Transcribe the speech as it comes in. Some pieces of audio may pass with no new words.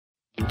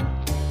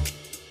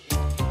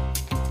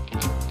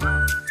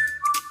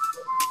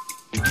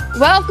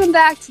Welcome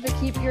back to the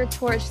Keep Your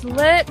Torch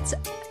Lit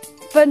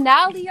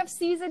finale of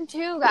season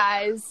 2,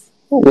 guys.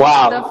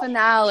 Wow. The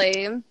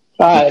finale.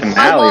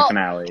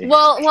 Finale.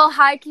 Well,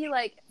 high-key,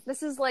 like,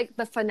 this is like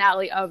the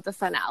finale of the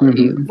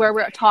finale, where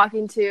we're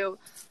talking to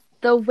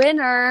the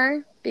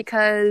winner,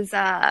 because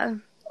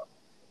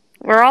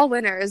we're all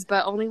winners,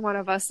 but only one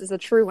of us is a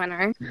true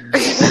winner.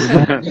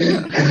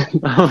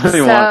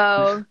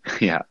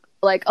 Yeah.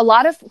 Like, a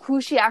lot of who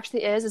she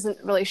actually is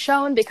isn't really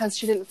shown because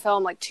she didn't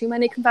film, like, too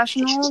many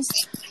confessionals.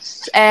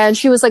 And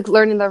she was, like,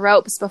 learning the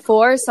ropes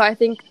before. So I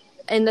think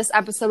in this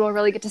episode, we'll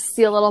really get to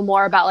see a little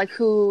more about, like,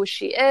 who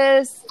she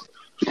is.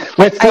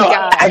 Wait, so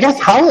I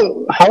guess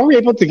how are we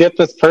able to get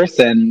this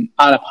person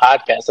on a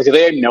podcast? Like, do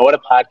they know what a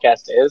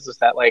podcast is? Is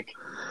that, like,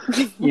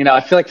 I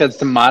feel like that's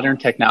some modern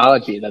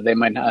technology that they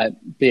might not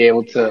be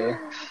able to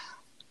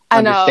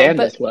understand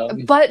as well.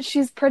 But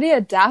she's pretty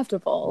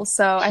adaptable,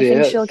 so I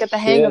think she'll get the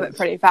hang of it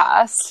pretty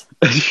fast.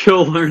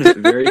 She'll learn it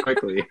very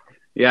quickly.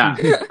 Yeah.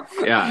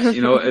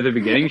 At the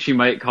beginning, she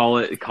might call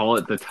it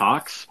the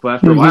talks, but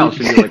after a while,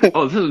 she'll be like,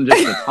 "Oh, this isn't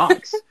just the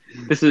talks.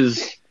 This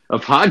is a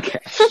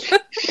podcast.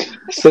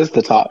 This is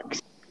the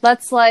talks."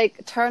 Let's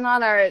turn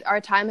on our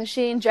time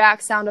machine,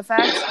 Jack. Sound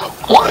effects.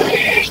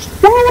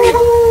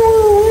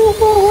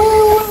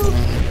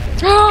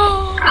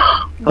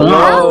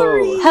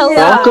 Hello.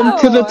 Welcome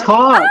to the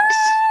talks.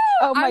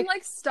 Oh I'm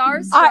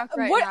starstruck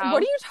right now.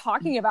 What are you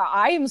talking about?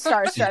 I am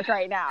starstruck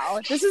right now.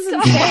 This is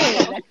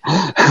insane.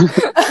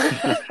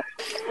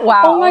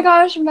 Wow. Oh my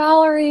gosh,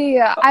 Mallory.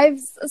 How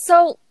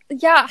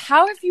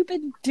have you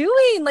been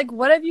doing? Like,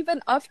 what have you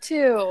been up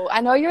to? I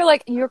know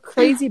you're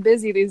crazy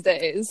busy these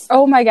days.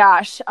 Oh my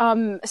gosh.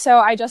 So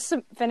I just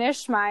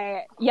finished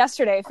my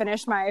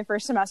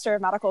first semester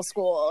of medical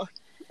school.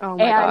 Oh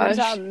my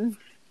gosh.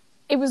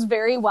 It was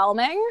very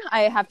whelming,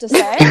 I have to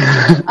say.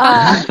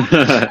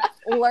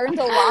 Learned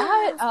a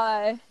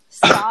lot,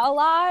 saw a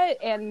lot,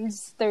 and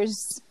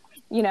there's,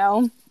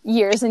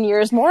 years and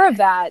years more of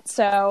that.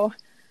 So,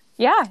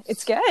 yeah,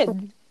 it's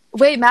good.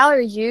 Wait,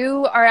 Mallory,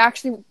 you are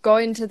actually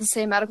going to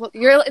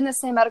you're in the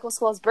same medical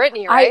school as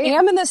Brittany, right? I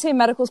am in the same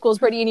medical school as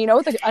Brittany, and you know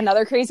what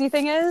another crazy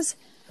thing is?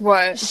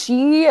 What?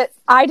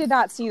 I did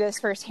not see this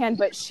firsthand,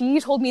 but she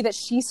told me that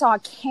she saw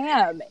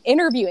Cam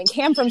interviewing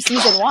Cam from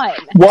season 1.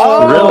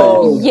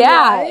 Whoa! Really?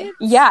 Yeah. What?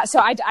 Yeah. So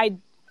I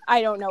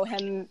don't know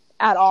him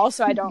at all,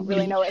 so I don't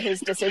really know what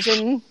his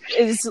decision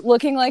is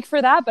looking like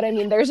for that. But I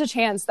mean, there's a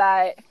chance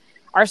that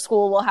our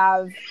school will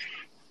have,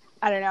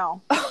 I don't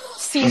know,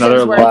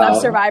 seasons worth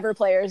of Survivor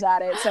players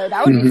at it. So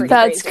that would be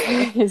pretty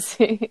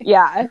crazy.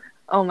 Yeah.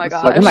 Oh my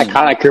gosh. Like an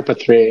iconic group of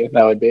 3,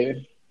 that would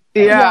be.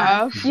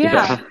 Yeah.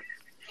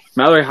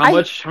 Mallory, how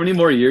many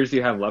more years do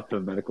you have left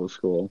of medical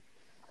school?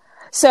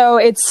 So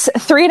it's a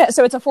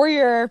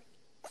 4-year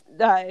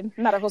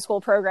medical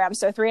school program.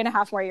 So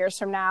 3.5 more years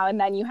from now. And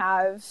then you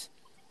have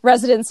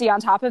residency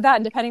on top of that.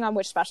 And depending on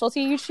which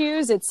specialty you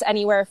choose, it's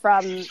anywhere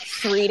from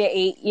 3 to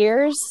 8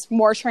 years,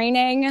 more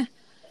training.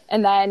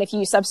 And then if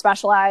you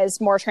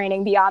subspecialize, more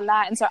training beyond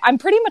that. And so I'm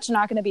pretty much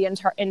not going to be in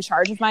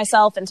charge of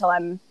myself until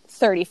I'm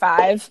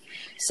 35.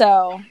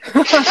 So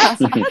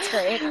that's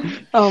great.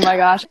 Oh my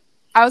gosh.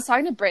 I was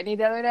talking to Brittany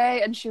the other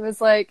day, and she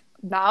was like,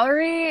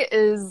 Mallory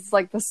is,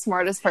 like, the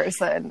smartest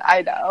person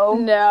I know.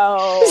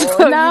 No.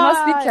 So you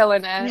must be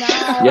killing it.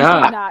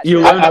 No,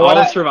 you learned all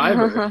of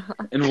Survivor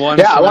in one.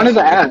 Yeah, I wanted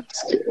to ask,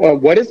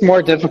 what is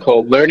more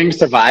difficult, learning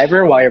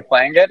Survivor while you're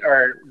playing it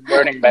or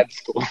learning med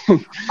school?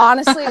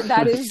 Honestly,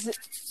 that is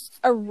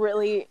a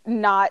really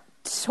not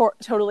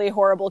totally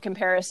horrible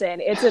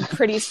comparison. It's a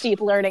pretty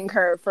steep learning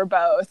curve for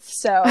both.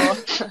 So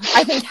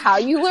I think how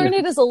you learn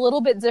it is a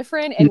little bit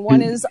different, and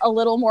one is a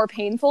little more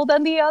painful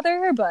than the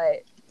other,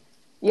 but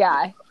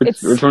yeah.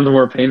 Which one's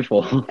more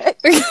painful?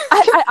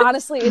 I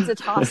honestly, it's a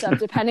toss-up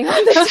depending on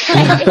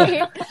the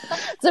day.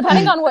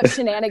 Depending on what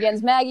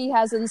shenanigans Maggie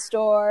has in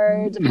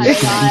store,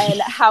 depending on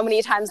how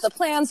many times the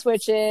plan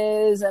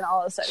switches and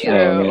all of a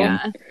sudden.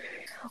 Yeah.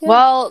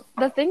 Well,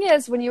 the thing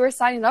is, when you were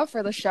signing up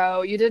for the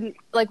show, you didn't,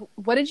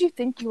 what did you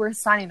think you were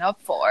signing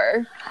up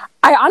for?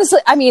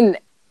 I mean,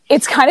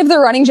 it's kind of the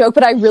running joke,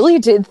 but I really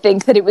did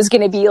think that it was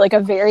going to be, a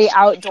very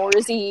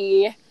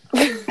outdoorsy,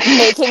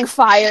 making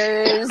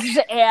fires,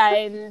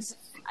 and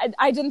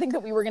I didn't think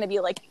that we were going to be,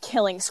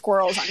 killing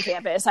squirrels on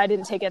campus. I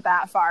didn't take it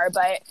that far,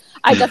 but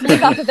I definitely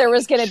thought that there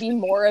was going to be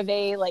more of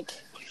a,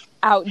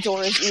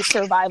 outdoorsy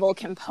survival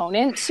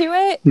component to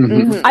it.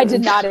 Mm-hmm. I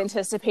did not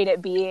anticipate it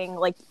being,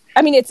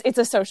 it's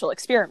a social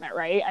experiment,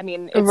 right? I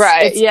mean,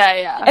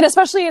 yeah. And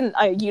especially in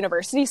a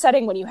university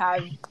setting when you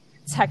have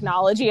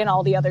technology and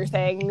all the other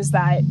things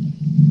that,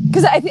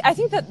 because I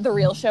think that the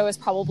real show is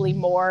probably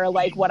more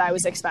like what I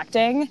was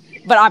expecting,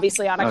 but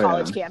obviously on a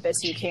college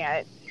campus, you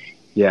can't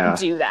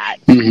do that.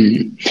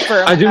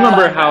 Mm-hmm. I do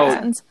remember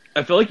how,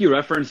 I feel like you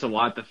referenced a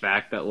lot the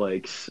fact that,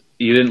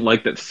 you didn't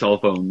like that cell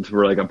phones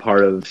were, a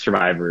part of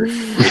Survivor.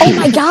 Oh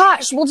my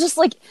gosh. Well, just,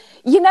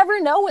 you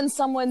never know when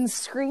someone's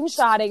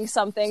screenshotting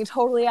something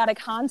totally out of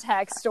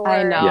context, or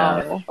I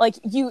know.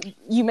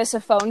 You miss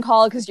a phone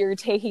call because you're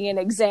taking an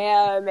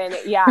exam, and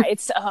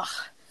it's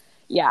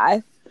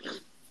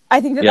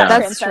I think that Yeah. that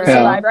That's transcends true.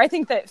 Survivor. I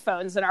think that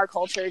phones in our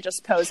culture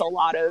just pose a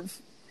lot of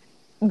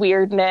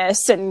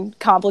weirdness and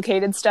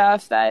complicated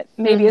stuff that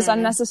maybe is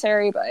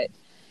unnecessary, but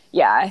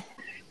yeah.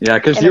 Yeah,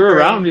 because And you were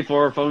agree. around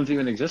before phones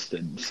even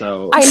existed.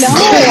 So I know,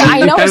 I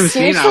You've know. kind of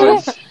seen how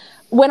Seriously,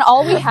 when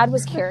all we had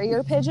was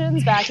carrier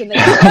pigeons back in the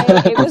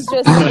day, it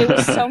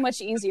was so much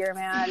easier,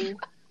 man.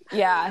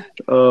 Yeah.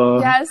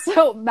 Yeah,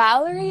 so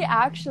Mallory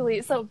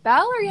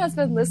has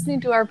been listening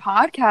to our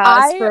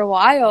podcast for a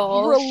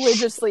while.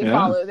 Religiously Yeah.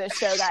 follow this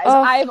show, guys.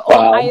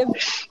 Oh,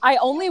 I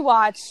only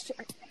watched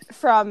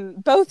from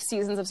both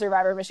seasons of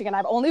Survivor Michigan.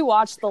 I've only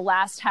watched the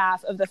last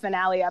half of the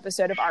finale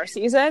episode of our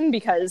season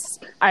because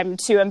I'm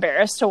too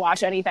embarrassed to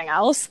watch anything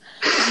else.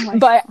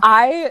 But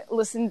I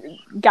listened,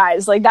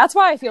 guys, like that's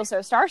why I feel so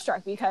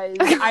starstruck, because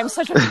I'm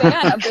such a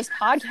fan of this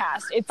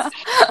podcast.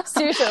 It's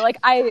seriously, like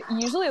I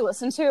usually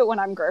listen to it when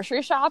I'm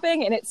grocery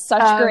shopping, and it's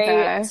such Okay.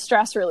 great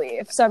stress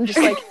relief. So I'm just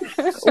like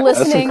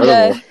listening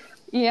incredible.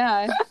 to,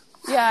 yeah.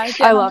 Yeah,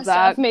 I love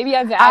that. Maybe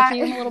I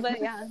vacuum a little bit.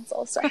 Yeah, it's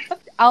all stuff.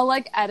 I'll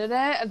like edit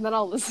it and then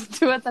I'll listen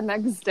to it the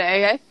next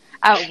day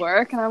at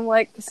work, and I'm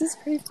like, this is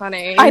pretty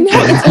funny. I know.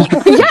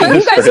 Yeah,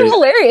 you guys are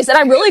hilarious, and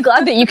I'm really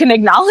glad that you can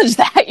acknowledge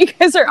that. You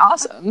guys are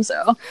awesome.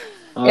 So,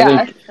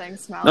 yeah.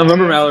 Thanks, I Mallory.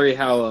 remember, Mallory,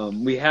 how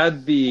we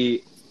had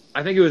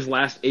I think it was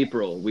last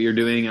April, we were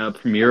doing a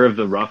premiere of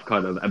the rough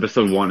cut of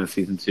episode 1 of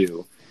season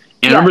 2.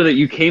 And I remember that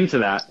you came to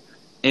that,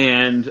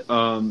 and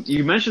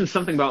you mentioned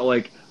something about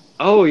like,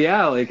 oh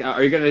yeah, like,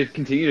 are you going to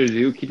continue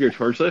to keep your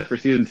torch lit for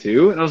season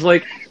 2? And I was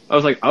like,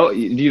 oh, do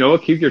you know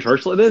what keep your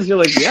torch lit is? You're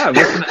like, yeah, I've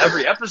listened to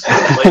every episode.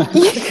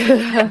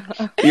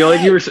 Like,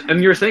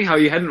 you were saying how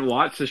you hadn't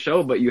watched the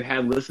show, but you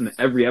had listened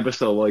to every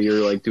episode while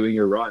you're like doing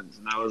your runs.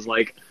 And I was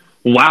like,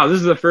 wow, this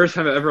is the first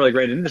time I've ever like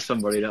ran into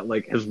somebody that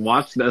like has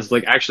watched this,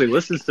 like actually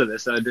listens to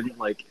this, that I didn't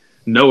like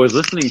know was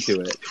listening to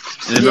it.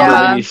 And it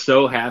made me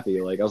so happy.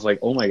 Like I was like,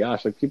 oh my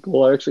gosh, like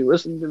people are actually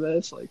listening to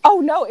this. Like,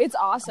 Oh no, it's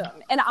awesome.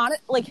 And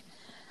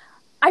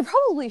I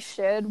probably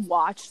should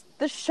watch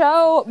the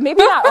show.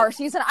 Maybe not our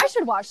season. I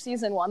should watch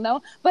season 1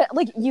 though. But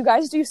like, you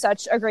guys do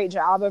such a great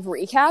job of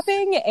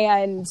recapping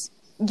and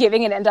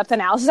giving an in-depth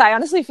analysis. I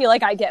honestly feel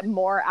like I get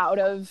more out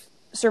of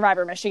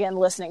Survivor Michigan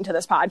listening to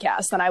this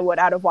podcast than I would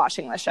out of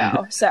watching the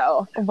show.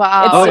 So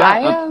Wow. It's- I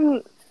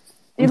am.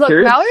 Look,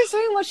 curious. Mallory's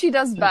doing what she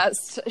does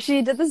best.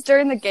 She did this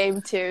during the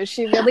game too.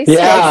 She really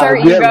Yeah, strokes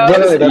her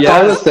literally, egos.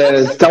 that's all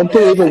this is. Don't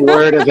believe a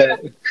word of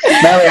it.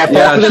 Mallory, I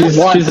Yeah, posted this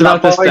once, she's and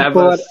about I'll to probably stab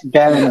pull us. it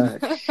again.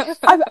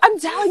 I'm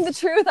telling the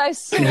truth. I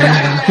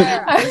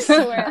swear. I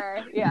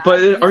swear. Yeah.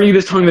 but are you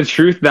just telling the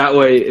truth that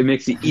way? It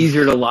makes it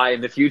easier to lie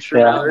in the future,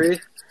 Yeah.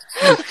 Mallory.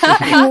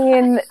 I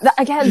mean,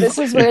 again, this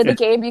is where the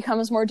game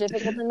becomes more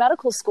difficult than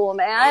medical school,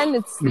 man.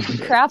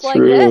 It's crap like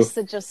True. this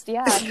that just,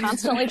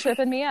 constantly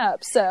tripping me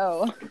up.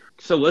 So,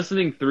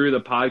 Listening through the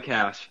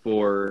podcast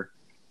for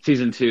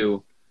season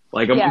 2,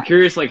 like I'm Yeah.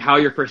 curious, like how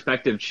your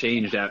perspective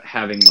changed at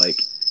having like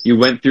you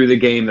went through the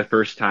game the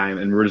first time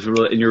and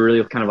you're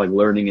really kind of like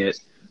learning it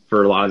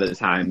for a lot of the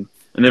time,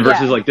 and then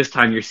versus Yeah. like this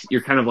time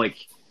you're kind of like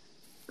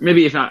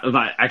maybe if not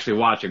actually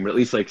watching, but at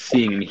least like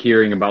seeing and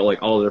hearing about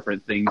like all the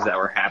different things that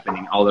were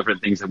happening, all the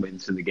different things that went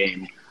into the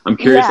game. I'm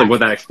curious Yeah. like what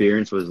that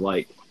experience was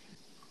like.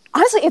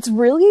 honestly, it's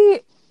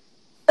really,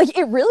 like,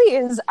 it really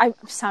is, I'm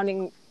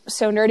sounding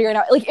so nerdy right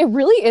now, like, it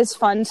really is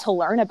fun to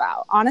learn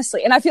about,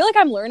 honestly. And I feel like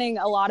I'm learning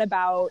a lot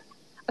about,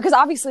 because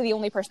obviously the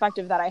only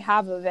perspective that I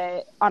have of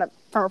it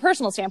from a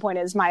personal standpoint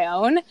is my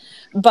own,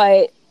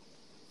 but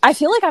I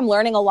feel like I'm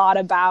learning a lot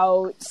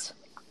about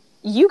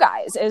you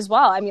guys as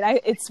well. I mean,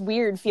 it's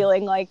weird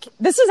feeling like,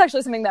 this is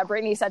actually something that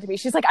Brittany said to me.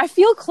 She's like, I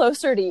feel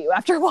closer to you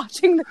after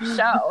watching the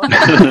show. And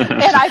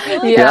I feel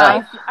like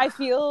Yeah. I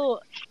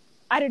feel,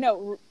 I don't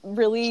know,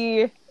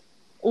 really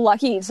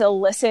lucky to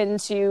listen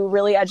to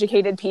really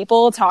educated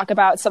people talk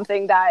about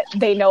something that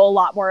they know a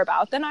lot more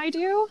about than I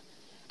do.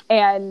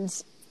 And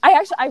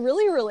I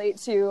really relate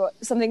to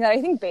something that I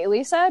think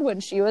Bailey said when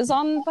she was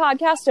on the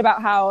podcast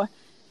about how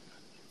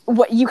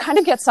what you kind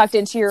of get sucked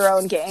into your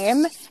own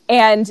game,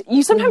 and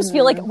you sometimes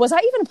feel like, was I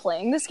even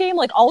playing this game?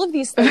 Like all of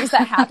these things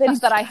that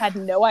happened that I had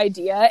no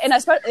idea. And I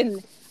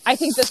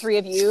think the three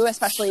of you,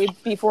 especially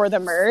before the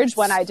merge,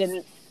 when I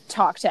didn't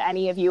talk to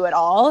any of you at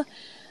all,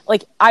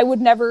 like I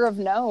would never have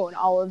known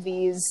all of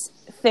these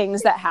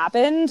things that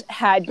happened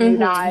had you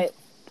not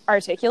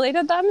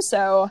articulated them.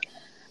 So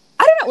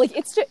I don't know, like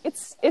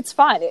it's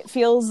fun. It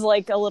feels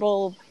like a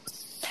little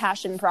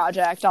passion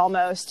project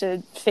almost to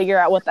figure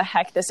out what the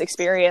heck this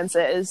experience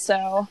is.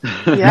 So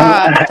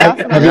Yeah,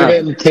 definitely. Have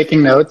you been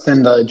taking notes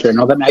in the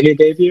journal that Maggie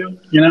gave you?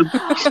 You know?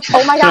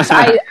 oh my gosh,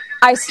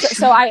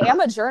 so I am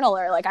a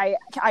journaler. Like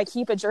I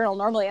keep a journal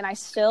normally, and I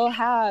still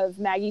have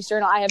Maggie's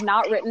journal. I have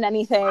not written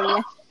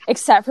anything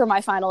except for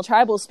my final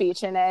tribal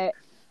speech in it.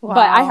 Wow.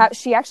 But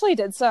she actually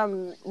did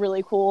some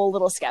really cool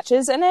little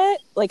sketches in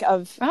it, like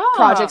of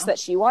projects that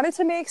she wanted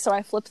to make. So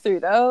I flipped through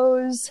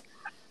those.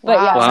 But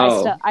yes,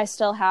 Wow. I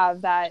still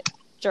have that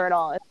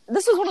journal.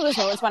 This was one of those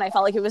moments when I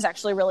felt like it was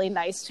actually really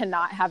nice to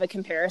not have a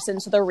comparison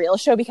to the real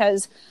show,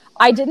 because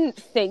I didn't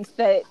think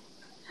that,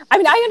 I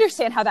mean, I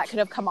understand how that could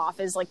have come off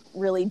as like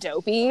really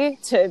dopey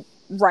to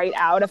write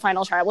out a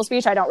final tribal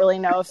speech. I don't really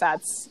know if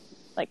that's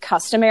like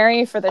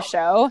customary for the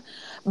show,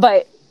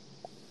 but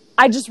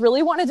I just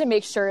really wanted to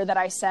make sure that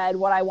I said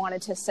what I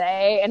wanted to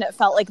say, and it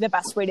felt like the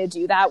best way to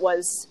do that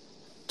was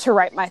to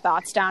write my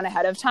thoughts down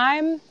ahead of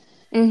time,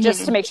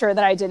 just to make sure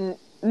that I didn't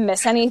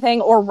miss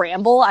anything or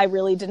ramble. I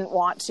really didn't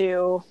want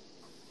to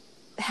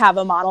have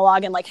a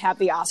monologue and like have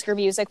the Oscar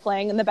music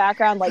playing in the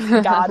background, like,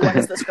 God, when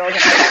is this girl gonna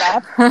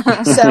shut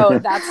up? So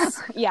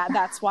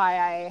that's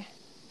why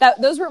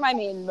those were my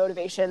main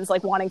motivations,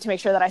 like wanting to make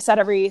sure that I said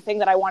everything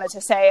that I wanted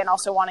to say and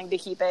also wanting to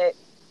keep it,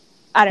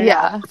 I don't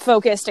know,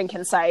 focused and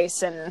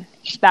concise. And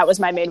that was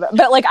my main,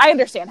 but like, I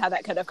understand how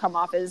that could have come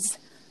off as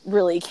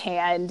really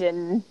canned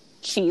and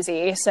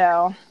cheesy.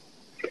 So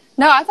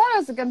no, I thought it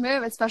was a good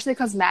move, especially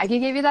because Maggie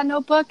gave you that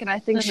notebook, and I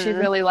think she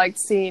really liked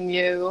seeing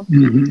you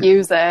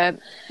use it.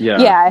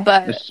 Yeah.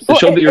 But it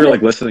showed that you were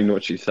like listening to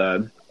what she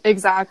said.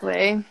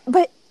 Exactly.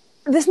 But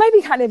this might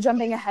be kind of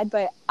jumping ahead,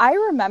 but I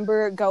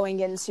remember going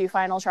into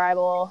Final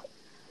Tribal,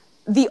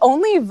 the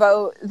only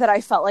vote that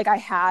I felt like I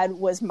had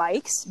was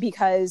Mike's,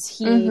 because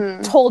he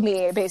told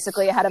me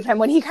basically ahead of time,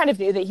 when he kind of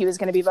knew that he was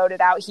going to be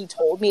voted out, he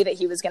told me that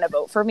he was going to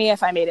vote for me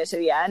if I made it to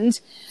the end.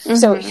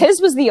 So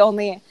his was the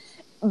only,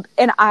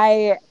 and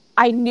I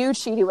knew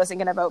Chidi wasn't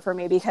going to vote for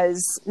me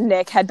because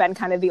Nick had been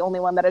kind of the only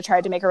one that had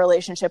tried to make a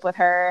relationship with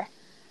her.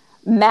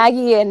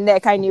 Maggie and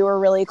Nick I knew were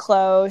really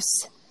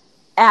close.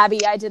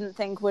 Abby I didn't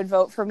think would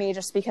vote for me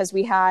just because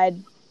we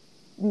had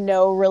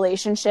no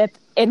relationship.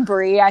 And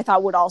Brie I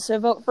thought would also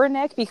vote for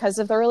Nick because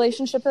of the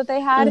relationship that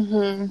they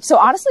had. So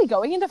honestly,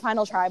 going into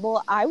Final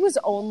Tribal, I was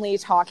only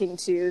talking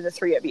to the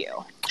three of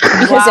you.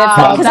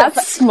 Because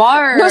that's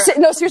smart.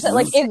 No, seriously.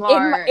 Like in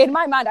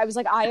my mind, I was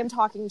like, I am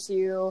talking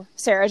to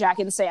Sarah, Jack,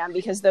 and Sam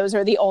because those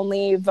are the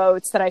only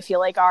votes that I feel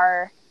like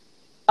are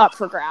up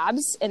for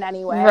grabs in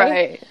any way.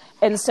 Right.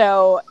 And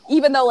so,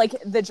 even though like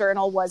the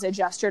journal was a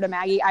gesture to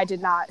Maggie, I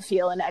did not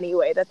feel in any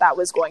way that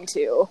was going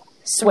to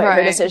sway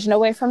her decision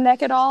away from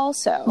Nick at all.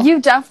 So you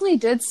definitely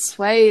did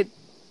sway.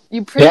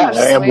 You pretty much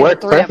swayed the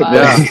three of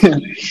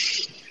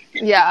us.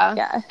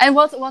 Yeah. And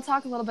we'll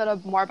talk a little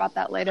bit more about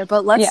that later.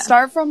 But let's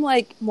start from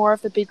like more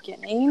of the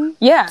beginning.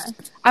 Yeah.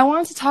 I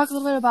wanted to talk a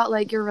little bit about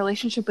like your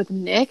relationship with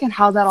Nick and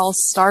how that all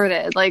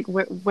started. Like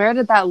where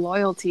did that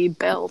loyalty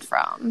build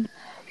from?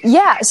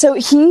 Yeah. So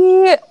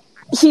he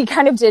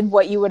kind of did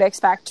what you would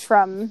expect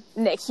from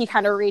Nick. He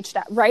kind of reached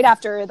out right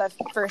after the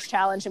first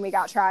challenge and we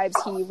got tribes.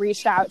 He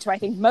reached out to, I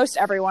think, most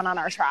everyone on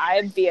our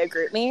tribe via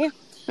GroupMe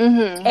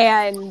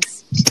and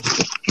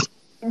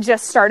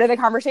just started a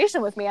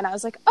conversation with me. And I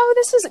was like, oh,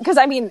 this is, because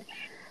I mean,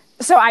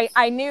 so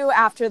I knew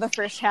after the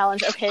first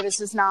challenge, okay, this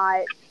is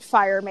not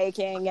fire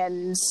making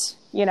and,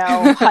 you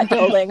know, hut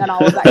building and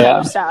all of that kind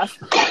of stuff.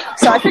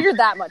 So I figured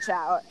that much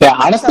out. Yeah,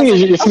 honestly, so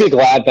you should be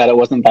glad that it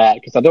wasn't that,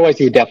 because otherwise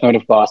you definitely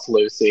would have lost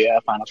Lucy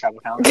at Final Tribal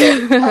Council.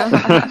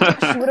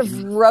 She would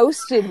have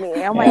roasted me.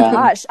 Oh my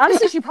gosh.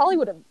 Honestly, she probably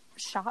would have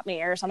shot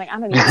me or something. I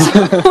don't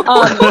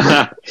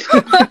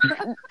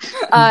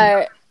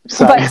know.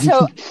 But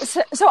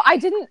so I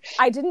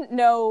didn't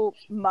know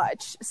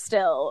much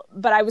still,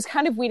 but I was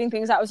kind of weeding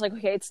things out. I was like,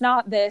 okay, it's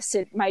not this,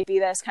 it might be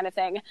this kind of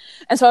thing.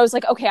 And so I was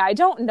like, okay, I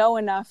don't know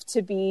enough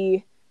to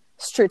be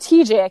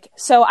strategic.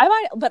 So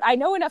but I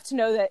know enough to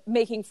know that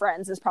making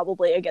friends is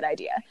probably a good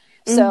idea.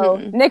 So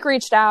Nick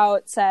reached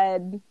out,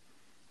 said,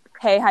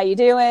 hey, how you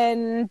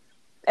doing?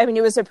 I mean,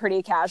 it was a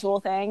pretty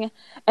casual thing.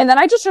 And then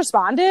I just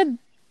responded,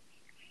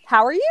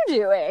 how are you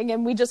doing?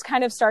 And we just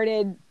kind of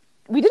started.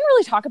 We didn't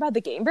really talk about the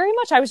game very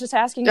much. I was just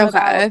asking him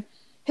about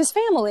his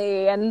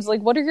family and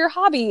like, what are your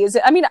hobbies?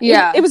 I mean,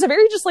 it was a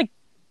very just like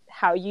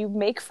how you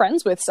make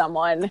friends with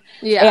someone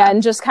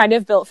and just kind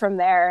of built from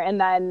there. And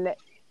then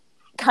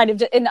kind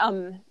of,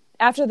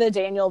 after the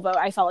Daniel vote,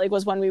 I felt like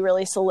was when we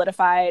really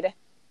solidified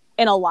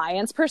an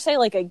alliance per se,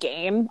 like a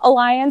game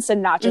alliance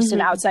and not just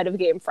an outside of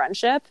game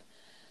friendship.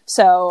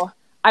 So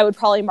I would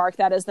probably mark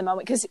that as the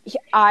moment, because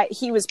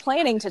he was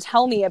planning to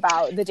tell me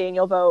about the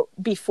Daniel vote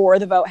before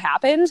the vote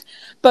happened,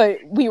 but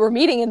we were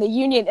meeting in the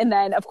union, and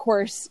then of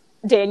course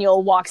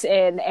Daniel walks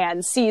in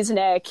and sees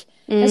Nick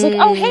and is like,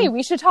 oh hey,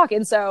 we should talk.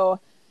 And so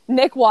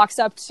Nick walks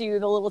up to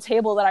the little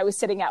table that I was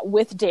sitting at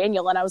with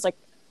Daniel, and I was like,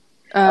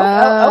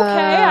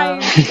 okay,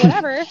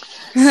 whatever.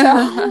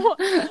 So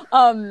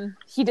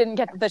he didn't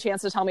get the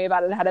chance to tell me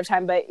about it ahead of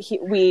time, but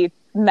we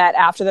met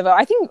after the vote.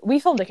 I think we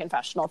filmed a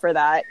confessional for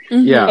that.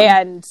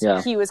 And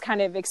he was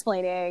kind of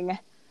explaining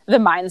the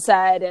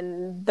mindset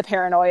and the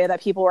paranoia that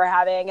people were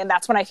having, and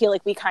that's when I feel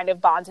like we kind of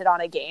bonded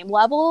on a game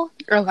level.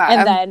 And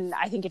then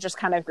I think it just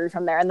kind of grew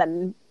from there, and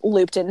then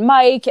looped in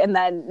Mike, and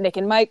then Nick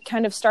and Mike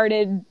kind of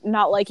started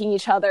not liking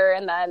each other,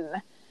 and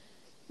then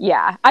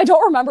I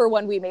don't remember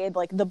when we made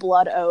like the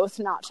blood oath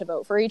not to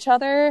vote for each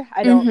other.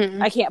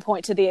 I can't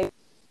point to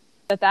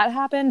that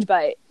happened,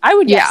 but I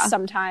would guess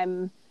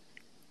sometime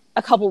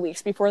a couple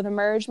weeks before the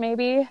merge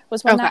maybe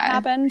was when that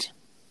happened.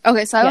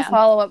 Okay, so I have a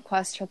follow-up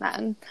question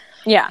then.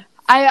 Yeah.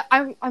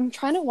 I'm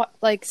trying to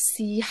like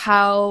see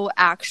how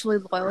actually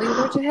loyal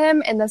you were to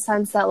him, in the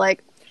sense that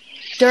like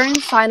during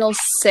Final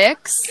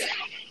 6,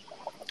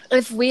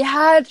 if we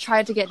had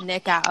tried to get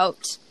Nick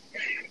out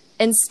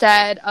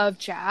instead of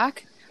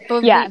Jack,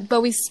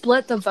 but we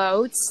split the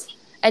votes,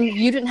 and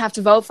you didn't have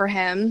to vote for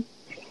him,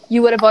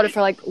 you would have voted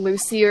for, like,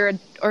 Lucy or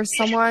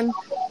someone.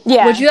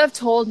 Yeah. Would you have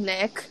told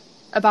Nick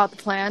about the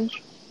plan?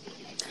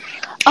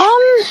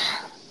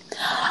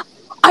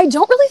 I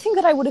don't really think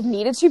that I would have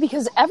needed to,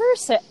 because ever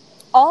since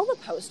all the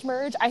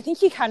post-merge, I think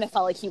he kind of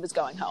felt like he was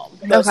going home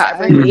most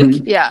every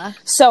week. Yeah.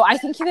 So I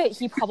think that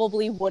he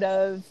probably would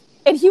have,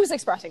 and he was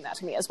expressing that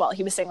to me as well.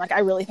 He was saying, like, I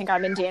really think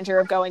I'm in danger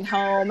of going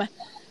home.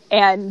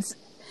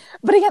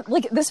 But again,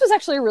 like, this was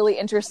actually a really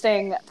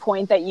interesting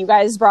point that you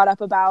guys brought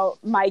up about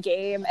my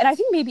game. And I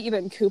think maybe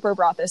even Cooper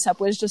brought this up,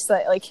 was just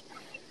that, like,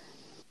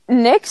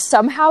 Nick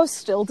somehow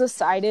still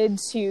decided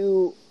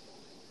to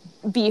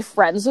be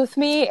friends with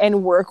me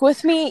and work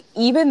with me,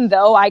 even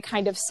though I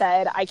kind of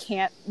said I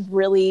can't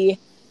really,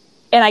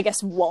 and I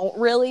guess won't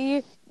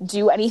really,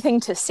 do anything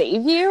to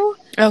save you.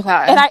 Okay.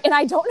 And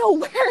I don't know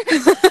where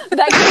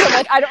that came from.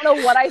 Like, I don't know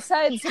what I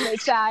said to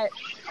make that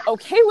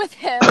okay with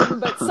him,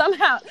 but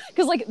somehow,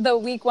 because, like, the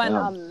week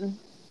when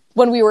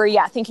we were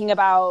thinking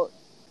about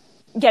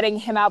getting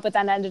him out, but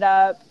then ended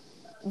up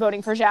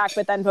voting for Jack,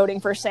 but then voting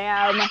for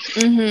Sam,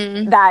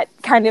 that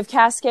kind of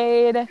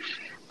cascade,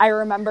 I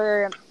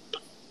remember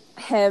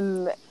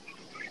him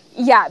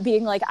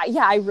being like,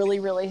 I really,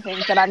 really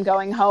think that I'm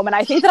going home. And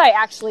I think that I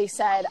actually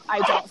said, I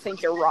don't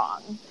think you're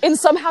wrong. And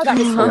somehow that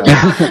was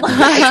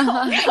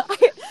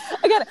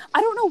again,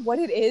 I don't know what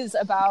it is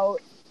about,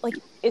 like,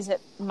 is it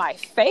my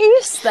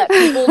face that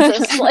people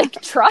just,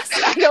 like, trust?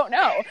 I don't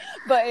know.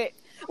 But,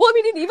 well, I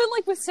mean, and even,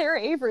 like, with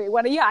Sarah Avery,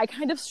 when, I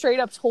kind of straight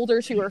up told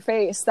her to her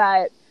face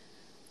that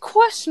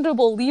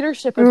questionable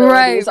leadership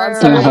abilities on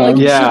someone. Like,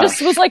 she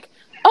just was like,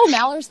 oh,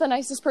 Mallory's the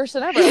nicest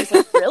person ever. I was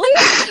like, really?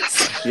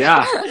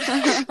 Yeah.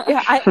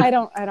 I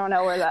don't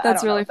know where that.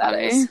 That's really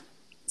funny. That is.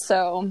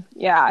 So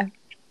yeah.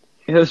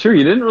 Yeah, that's true.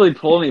 You didn't really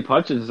pull any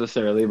punches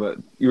necessarily, but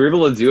you were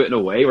able to do it in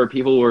a way where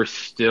people were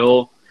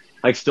still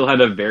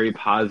had a very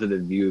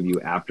positive view of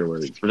you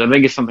afterwards, which I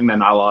think is something that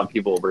not a lot of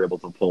people were able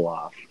to pull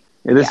off.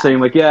 It is saying,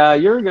 like, yeah,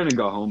 you're going to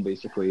go home,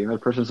 basically. And that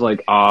person's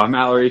like, oh,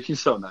 Mallory, she's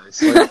so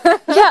nice. Like,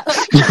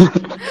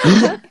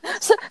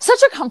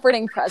 such a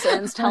comforting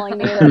presence telling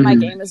me that my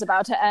game is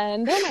about to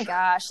end. Oh, my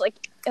gosh. Like,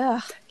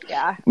 ugh,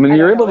 yeah. I mean,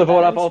 you're able to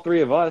vote off all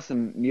three of us,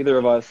 and neither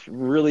of us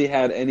really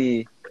had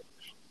any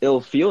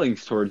ill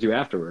feelings towards you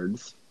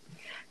afterwards.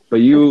 But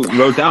you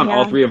wrote down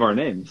all three of our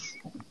names.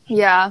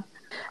 Yeah.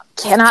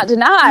 Cannot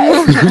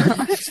deny.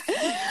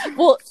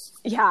 Well,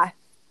 yeah.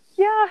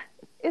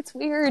 It's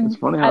weird. It's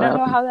funny I don't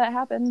know how that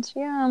happened.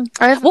 Yeah.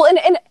 Well,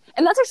 and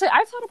that's actually,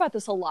 I've thought about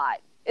this a lot,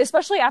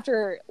 especially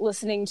after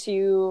listening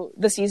to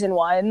the season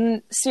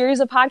 1 series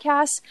of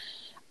podcasts.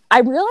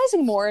 I'm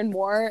realizing more and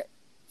more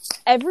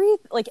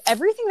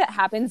everything that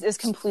happens is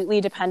completely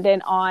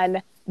dependent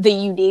on the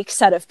unique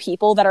set of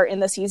people that are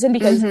in the season,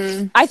 because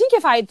I think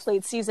if I had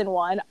played season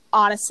 1,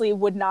 honestly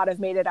would not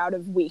have made it out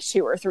of week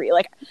 2 or 3.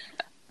 Like,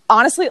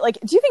 honestly, like,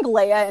 do you think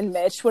Leia and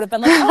Mitch would have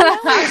been like, oh,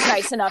 that was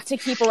nice enough to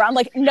keep around?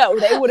 Like, no,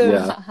 they would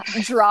have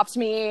dropped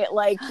me,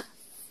 like,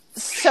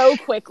 so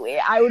quickly.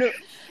 I would have,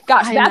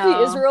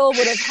 Matthew Israel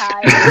would have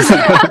had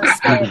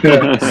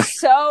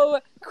so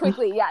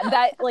quickly. Yeah,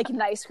 that, like,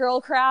 nice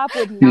girl crap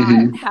would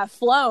not have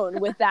flown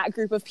with that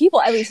group of people.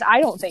 At least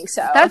I don't think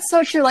so. That's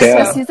so true. Like,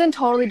 the season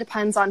totally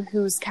depends on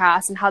who's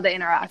cast and how they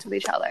interact with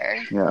each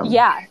other.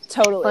 Yeah,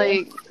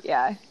 totally. Like,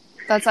 yeah.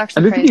 That's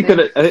actually crazy.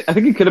 I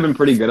think you could have been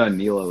pretty good on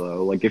Neela,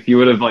 though. Like, if you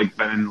would have, like,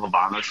 been in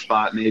Lavana's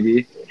spot,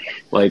 maybe.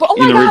 Like,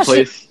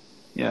 replace...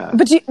 Yeah.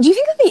 But do you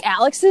think that the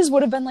Alexes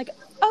would have been like,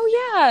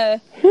 oh, yeah,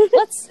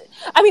 let's...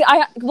 I mean,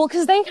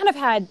 because they kind of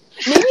had...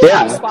 Maybe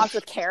swapped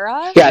with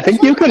Kara. Yeah, I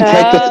think you could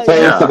take the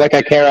place of, like,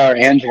 a Kara or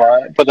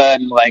Angela, but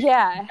then, like,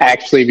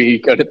 actually be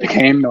good at the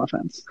game. No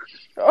offense.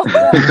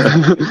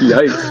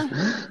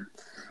 Yikes.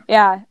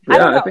 Yeah. I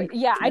don't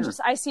know.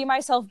 I see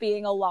myself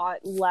being a lot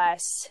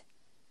less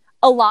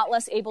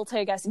able to,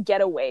 I guess,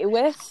 get away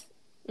with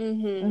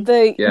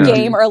the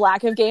game or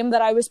lack of game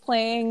that I was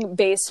playing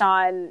based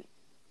on,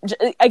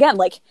 again,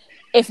 like,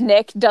 if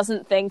Nick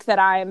doesn't think that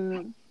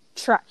I'm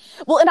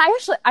well, and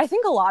I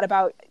think a lot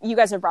about, you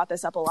guys have brought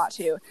this up a lot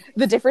too,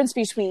 the difference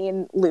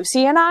between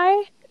Lucy and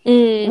I,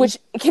 which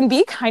can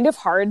be kind of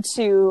hard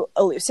to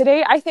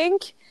elucidate, I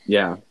think.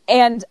 Yeah.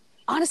 And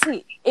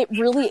honestly, it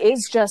really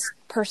is just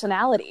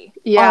personality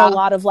on a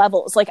lot of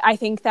levels. Like, I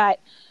think that,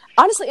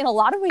 honestly, in a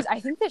lot of ways, I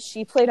think that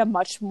she played a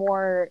much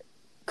more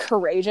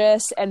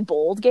courageous and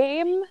bold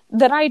game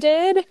than I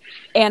did.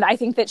 And I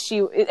think that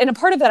and a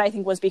part of that, I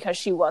think, was because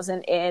she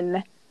wasn't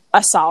in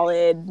a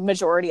solid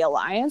majority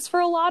alliance for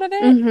a lot of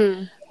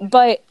it.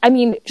 But, I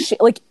mean, she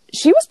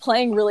was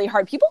playing really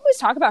hard. People always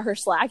talk about her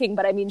slacking,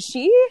 but I mean,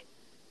 she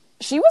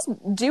was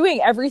doing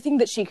everything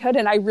that she could.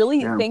 And I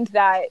really think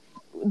that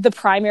the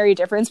primary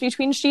difference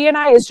between she and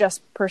I is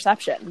just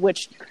perception,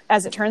 which,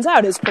 as it turns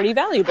out, is pretty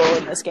valuable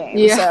in this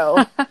game.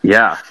 So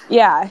yeah.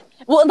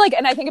 Well, like,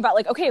 and I think about,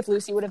 like, okay, if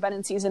Lucy would have been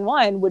in season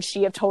 1, would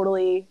she have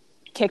totally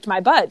kicked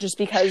my butt just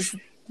because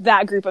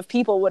that group of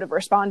people would have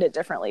responded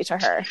differently to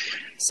her.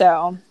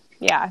 So,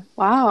 yeah.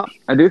 Wow.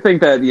 I do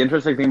think that the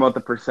interesting thing about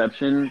the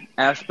perception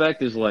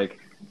aspect is, like,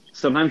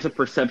 sometimes the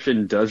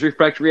perception does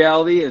reflect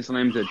reality and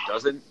sometimes it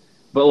doesn't.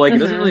 But, like, it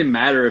doesn't really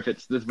matter if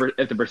if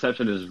the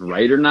perception is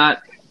right or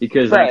not,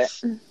 because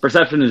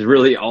perception is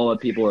really all that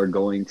people are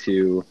going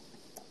to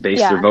base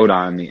their vote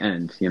on in the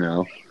end, you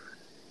know?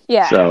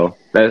 Yeah. So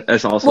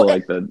that's also,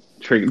 like, the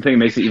thing that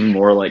makes it even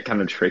more, like,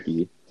 kind of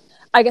tricky.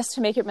 I guess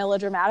to make it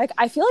melodramatic,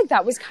 I feel like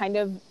that was kind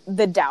of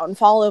the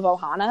downfall of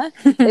Ohana,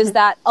 is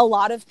that a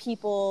lot of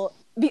people,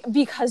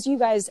 because you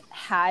guys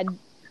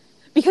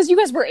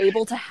were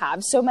able to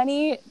have so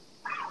many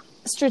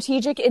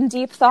strategic and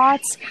deep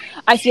thoughts,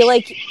 I feel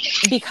like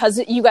because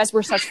you guys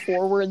were such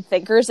forward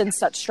thinkers and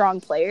such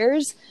strong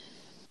players,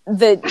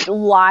 the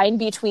line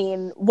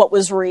between what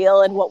was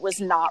real and what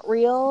was not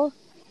real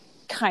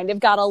kind of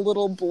got a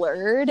little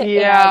blurred.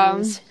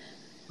 And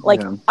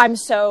I'm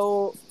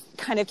so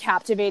kind of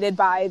captivated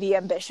by the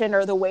ambition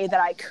or the way that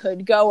I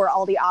could go or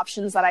all the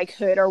options that I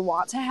could or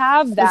want to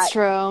have, that That's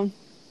true.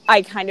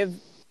 I kind of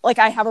like,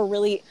 I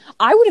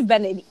would have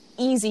been an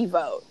easy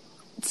vote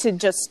to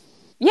just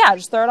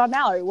throw it on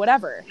Mallory,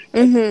 whatever.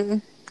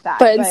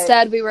 But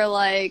instead we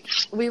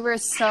were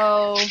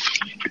so,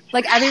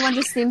 like, everyone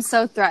just seemed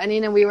so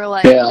threatening, and we were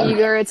like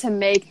eager to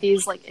make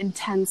these like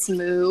intense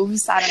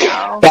moves. I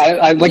don't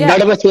know.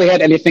 None of us really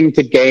had anything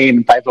to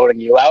gain by voting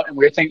you out, and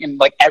we were thinking,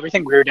 like,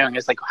 everything we were doing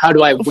is like, how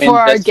do I win for this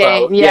our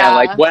game? vote?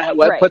 Yeah.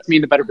 What puts me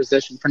in a better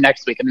position for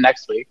next week and the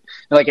next week?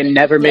 And, like, it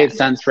never made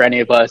sense for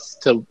any of us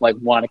to, like,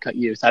 want to cut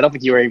you. So I don't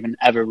think you were even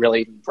ever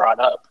really brought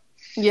up.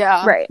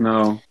 Yeah. Right.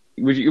 No.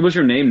 Was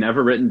your name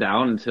never written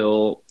down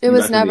until it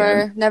was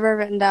never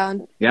written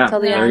down? Yeah, until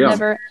the there end. you go.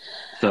 Never.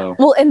 So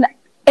well, and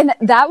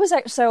that was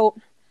so.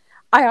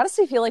 I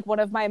honestly feel like one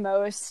of my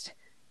most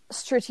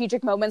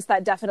strategic moments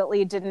that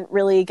definitely didn't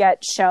really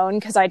get shown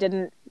because I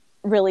didn't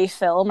really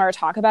film or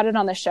talk about it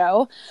on the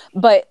show.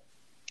 But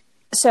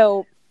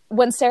so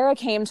when Sarah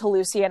came to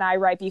Lucy and I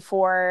right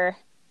before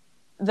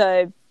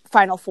the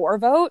Final Four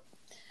vote,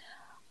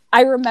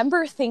 I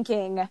remember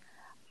thinking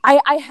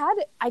I had,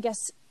 I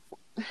guess,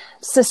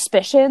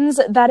 suspicions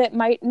that it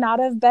might not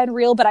have been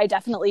real, but I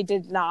definitely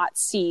did not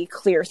see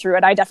clear through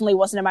it. I definitely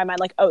wasn't in my mind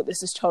like, oh,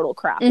 this is total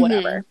crap,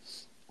 whatever.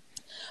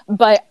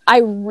 But I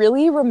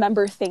really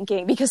remember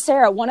thinking, because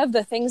Sarah, one of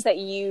the things that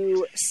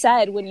you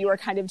said when you were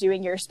kind of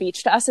doing your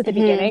speech to us at the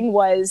beginning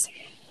was,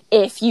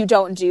 if you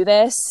don't do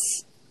this,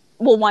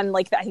 well, one,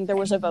 like, I think there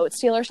was a vote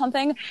steal or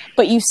something,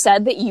 but you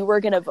said that you were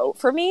going to vote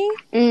for me.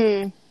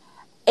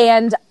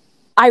 And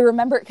I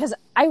remember, because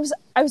I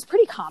was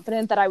pretty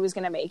confident that I was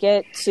going to make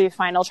it to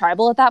Final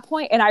Tribal at that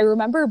point, and I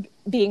remember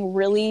being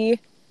really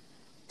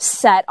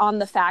set on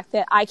the fact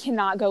that I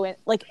cannot go in,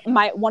 like,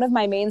 one of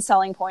my main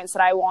selling points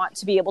that I want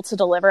to be able to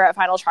deliver at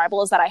Final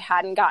Tribal is that I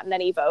hadn't gotten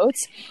any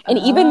votes, and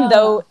even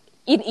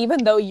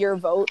though your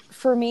vote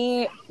for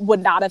me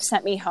would not have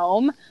sent me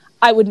home,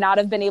 I would not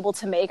have been able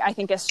to make, I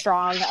think, as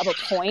strong of a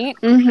point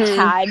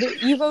had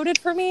you voted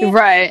for me.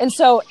 Right. And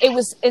so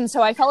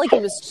I felt like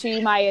it was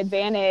to my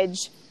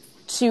advantage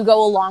to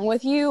go along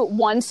with you,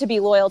 one, to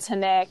be loyal to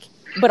Nick,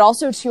 but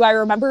also two, I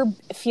remember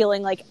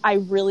feeling like I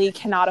really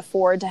cannot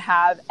afford to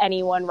have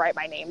anyone write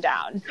my name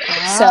down.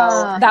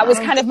 So that was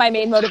kind of my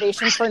main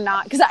motivation for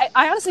not, because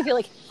I honestly feel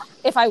like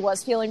if I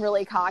was feeling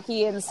really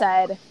cocky and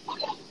said,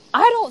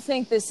 I don't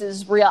think this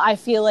is real, I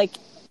feel like,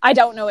 I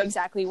don't know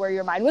exactly where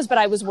your mind was, but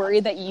I was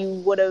worried that you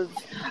would have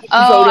voted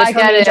I for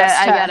get me it. just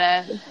to, I get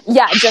it.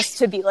 Yeah, just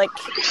to be like,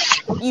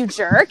 you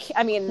jerk.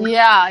 I mean,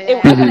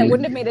 it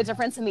wouldn't have made a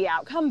difference in the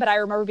outcome, but I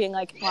remember being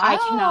like, I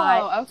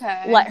cannot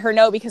let her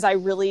know because I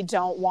really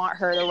don't want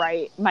her to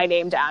write my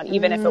name down,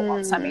 even if it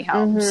won't send me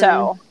home.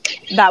 So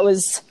that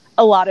was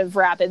a lot of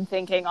rapid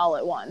thinking all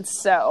at once.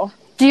 So,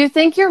 do you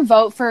think your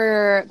vote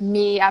for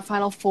me at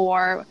Final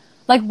Four,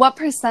 like, what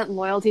 %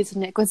 loyalty to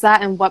Nick was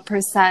that, and what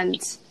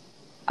 %?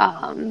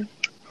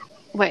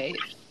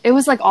 It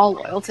was like all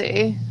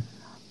loyalty.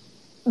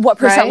 What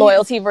 %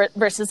 loyalty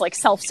versus like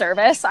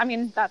self-service? I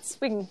mean,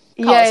 we can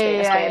call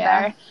a spade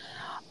there.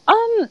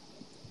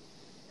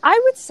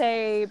 I would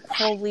say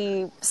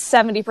probably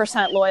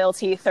 70%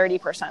 loyalty,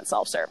 30%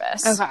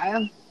 self-service.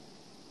 Okay.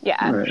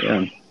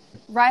 Yeah.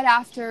 Right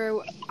after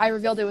I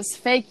revealed it was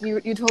fake,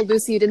 you told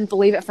Lucy you didn't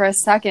believe it for a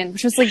second,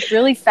 which was like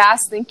really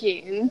fast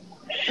thinking.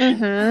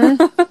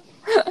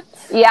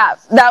 Yeah,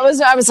 I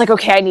was like,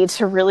 okay, I need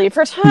to really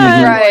pretend.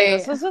 Right.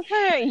 Like, this is a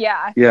thing.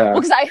 Yeah. Yeah.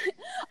 Well, because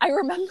I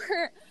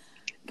remember,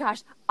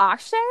 gosh,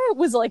 Akshay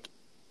was like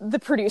the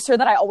producer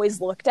that I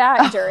always looked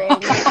at during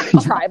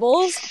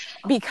tribals,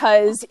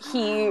 because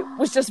he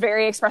was just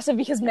very expressive,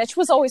 because Mitch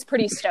was always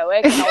pretty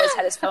stoic and always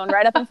had his phone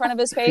right up in front of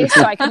his face,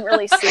 so I couldn't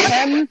really see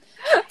him.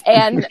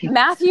 And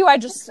Matthew,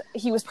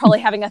 he was probably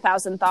having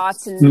 1,000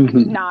 thoughts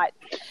and not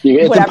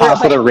it's whatever.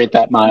 Impossible to read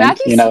that mind.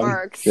 Matthew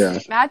smirks. Yeah.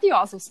 Matthew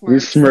also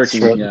smirks. He's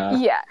smirking.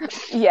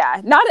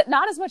 Yeah.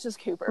 Not as much as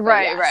Cooper. But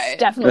Right, yes, right.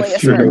 Definitely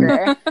That's a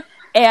smirker.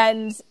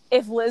 And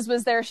if Liz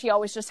was there, she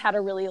always just had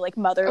a really like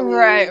motherly,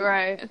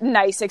 right,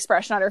 nice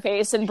expression on her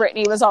face. And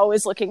Brittany was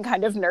always looking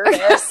kind of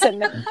nervous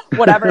and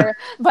whatever.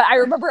 But I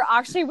remember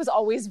Akshay was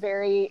always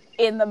very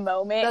in the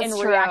moment. That's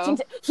and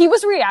true. he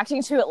was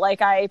reacting to it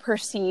like I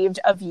perceived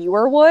a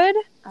viewer would.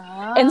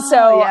 Oh, And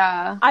so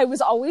yeah. I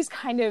was always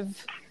kind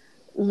of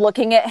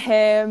looking at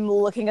him,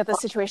 looking at the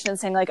situation and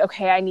saying like,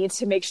 okay, I need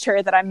to make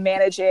sure that I'm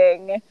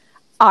managing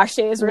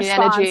Akshay's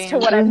response to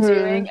what I'm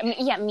doing. I mean,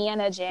 yeah,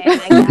 managing,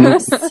 I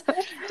guess.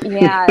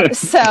 Yeah.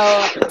 So,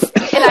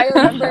 and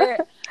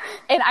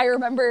I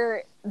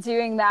remember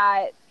doing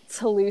that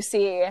to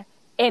Lucy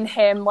and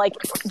him like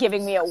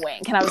giving me a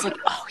wink, and I was like,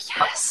 oh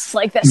yes,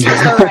 like this is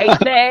the right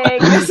thing.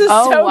 This is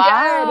so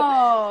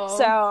good.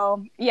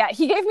 So yeah,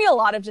 he gave me a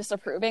lot of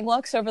disapproving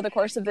looks over the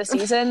course of the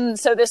season.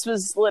 So this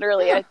was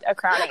literally a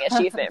crowning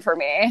achievement for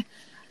me.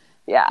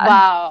 Yeah.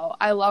 Wow,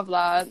 I love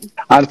that.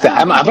 Honestly,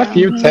 I'm a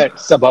few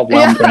ticks above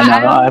whelmed right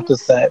now, I have to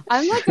say.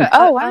 I'm like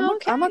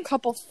I'm a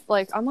couple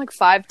I'm like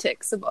 5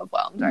 ticks above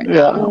whelmed right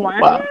Yeah. now.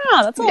 Wow,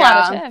 that's a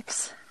lot of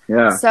ticks.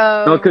 Yeah.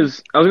 So No,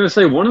 because I was going to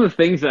say, one of the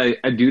things that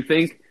I do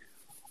think,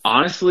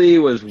 honestly,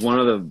 was one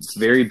of the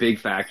very big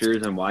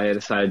factors and why I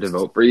decided to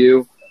vote for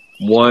you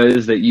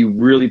was that you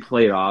really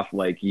played off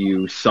like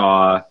you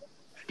saw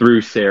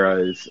through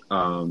Sarah's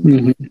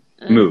move,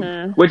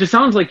 which it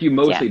sounds like you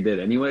mostly did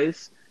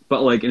anyways.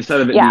 But, like,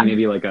 instead of it being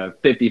maybe, like, a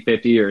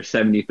 50-50 or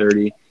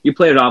 70-30, you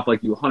played it off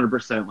like you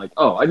 100%, like,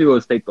 oh, I knew it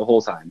was fake the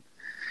whole time.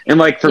 And,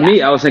 like, for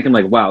me, I was thinking,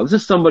 like, wow, this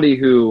is somebody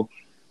who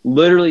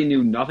literally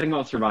knew nothing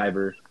about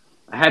Survivor.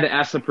 I had to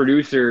ask the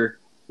producer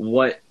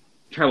what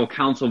Tribal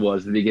Council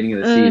was at the beginning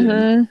of the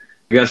season.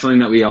 Because something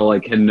that we all,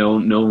 like, had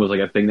known was,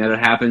 like, a thing that had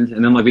happened.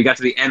 And then, like, we got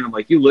to the end, and,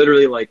 like, you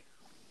literally, like,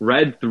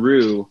 read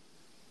through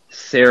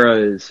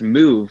Sarah's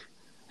move.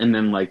 And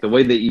then, like, the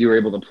way that you were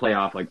able to play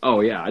off, like,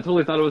 oh, yeah, I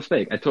totally thought it was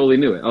fake. I totally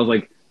knew it. I was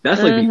like,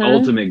 that's, like, the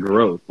ultimate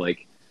growth.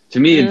 Like,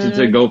 to me,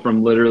 to go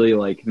from literally,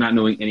 like, not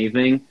knowing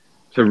anything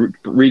to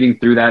reading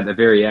through that at the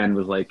very end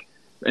was, like,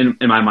 in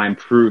my mind,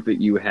 proof that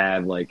you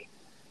had, like,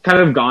 kind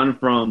of gone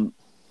from,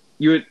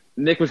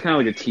 Nick was kind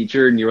of like a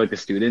teacher and you were, like, a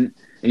student.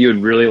 And you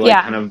had really, like,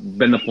 kind of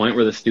been the point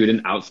where the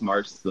student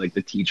outsmarts, like,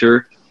 the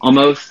teacher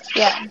almost.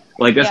 Yeah.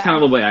 Like, that's kind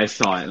of the way I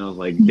saw it. And I was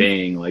like,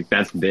 dang, like,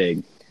 that's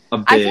big.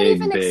 I can't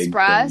even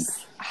express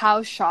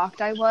how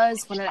shocked I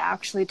was when it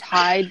actually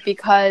tied,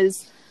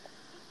 because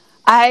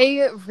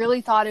I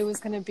really thought it was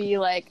going to be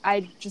like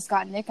I just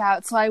got Nick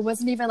out, so I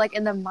wasn't even like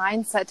in the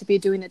mindset to be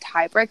doing a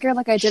tiebreaker.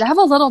 Like I did have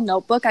a little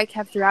notebook I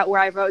kept throughout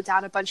where I wrote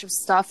down a bunch of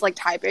stuff like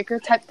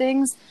tiebreaker type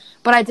things,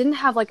 but I didn't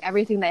have like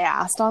everything they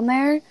asked on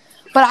there.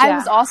 But I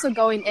was also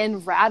going in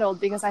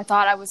rattled because I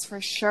thought I was for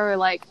sure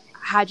like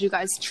had you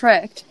guys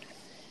tricked.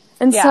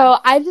 And so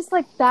I just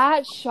like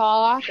that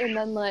shock, and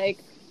then like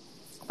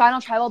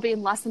Final Tribal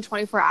being less than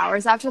 24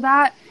 hours after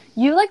that,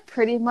 you like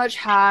pretty much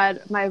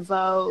had my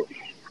vote.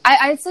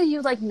 I'd say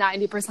you like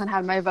 90%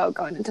 had my vote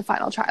going into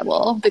Final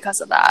Tribal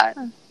because of that.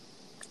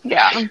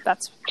 Yeah,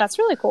 that's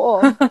really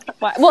cool.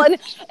 Well,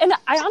 and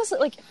I honestly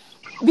like,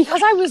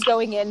 because I was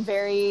going in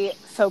very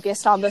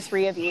focused on the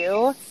three of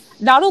you,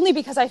 not only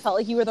because I felt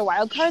like you were the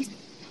wild cards,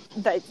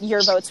 that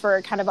your votes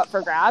were kind of up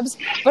for grabs,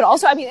 but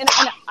also, I mean, and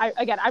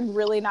I'm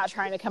really not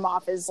trying to come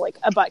off as like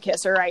a butt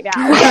kisser right now.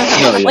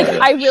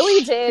 I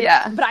really did,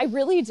 but I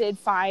really did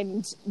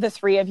find the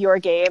three of your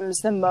games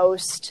the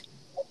most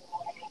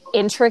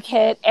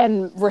intricate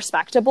and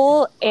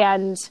respectable,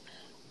 and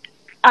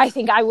I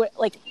think I would,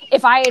 like,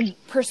 if I had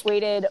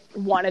persuaded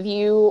one of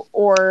you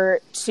or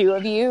two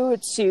of you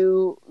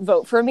to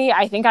vote for me,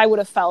 I think I would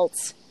have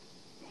felt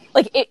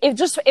like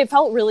it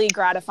felt really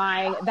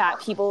gratifying that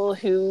people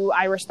who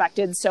I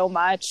respected so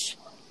much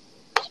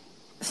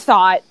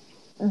felt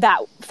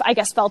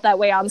that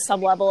way on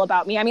some level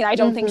about me. I mean, I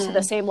don't think to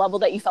the same level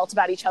that you felt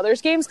about each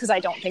other's games, because I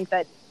don't think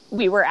that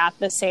we were at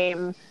the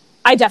same,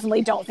 I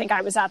definitely don't think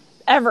I was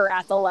ever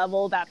at the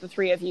level that the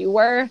three of you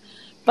were.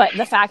 But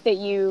the fact that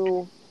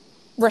you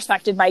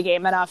respected my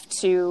game enough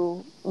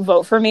to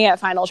vote for me at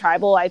Final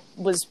Tribal, I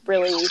was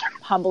really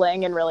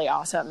humbling and really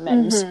awesome.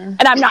 And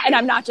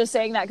I'm not just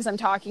saying that because I'm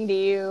talking to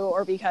you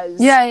or because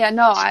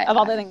of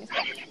all the things.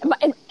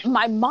 And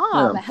my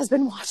mom has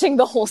been watching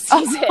the whole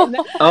season.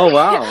 Oh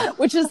wow!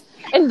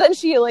 And then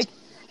she like,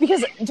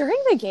 because during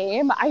the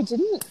game I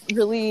didn't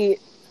really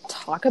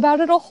talk about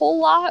it a whole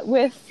lot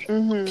with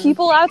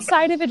people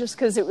outside of it, just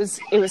because it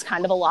was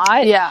kind of a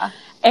lot. Yeah.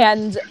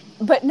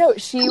 But no,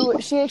 she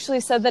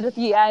actually said that at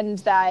the end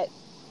that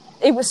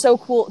it was so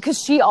cool,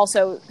 because she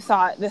also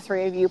thought the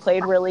three of you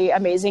played really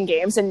amazing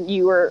games and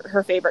you were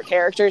her favorite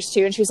characters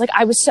too. And she was like,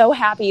 I was so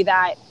happy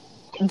that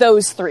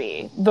those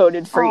three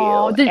voted for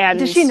you.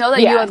 Did she know that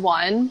you had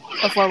won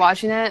before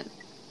watching it?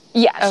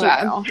 Yeah,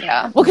 she knew.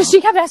 Yeah. Well, because she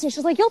kept asking me, she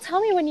was like, you'll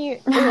tell me when you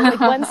like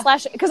when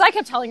 / because I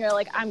kept telling her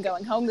like, I'm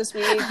going home this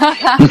week.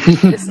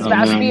 This is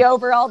about to be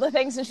over, all the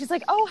things. And she's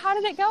like, oh, how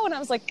did it go? And I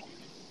was like,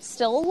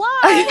 still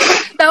alive.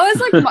 That was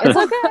like, it's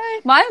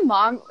okay. My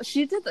mom,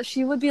 she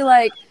would be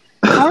like,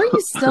 How are you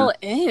still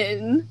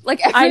in?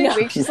 Like every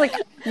week, she's like,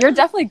 "You're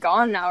definitely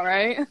gone now,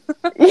 right?"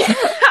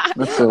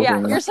 That's so Yeah,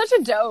 funny. you're such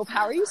a dope.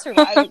 How are you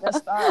surviving this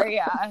far?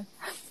 Yeah.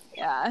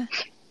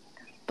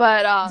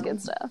 But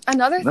Good stuff.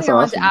 another thing That's I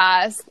wanted to awesome.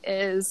 ask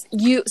is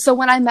you. So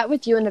when I met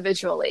with you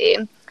individually,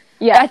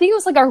 Yeah. I think it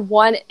was like our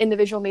one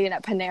individual meeting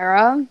at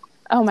Panera.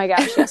 Oh my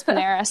gosh, yes,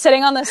 Panera.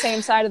 Sitting on the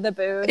same side of the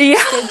booth.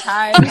 Yeah. Good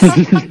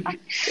times.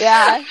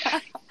 Yeah.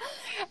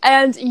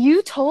 And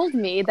you told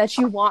me that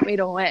you want me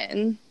to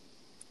win.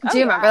 Do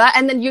you yeah. remember that?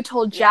 And then you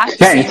told Jack.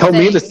 the Yeah, you same told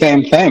me thing. the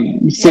same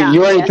thing. So Yeah,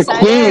 you are yes, the I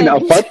queen did.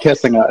 of butt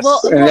kissing us, Well,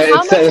 and how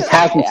much it of-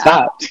 hasn't yeah.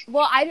 stopped.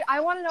 Well, I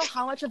want to know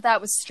how much of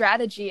that was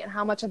strategy and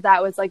how much of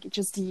that was like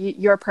just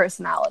your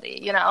personality,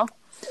 you know?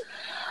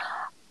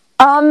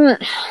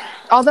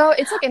 Although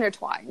it's like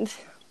intertwined.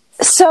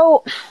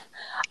 So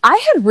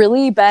I had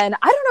really been,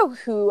 I don't know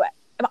who,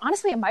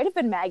 honestly, it might have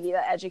been Maggie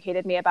that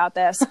educated me about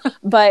this,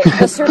 but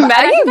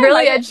Maggie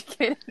really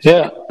educated.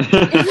 Yeah.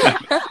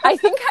 I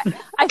think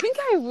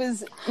I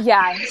was,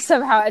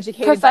 somehow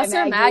educated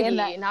Professor by Maggie, in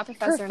that- not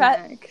Professor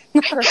Profe-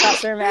 Nick.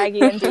 Professor Maggie,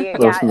 indeed.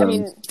 Close Yeah, I enough.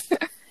 mean,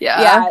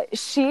 Yeah.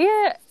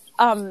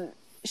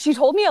 she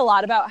told me a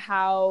lot about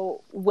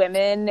how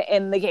women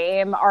in the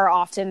game are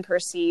often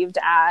perceived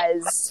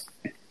as,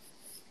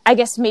 I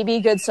guess, maybe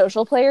good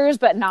social players,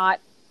 but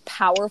not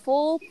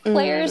powerful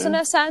players in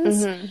a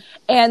sense.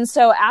 And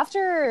so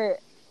after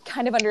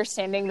kind of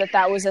understanding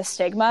that was a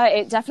stigma,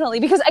 it definitely,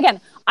 because again,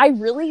 I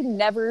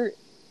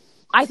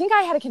think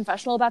I had a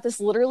confessional about this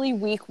literally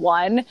week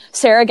 1.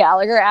 Sarah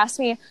Gallagher asked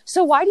me,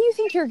 "So why do you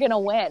think you're going to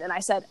win?" And I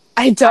said,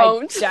 I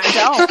don't. I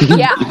don't.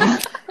 Yeah.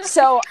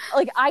 So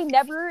like, I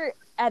never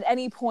at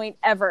any point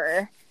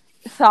ever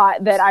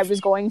thought that I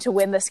was going to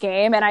win this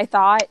game. And I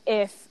thought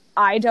if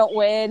I don't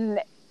win,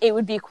 it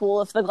would be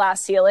cool if the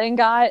glass ceiling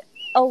got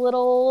a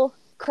little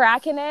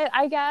crack in it,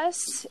 I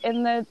guess,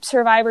 in the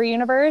Survivor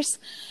universe.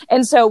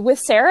 And so with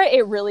Sarah,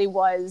 it really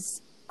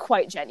was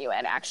quite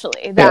genuine,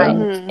 actually, that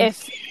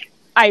if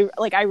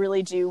I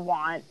really do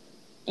want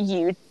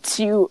you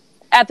to,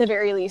 at the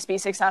very least, be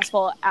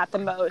successful, at the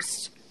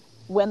most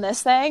win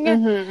this thing.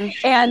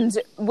 And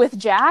with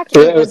Jack,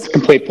 It was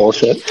complete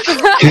bullshit.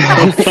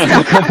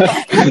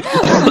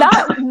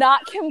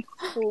 not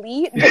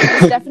complete, but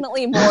it was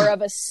definitely more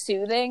of a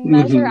soothing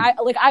measure. I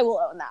will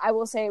own that. I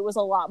will say it was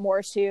a lot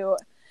more to,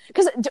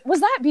 because was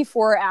that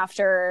before or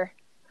after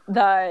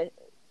the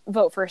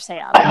vote for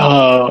Sam?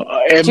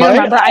 It Do you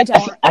remember? I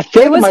don't. I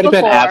feel it was might have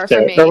been before after.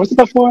 for me. Or was it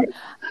before?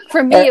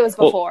 For me, it was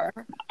before.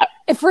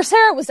 For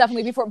Sarah, it was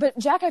definitely before, but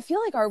Jack, I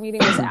feel like our meeting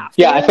was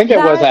after. Yeah, I think it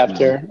was that.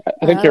 after.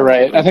 I think you're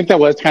right. I think that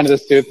was kind of the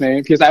soothe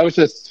me because I was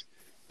just,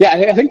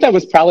 I think that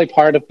was probably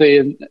part of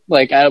the,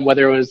 like,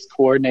 whether it was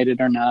coordinated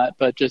or not,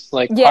 but just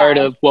like part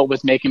of what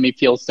was making me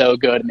feel so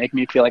good and making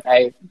me feel like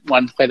I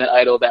wanted to play that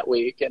idol that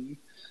week and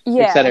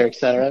et cetera, et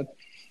cetera.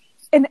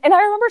 And I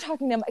remember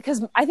talking to him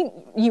because I think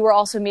you were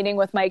also meeting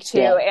with Mike too.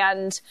 Yeah.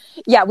 And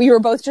we were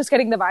both just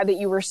getting the vibe that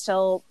you were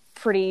still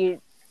pretty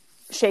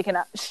shook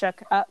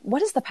up.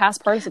 What is the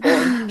past participle?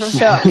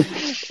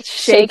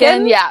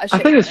 Shaken? Yeah. I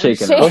think it's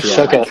shaken. Shaken. Oh,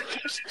 shook it.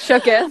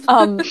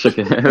 Shooketh.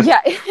 Shaken.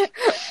 Yeah.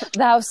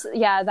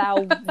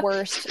 Thou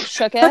worst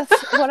shooketh,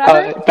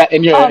 whatever.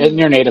 In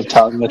your native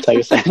tongue, that's how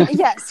you say it.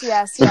 Yes.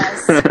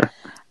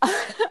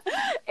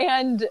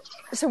 And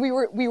so we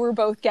were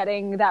both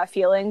getting that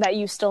feeling that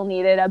you still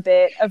needed a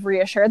bit of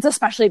reassurance,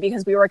 especially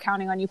because we were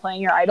counting on you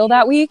playing your idol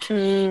that week.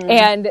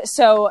 And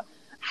so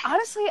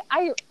honestly,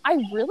 I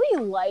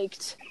really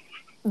liked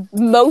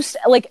most,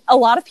 like, a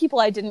lot of people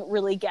I didn't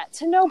really get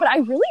to know, but I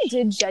really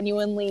did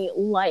genuinely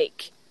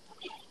like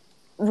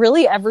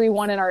really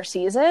everyone in our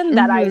season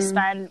that I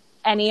spent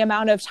any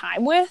amount of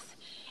time with.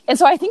 And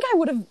so I think I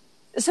would have,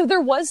 so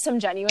there was some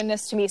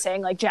genuineness to me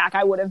saying, like, Jack,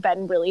 I would have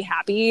been really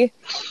happy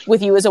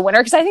with you as a winner.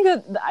 Because I think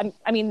that,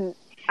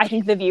 I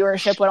think the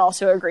viewership would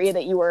also agree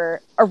that you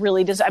were a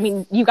really,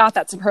 you got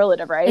that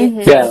superlative, right?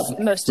 Yeah.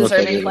 Most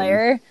deserving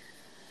player.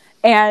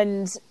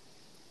 And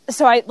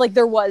so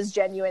there was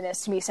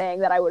genuineness to me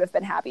saying that I would have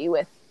been happy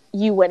with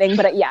you winning.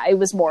 But it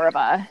was more of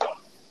a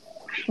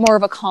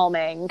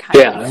calming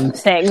kind of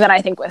thing than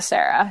I think with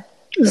Sarah.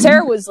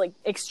 Sarah was like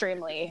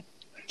extremely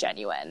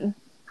genuine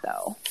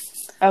though.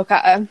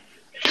 Okay.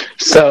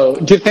 So,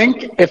 do you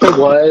think if it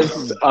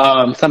was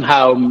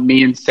somehow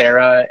me and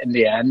Sarah in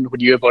the end,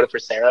 would you have voted for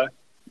Sarah?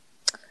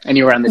 And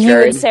you were on the You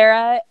jury? and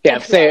Sarah? Yeah,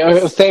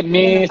 say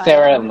me,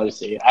 Sarah, and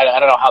Lucy. I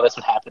don't know how this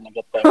would happen to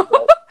get there.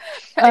 But,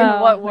 In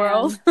what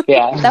world?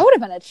 yeah. That would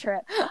have been a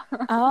trip.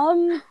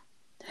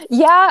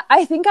 Yeah,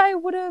 I think I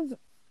would have.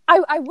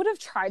 I would have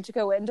tried to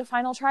go into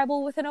Final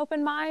Tribal with an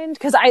open mind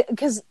because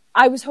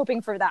I was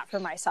hoping for that for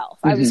myself.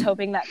 I was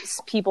hoping that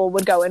people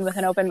would go in with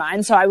an open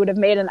mind, so I would have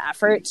made an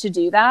effort to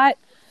do that.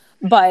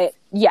 But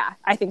yeah,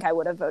 I think I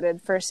would have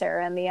voted for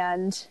Sarah in the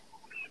end.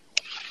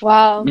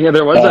 Wow. Yeah,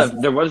 there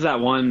was that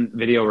one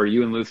video where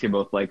you and Lucy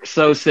both like,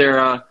 so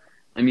Sarah,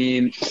 I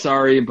mean,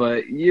 sorry,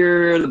 but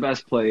you're the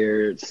best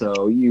player,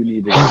 so you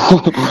need to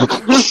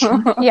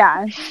go.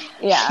 Yeah.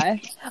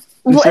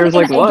 And Sarah's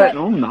like, what? But-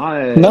 No, I'm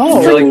not.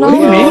 No. You're like, what do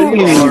you No.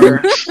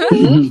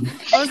 mean you are?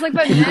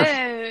 but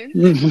Nick.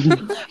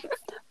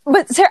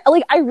 But Sarah,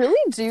 like, I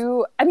really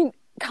do. I mean,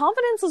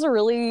 confidence is a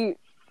really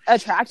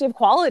attractive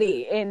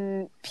quality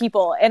in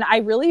people, and I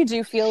really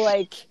do feel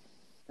like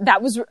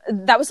that was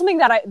something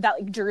that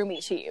like drew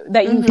me to you.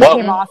 That you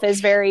came off as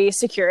very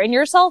secure in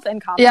yourself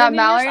and confident. Yeah, in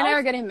Mallory yourself. and I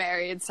are getting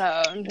married, so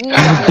everyone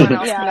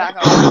else can back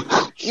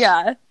off.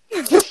 Yeah.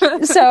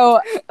 So,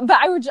 but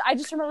I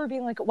just remember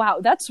being like, wow,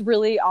 that's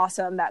really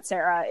awesome that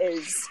Sarah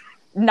is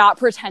not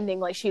pretending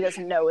like she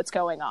doesn't know what's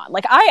going on.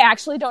 Like, I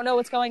actually don't know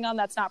what's going on.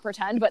 That's not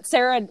pretend. But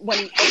Sarah,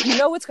 when you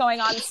know what's going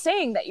on,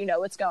 saying that you know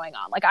what's going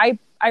on. Like,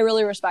 I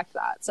really respect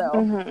that.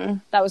 So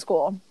that was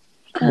cool.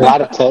 A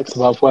lot of ticks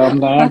above whelm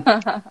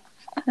there.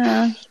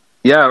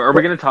 Yeah, are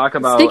we going to talk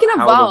about Speaking of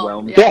how whelm, the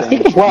whelm Yeah,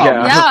 speaking of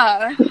whelm.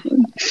 Yeah.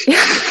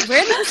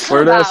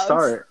 Where did that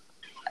start?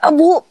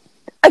 Well,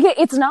 again,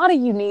 it's not a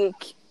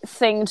unique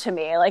thing to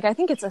me. Like, I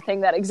think it's a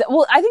thing that exists.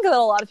 Well, I think that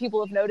a lot of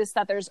people have noticed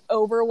that there's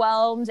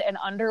overwhelmed and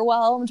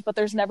underwhelmed, but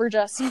there's never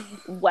just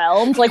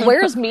whelmed. Like,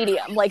 where's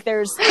medium? Like,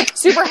 there's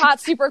super hot,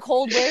 super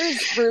cold.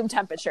 Where's room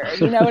temperature?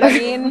 You know what I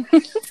mean?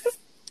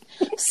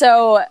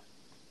 So,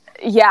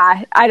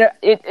 yeah,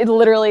 it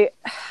literally,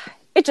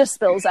 it just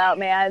spills out,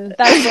 man.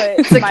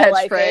 That's what my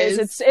life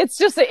is. It's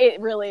just, it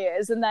really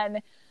is.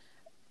 And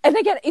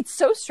again, it's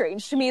so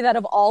strange to me that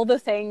of all the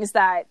things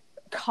that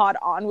caught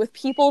on with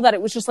people, that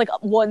it was just like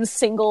one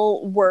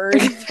single word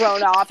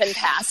thrown off in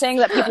passing,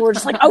 that people were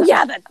just like, oh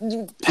yeah, that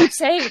you keep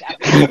saying that.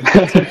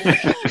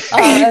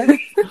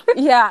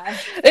 Yeah,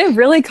 it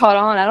really caught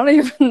on. I don't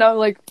even know.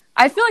 Like,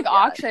 I feel like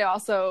Akshay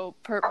also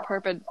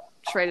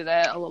perpetrated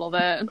it a little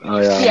bit. Oh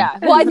yeah. Yeah.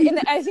 Well,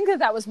 I think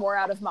that was more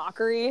out of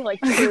mockery, like,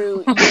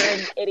 you're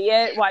an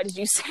idiot. Why did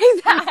you say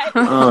that?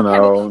 Oh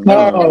no. And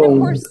of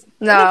course,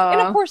 No.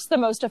 and of course, the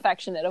most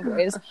affectionate of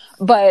ways.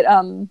 But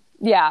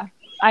yeah.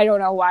 I don't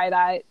know why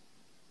that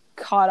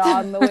caught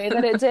on the way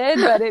that it did,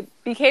 but it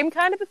became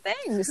kind of a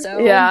thing. So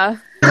Yeah.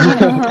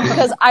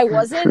 Because I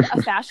wasn't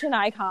a fashion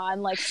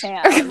icon like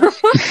Sam.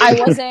 I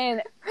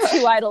wasn't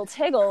Two Idle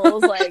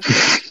Tiggles like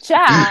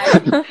Jack.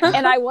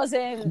 And I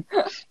wasn't,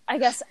 I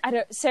guess,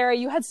 Sarah,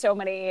 you had so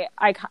many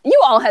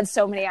you all had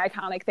so many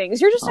iconic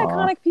things. You're just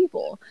iconic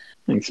people.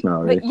 Thanks,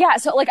 Mallory. But yeah,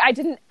 so like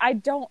I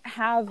don't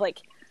have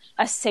like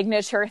a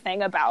signature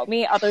thing about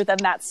me other than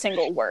that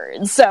single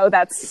word. So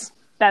that's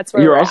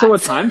where You're we're also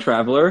at. a time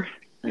traveler.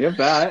 You have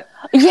that.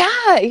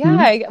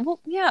 Yeah. Well,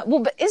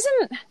 but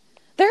isn't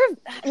there?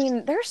 I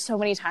mean, there's so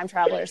many time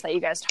travelers that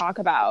you guys talk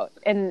about,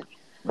 and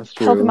That's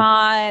true.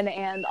 Pokemon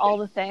and all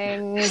the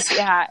things.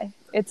 Yeah,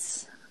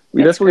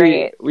 We it's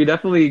great.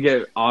 definitely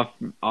get off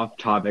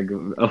topic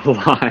a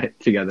lot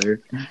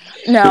together.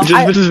 No,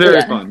 Which is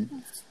very fun.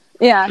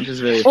 Yeah. Which is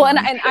very Well, fun.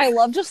 and I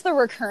love just the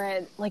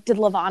recurrent, like, did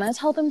Lavana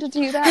tell them to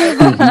do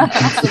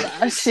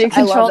that? She I love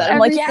controlled that. I'm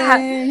like,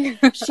 everything.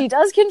 yeah, she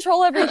does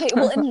control everything.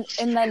 Well,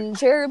 and then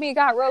Jeremy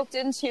got roped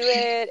into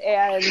it,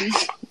 and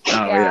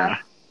yeah.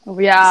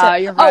 Yeah, So-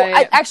 you're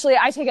right.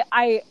 I take it.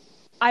 I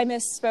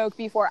misspoke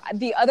before.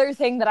 The other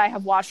thing that I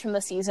have watched from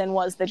the season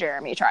was the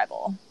Jeremy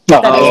tribal.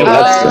 That is Oh,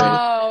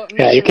 another- that's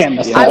Yeah, you can't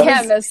miss I that.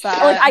 can't miss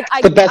that. Like,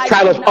 I The best I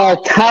time don't of know.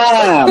 all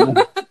time.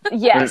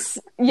 Yes.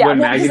 Yeah. When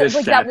well, Maggie because,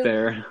 just like, that sat was-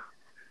 there.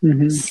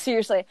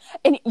 Seriously.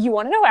 And you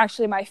want to know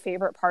actually my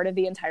favorite part of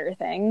the entire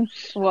thing?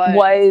 What?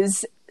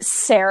 Was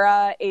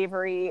Sarah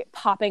Avery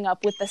popping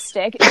up with the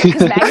stick,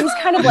 because Maggie's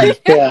kind of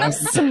like Yeah.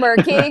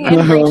 smirking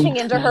and reaching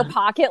into her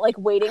pocket, like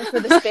waiting for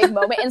this big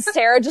moment, and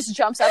Sarah just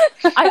jumps up.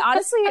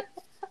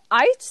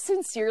 I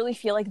sincerely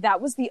feel like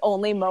that was the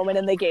only moment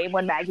in the game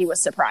when Maggie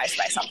was surprised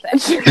by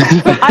something.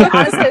 I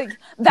honestly,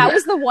 that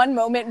was the one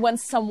moment when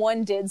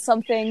someone did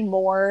something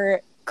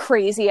more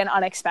crazy and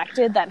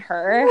unexpected than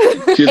her.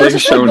 She'd It was like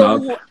just, shown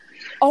the- up.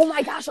 Oh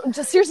my gosh!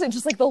 Just seriously,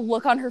 just like the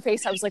look on her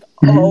face, I was like,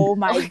 "Oh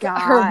my god!"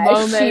 Her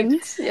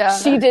moment. Yeah.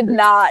 She did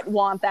not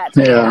want that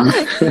to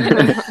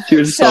happen. She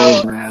was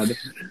So- so mad.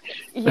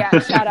 Yeah,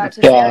 shout out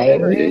to Yeah. Sarah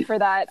Avery for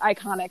that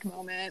iconic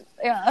moment.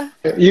 Yeah,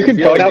 You can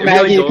Yeah, vote out like,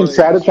 Maggie, you can going-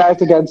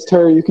 strategize against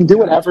her, you can do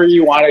whatever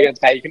you want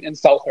against Maggie, you can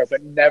insult her,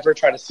 but never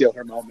try to steal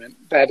her moment.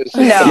 That is just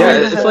No. Yeah,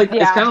 it's like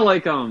Yeah. it's kind of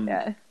like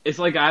Yeah. it's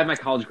like I had my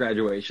college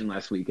graduation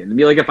last weekend. It'd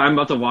be like if I'm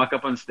about to walk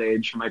up on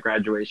stage for my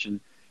graduation,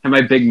 have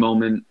my big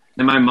moment,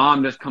 and my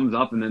mom just comes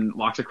up and then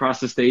walks across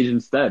the stage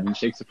instead and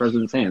shakes the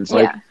president's hand. It's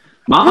like, Yeah.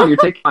 Mom, you're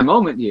taking my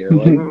moment here.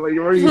 Like, what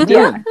are you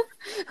doing?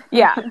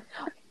 Yeah.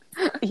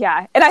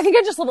 Yeah. And I think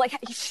I just love, like,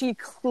 she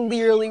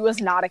clearly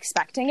was not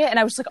expecting it, and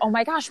I was like, "Oh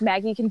my gosh,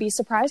 Maggie can be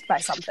surprised by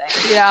something."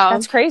 Yeah.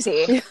 That's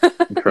crazy.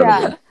 Incredible.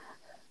 Yeah.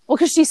 Well,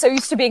 because she's so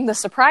used to being the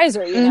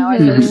surpriser, you know. I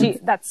feel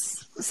like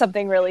that's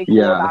something really cool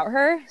Yeah. about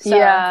her. So,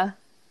 Yeah.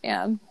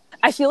 yeah.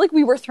 I feel like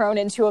we were thrown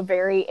into a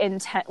very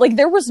intense, like,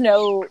 there was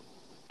no,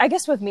 I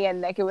guess with me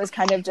and Nick it was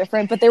kind of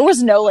different, but there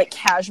was no like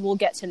casual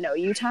get to know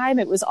you time.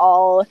 It was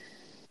all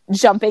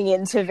jumping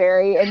into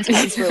very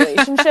intense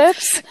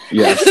relationships.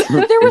 Yes.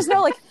 There was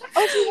no like,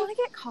 "Oh, do you want to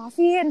get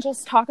coffee and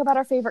just talk about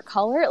our favorite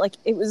color?" Like,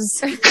 it was,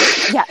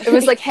 yeah, It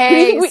was like,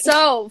 hey, We-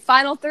 so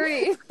final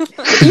three.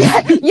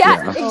 yeah,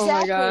 Yeah. exactly. Oh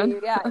my God.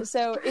 Yeah.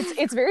 So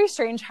it's very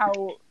strange how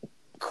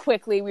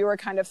quickly we were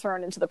kind of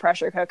thrown into the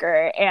pressure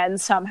cooker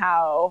and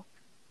somehow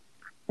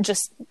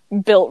just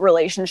built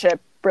relationship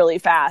really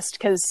fast,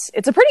 because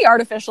it's a pretty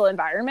artificial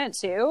environment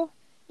too,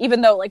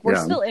 even though like we're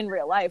still in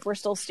real life, we're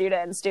still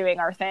students doing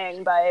our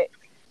thing, but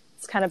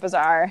it's kind of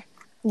bizarre.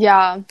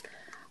 Yeah.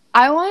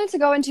 I wanted to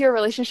go into your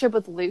relationship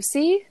with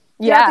Lucy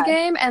throughout the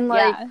game, and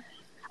like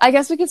I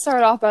guess we could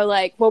start off by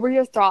like, what were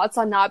your thoughts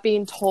on not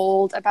being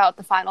told about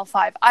the Final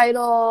Five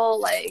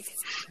idol? Like,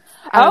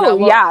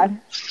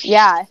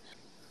 yeah.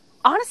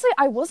 Honestly,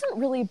 I wasn't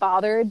really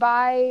bothered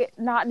by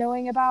not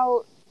knowing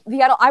about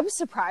the idol. I was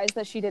surprised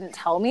that she didn't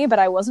tell me, but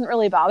I wasn't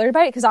really bothered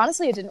by it because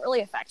honestly, it didn't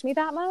really affect me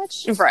that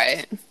much.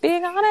 Right.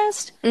 Being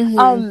honest. Mm-hmm.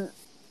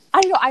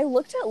 I don't know, I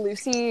looked at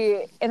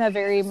Lucy in a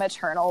very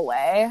maternal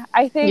way,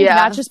 I think,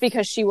 not just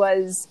because she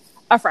was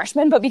a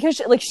freshman, but because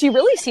she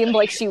really seemed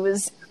like she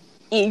was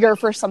eager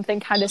for something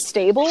kind of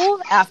stable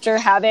after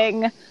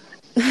having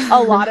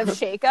a lot of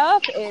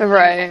shakeup.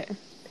 Right.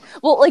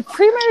 Well, like,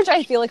 pre-marriage,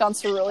 I feel like on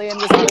Cerulean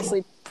was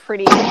honestly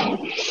pretty,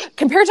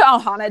 compared to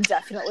Ohana,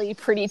 definitely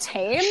pretty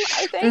tame,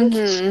 I think.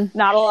 Mm-hmm.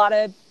 Not a lot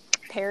of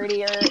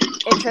parody or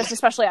interest,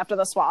 especially after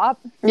the swap.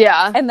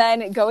 Yeah. And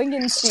then going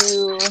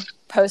into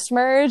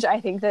post-merge, I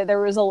think that there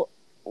was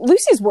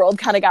Lucy's world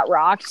kind of got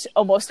rocked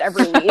almost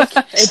every week.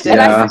 It did.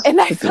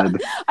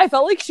 I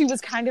felt like she was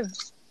kind of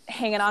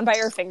hanging on by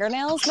her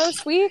fingernails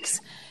most weeks.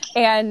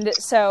 And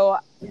so,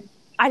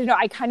 I don't know,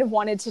 I kind of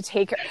wanted to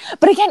take her.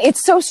 But again,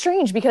 it's so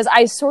strange because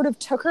I sort of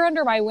took her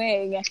under my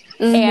wing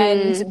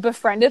and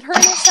befriended her in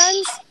a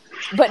sense,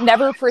 but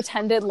never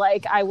pretended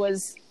like I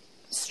was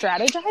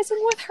strategizing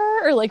with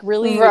her or like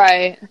really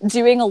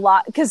doing a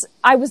lot, because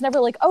I was never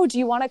like, oh, do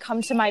you want to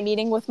come to my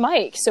meeting with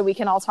Mike so we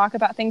can all talk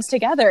about things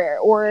together,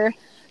 or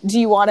do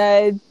you want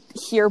to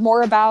hear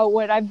more about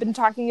what I've been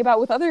talking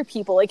about with other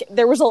people? Like,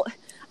 there was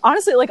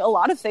honestly like a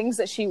lot of things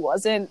that she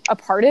wasn't a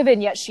part of,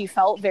 and yet she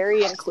felt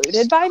very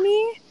included by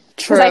me.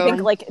 Because I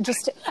think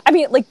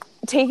like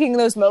taking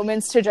those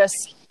moments to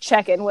just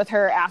check in with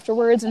her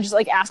afterwards and just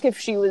like ask if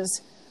she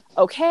was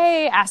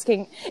okay,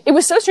 it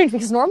was so strange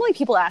because normally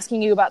people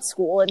asking you about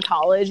school and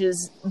college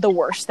is the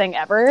worst thing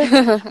ever,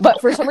 but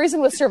for some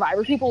reason with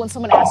Survivor people, when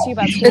someone asks you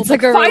about school, it's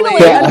like finally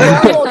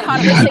a normal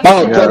conversation.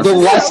 The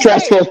less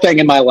stressful thing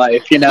in my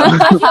life, you know. I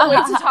can't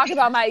wait to talk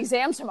about my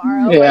exam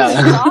tomorrow. Like,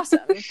 it's awesome.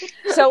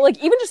 So like,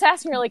 even just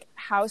asking her like,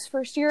 how's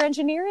first year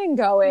engineering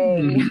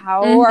going?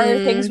 How are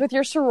things with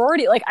your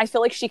sorority? Like, I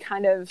feel like she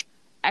kind of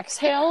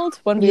exhaled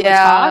when we would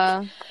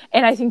talk,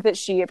 and I think that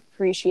she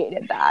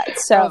appreciated that.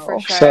 So for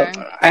sure. So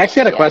I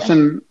actually had a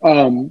question.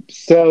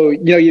 So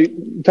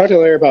you talked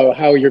earlier about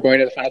how you're going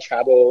to the final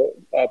tribal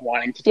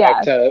wanting to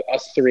talk to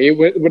us three.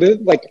 What is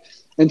it like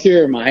into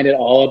your mind at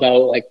all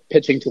about like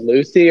pitching to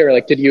Lucy, or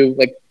like did you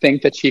like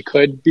think that she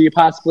could be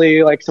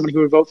possibly like somebody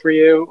who would vote for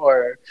you,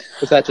 or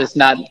was that just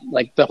not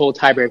like the whole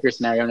tiebreaker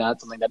scenario, not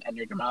something that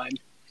entered your mind?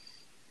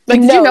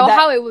 Like, did you know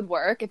how it would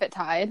work if it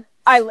tied?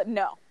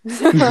 No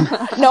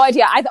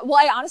idea.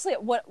 I honestly,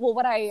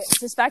 what I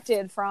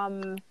suspected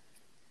from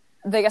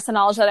the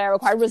knowledge that I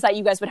required was that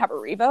you guys would have a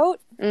revote.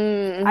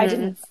 Mm-hmm.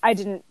 I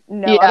didn't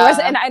know otherwise,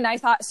 and I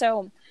thought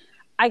so.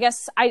 I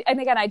guess and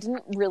again, I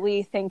didn't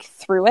really think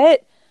through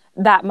it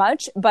that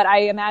much, but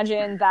I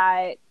imagine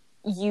that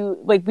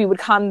we would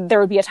come, there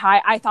would be a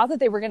tie. I thought that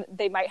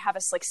they might have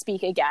us like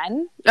speak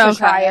again to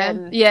try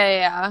and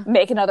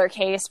make another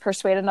case,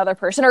 persuade another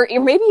person, or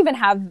maybe even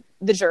have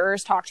the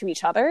jurors talk to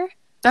each other.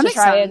 That makes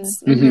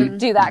sense. And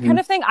do that kind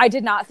of thing. I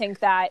did not think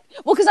that.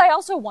 Well, because I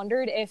also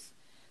wondered if,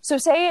 so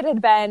say it had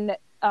been,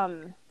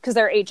 because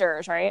there are 8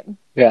 jurors, right?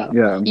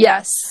 Yeah.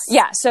 Yes.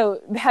 Yeah.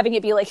 So having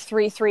it be like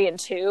 3, 3, and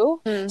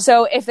 2.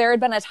 So if there had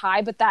been a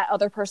tie, but that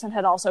other person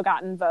had also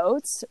gotten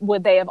votes,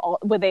 would they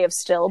have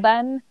still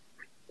been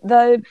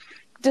the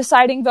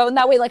deciding vote in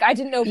that way? Like, I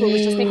didn't know if it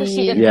was just because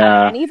she didn't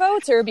have any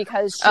votes, or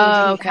because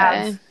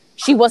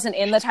she she wasn't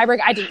in the tiebreak.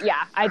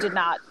 I did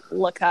not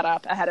look that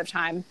up ahead of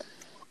time,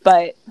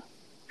 but.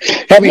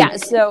 I mean,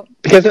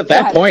 because at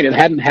that point it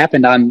hadn't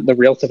happened on The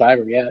Real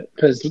Survivor yet,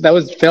 because that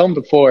was filmed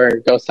before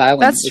Go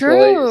Silent. That's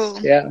true.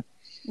 Released. Yeah,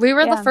 we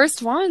were the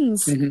first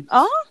ones. Mm-hmm.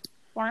 Oh,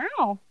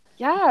 wow.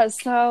 Yeah,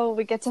 so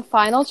we get to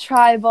Final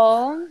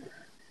Tribal.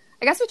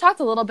 I guess we talked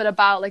a little bit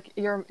about like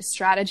your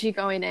strategy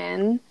going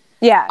in.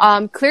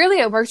 Yeah. Clearly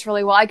it worked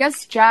really well. I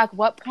guess, Jack,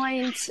 what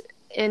point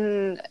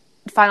in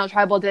Final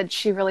Tribal did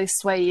she really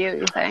sway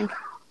you think?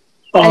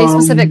 Any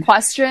specific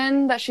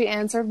question that she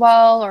answered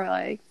well, or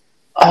like?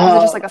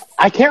 Just like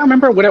I can't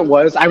remember what it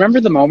was. I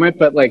remember the moment,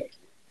 but like,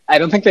 I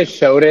don't think they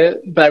showed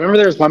it. But I remember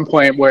there was one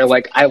point where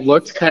like I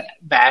looked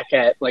back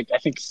at like I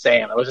think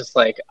Sam. I was just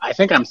like, I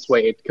think I'm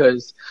swayed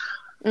because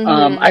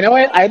I know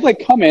I'd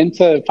like come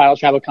into Final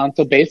Tribal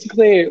Council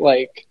basically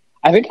like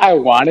I think I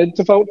wanted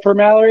to vote for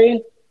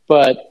Mallory,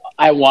 but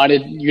I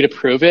wanted you to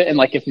prove it. And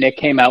like if Nick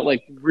came out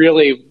like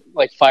really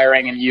like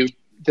firing and you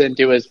didn't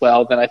do as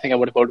well, then I think I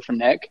would have voted for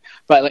Nick.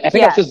 But like, I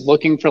think I was just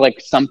looking for like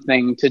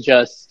something to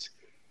just.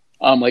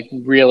 Like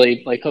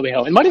really like home.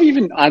 It might have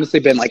even honestly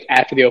been like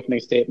after the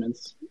opening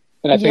statements.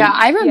 And I think, yeah,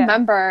 I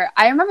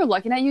remember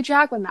looking at you,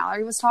 Jack, when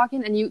Mallory was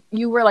talking, and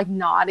you were like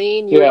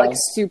nodding. You were like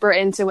super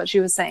into what she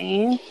was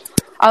saying.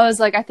 I was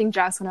like, I think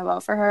Jack's gonna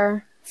vote for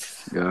her.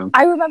 Yeah.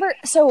 I remember.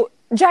 So,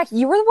 Jack,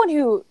 you were the one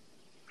who,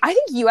 I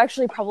think you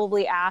actually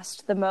probably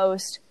asked the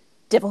most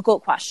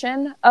difficult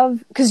question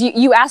because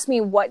you asked me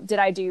what did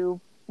I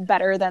do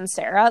better than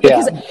Sarah,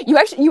 because you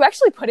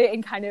actually put it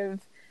in kind of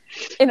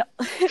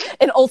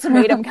an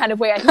ultimatum kind of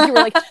way. I think you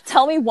were like,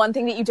 tell me one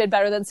thing that you did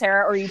better than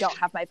Sarah or you don't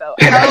have my vote.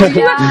 Wasn't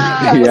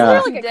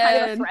there like a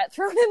kind of a threat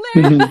thrown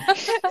in there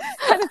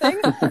kind of thing?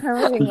 I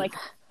remember being like,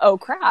 oh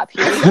crap,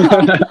 here we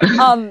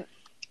go.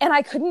 And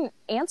I couldn't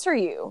answer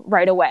you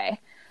right away.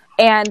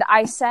 And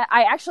I said,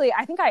 I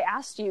think I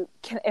asked you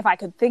if I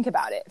could think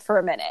about it for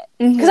a minute.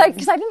 Because I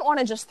didn't want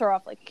to just throw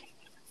up like,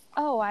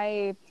 oh,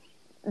 I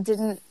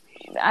didn't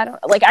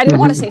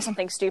want to say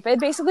something stupid,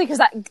 basically,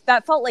 because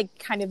that felt like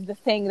kind of the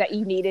thing that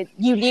you needed.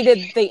 You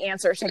needed the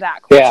answer to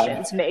that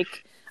question to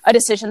make a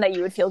decision that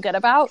you would feel good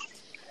about.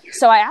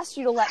 So I asked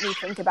you to let me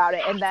think about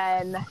it. And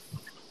then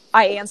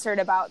I answered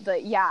about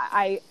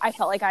I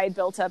felt like I had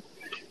built up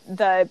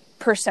the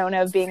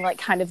persona of being like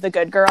kind of the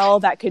good girl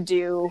that could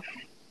do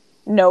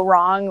no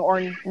wrong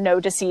or no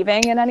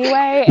deceiving in any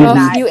way.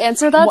 And you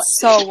answered that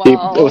so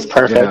well. It was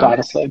perfect,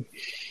 honestly.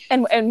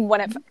 And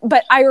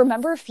but I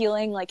remember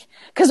feeling like,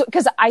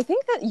 because I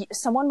think that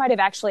someone might have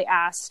actually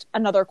asked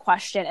another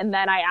question and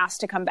then I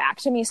asked to come back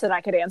to me so that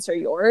I could answer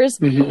yours.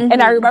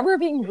 And I remember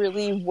being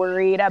really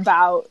worried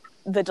about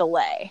the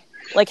delay,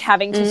 like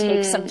having to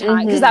take some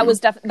time, because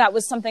that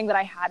was something that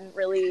I hadn't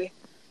really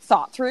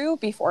thought through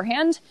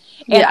beforehand.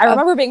 And I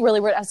remember being really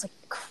worried. I was like,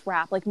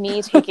 crap, like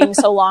me taking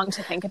so long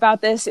to think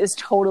about this is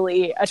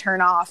totally a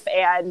turn off.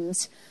 And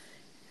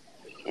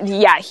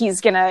he's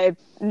gonna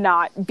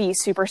not be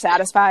super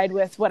satisfied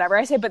with whatever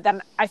I say. But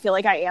then I feel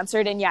like I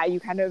answered, and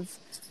you kind of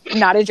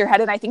nodded your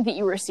head, and I think that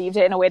you received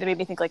it in a way that made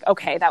me think like,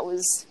 okay, that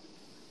was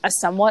a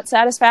somewhat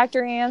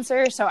satisfactory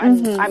answer. So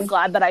I'm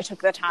glad that I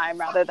took the time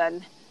rather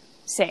than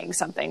saying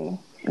something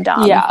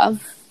dumb.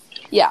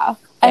 Yeah.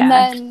 And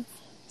then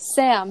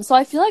Sam. So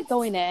I feel like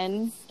going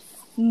in,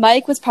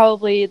 Mike was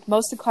probably the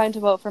most inclined to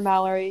vote for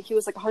Mallory. He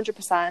was like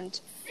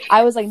 100%.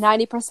 I was like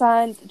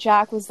 90%.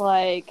 Jack was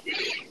like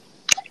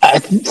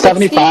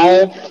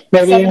 75,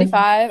 maybe.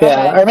 75.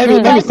 Yeah, okay. or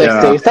maybe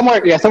 60.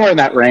 Somewhere in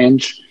that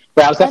range.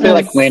 But I was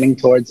definitely like leaning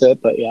towards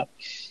it, but yeah.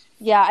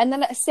 Yeah, and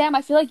then Sam,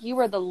 I feel like you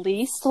were the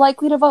least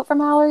likely to vote for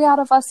Mallory out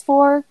of us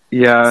four.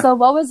 Yeah. So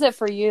what was it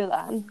for you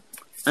then?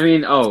 I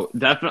mean,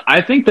 definitely.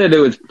 I think that it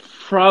was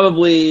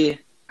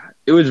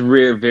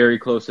very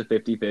close to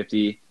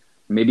 50-50.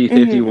 Maybe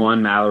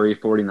 51 Mallory,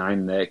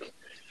 49 Nick.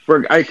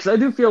 Because I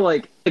do feel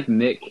like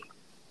Nick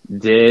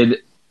did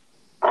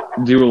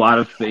do a lot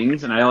of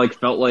things, and I like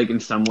felt like in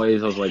some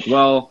ways I was like,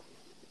 well,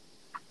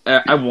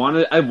 I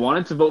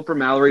wanted to vote for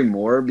Mallory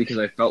more because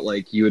I felt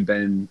like you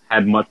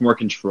had much more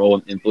control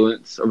and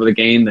influence over the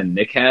game than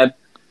Nick had,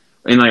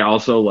 and I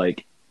also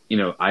like,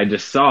 I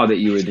just saw that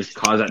you would just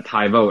cause that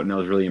tie vote, and that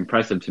was really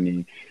impressive to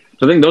me.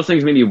 So I think those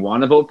things made me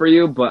want to vote for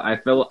you, but I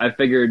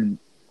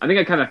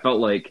kind of felt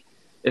like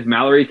if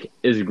Mallory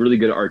is really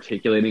good at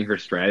articulating her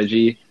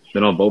strategy,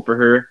 then I'll vote for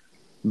her.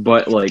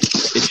 But like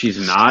if she's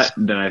not,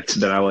 then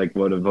I like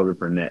would have voted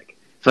for Nick.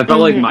 So I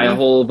felt like my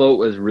whole vote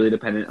was really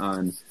dependent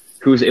on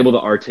who's able to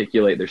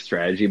articulate their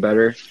strategy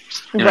better.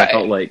 And I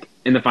felt like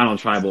in the final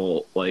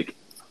tribal, like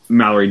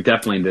Mallory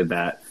definitely did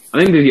that. I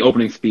think the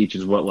opening speech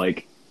is what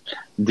like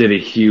did a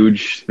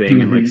huge thing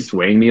and like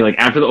swaying me. Like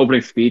after the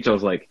opening speech, I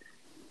was like,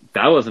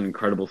 that was an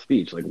incredible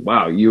speech. Like,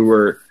 wow, you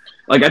were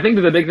like, I think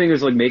that the big thing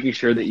was like making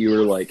sure that you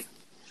were like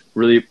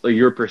really like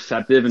you were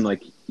perceptive and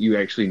like you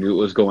actually knew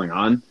what was going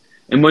on.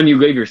 And when you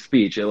gave your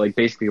speech, it like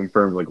basically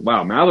confirmed like,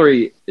 wow,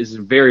 Mallory is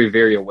very,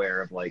 very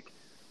aware of like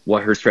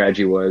what her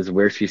strategy was,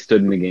 where she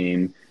stood in the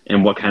game,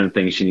 and what kind of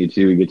things she needed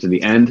to get to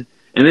the end.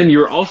 And then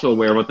you're also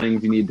aware of what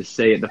things you need to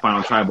say at the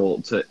final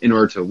tribal in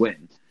order to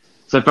win.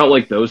 So I felt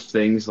like those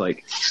things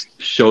like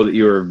show that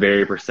you were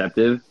very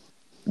perceptive.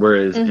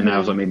 Whereas, and that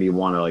was what made me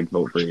want to like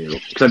vote for you,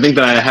 because I think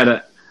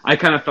that I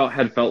kind of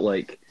felt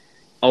like,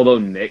 although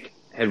Nick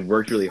had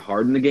worked really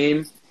hard in the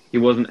game, he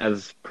wasn't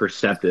as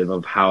perceptive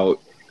of how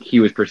he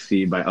was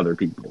perceived by other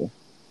people.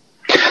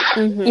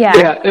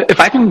 Yeah, if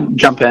I can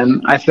jump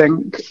in, I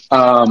think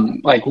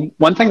like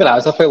one thing that I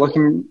was definitely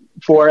looking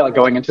for, like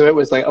going into it,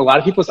 was like a lot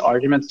of people's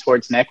arguments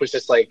towards Nick was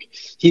just like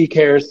he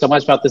cares so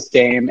much about this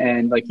game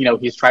and like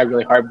he's tried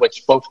really hard,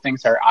 which both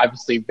things are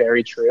obviously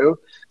very true.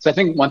 So I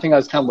think one thing I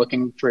was kind of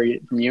looking for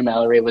from you,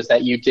 Mallory, was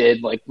that you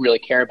did like really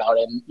care about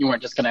it, and you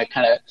weren't just gonna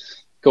kind of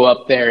go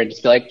up there and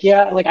just be like,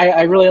 yeah, like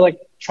I really like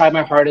tried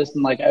my hardest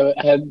and like I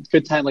had a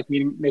good time like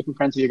making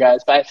friends with you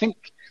guys. But I think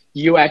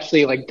you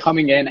actually like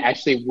coming in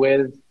actually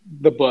with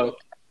the book,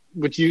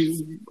 which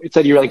you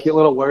said you were like a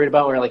little worried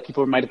about, where like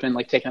people might have been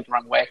like taking it the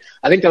wrong way.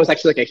 I think that was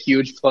actually like a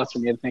huge plus for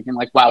me, thinking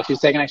like, wow, she's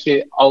taking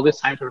actually all this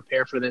time to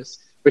prepare for this,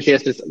 but she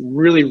has this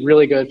really,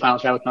 really good final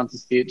tribal council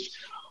speech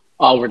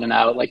all written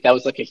out. Like that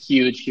was like a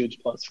huge, huge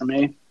plus for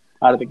me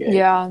out of the gate.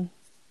 Yeah.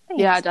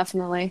 Thanks. Yeah,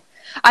 definitely.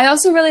 I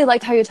also really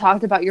liked how you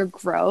talked about your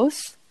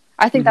growth.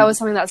 I think that was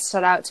something that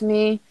stood out to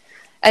me,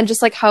 and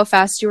just like how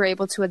fast you were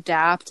able to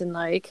adapt, and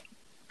like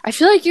I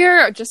feel like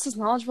you're just as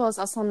knowledgeable as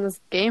us on this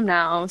game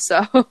now.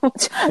 So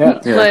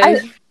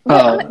Yeah.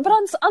 But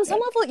on some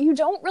level, you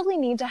don't really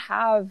need to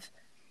have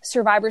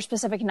Survivor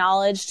specific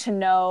knowledge to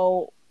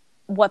know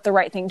what the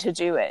right thing to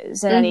do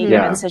is in any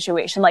given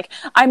situation. Like,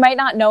 I might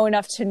not know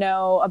enough to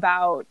know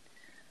about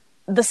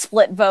the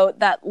split vote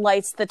that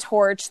lights the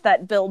torch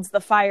that builds the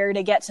fire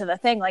to get to the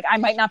thing. Like, I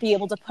might not be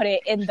able to put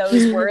it in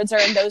those words or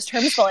in those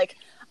terms, but like,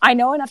 I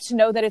know enough to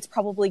know that it's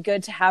probably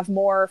good to have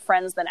more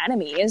friends than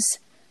enemies.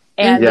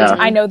 And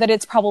I know that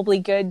it's probably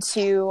good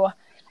to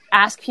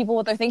ask people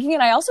what they're thinking.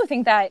 And I also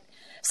think that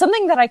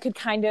something that I could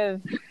kind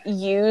of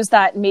use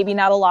that maybe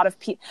not a lot of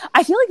people...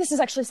 I feel like this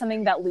is actually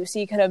something that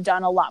Lucy could have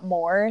done a lot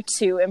more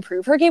to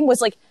improve her game,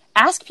 was like,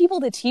 ask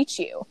people to teach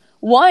you.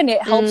 One,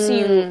 it helps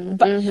you...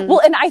 But,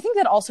 well, and I think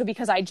that also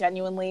because I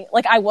genuinely...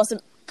 Like, I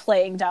wasn't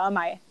playing dumb.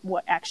 I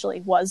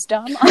actually was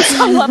dumb on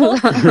some level.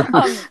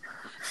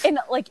 And,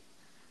 like,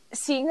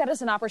 seeing that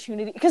as an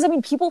opportunity... Because, I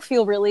mean, people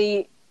feel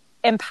really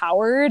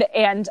empowered,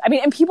 and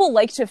people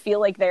like to feel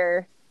like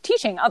they're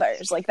teaching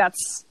others. Like,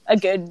 that's a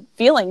good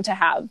feeling to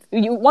have.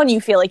 You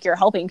feel like you're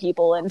helping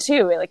people, and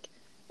two, like,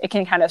 it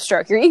can kind of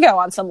stroke your ego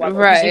on some level,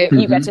 right?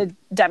 You get to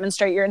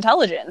demonstrate your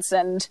intelligence.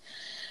 And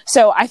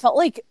so I felt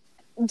like,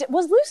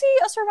 was Lucy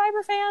a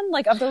Survivor fan,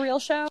 like, of the real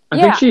show?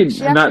 I think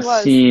she had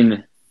not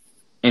seen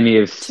any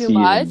of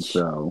seasons,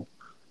 though.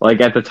 Like,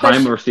 at the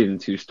time where season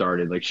 2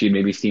 started, like, she'd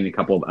maybe seen a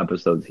couple of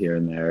episodes here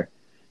and there,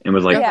 and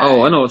was like,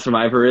 oh, I know what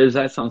Survivor is.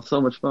 That sounds so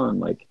much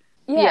fun. Like,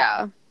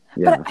 yeah.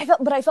 But I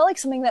felt like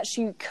something that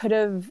she could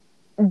have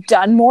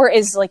done more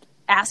is like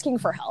asking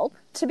for help,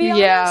 to be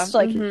honest.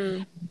 Like,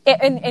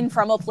 and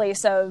from a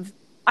place of,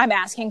 I'm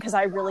asking because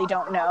I really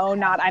don't know,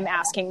 not I'm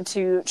asking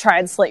to try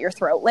and slit your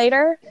throat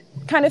later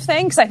kind of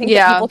thing. Because I think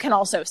that people can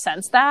also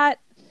sense that.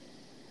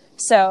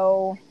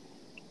 So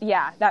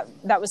yeah,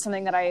 that was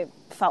something that I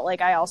felt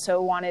like I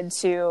also wanted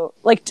to,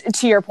 like,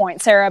 to your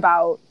point, Sarah,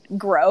 about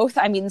growth.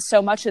 I mean,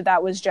 so much of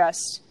that was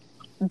just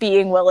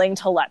being willing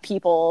to let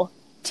people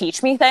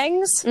teach me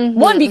things.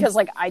 One, because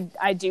like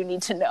I do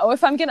need to know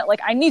if I'm gonna,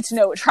 like, I need to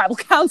know what tribal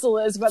council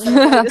is, but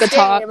the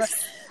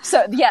talks.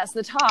 So yes,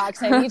 the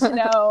talks. I need to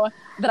know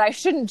that I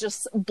shouldn't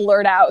just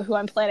blurt out who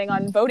I'm planning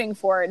on voting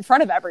for in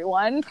front of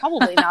everyone.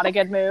 Probably not a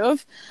good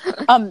move.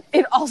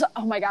 It also,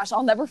 oh my gosh,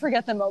 I'll never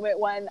forget the moment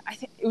when, I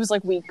think it was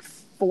like week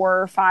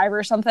 4 or 5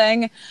 or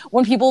something,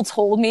 when people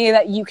told me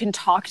that you can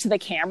talk to the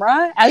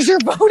camera as you're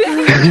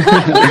voting.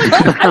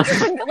 I've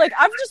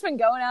just been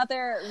going out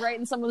there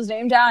writing someone's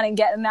name down and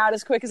getting out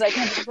as quick as I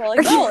can. People are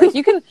like, oh, like,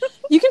 you can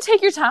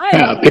take your time.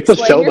 Yeah, get the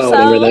show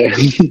over there.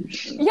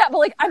 Yeah, but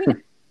like, I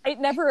mean, it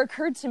never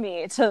occurred to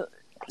me to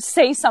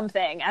say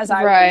something as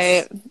I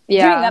was doing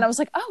that. I was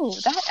like, oh,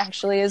 that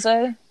actually is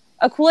a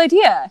cool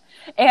idea.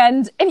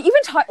 And even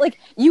like,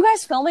 you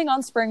guys filming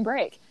on spring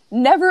break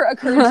never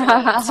occurred to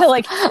me to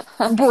like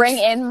bring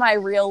in my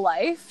real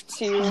life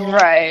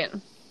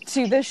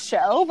to this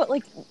show. But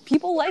like,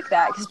 people like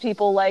that because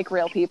people like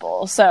real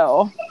people.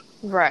 So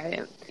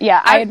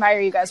yeah, I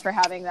admire you guys for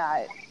having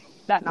that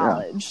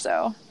knowledge.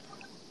 So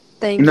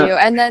thank you.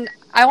 And then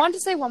I want to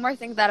say one more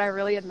thing that I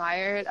really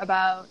admired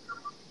about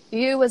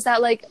you was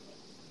that, like,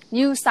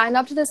 you signed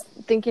up to this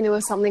thinking it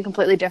was something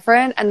completely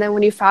different, and then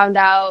when you found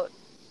out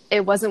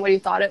it wasn't what you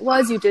thought it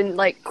was, you didn't,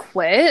 like,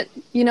 quit.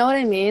 You know what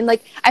I mean?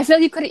 Like, I feel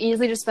like you could have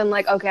easily just been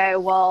like, okay,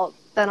 well,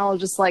 then I'll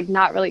just, like,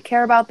 not really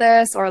care about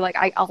this, or, like,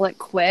 I'll, like,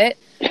 quit.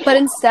 But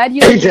instead,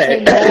 you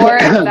became more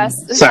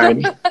invested.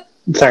 Sorry,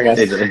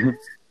 guys.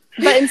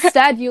 But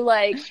instead, you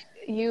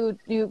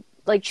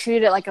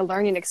treated it like a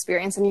learning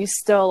experience, and you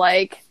still,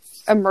 like,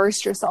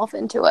 immersed yourself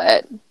into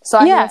it. So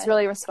I think that's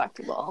really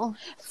respectable.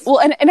 Well,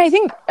 and I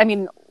think, I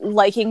mean,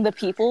 liking the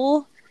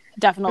people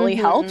definitely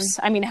helps.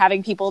 I mean,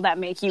 having people that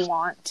make you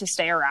want to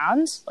stay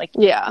around, like,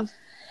 I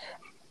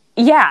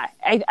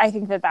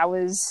think that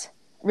was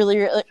really,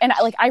 really, and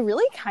like, I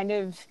really kind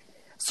of,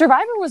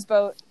 Survivor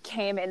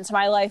came into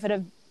my life at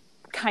a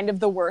kind of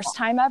the worst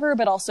time ever,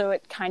 but also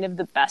at kind of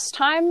the best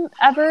time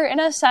ever, in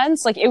a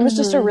sense. Like, it was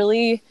just a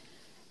really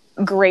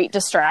great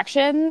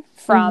distraction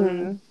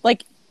from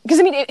like, because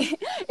I mean,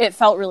 it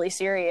felt really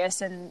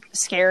serious and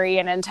scary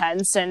and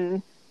intense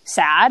and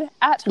sad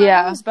at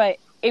times, but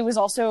it was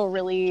also a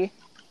really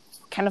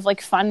kind of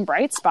like fun,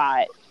 bright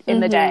spot in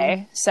the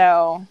day.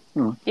 So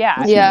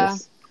I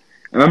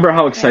remember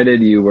how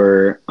excited you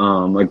were,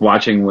 like,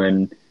 watching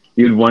when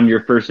you'd won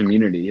your first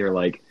immunity. You're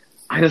like,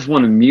 I just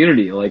won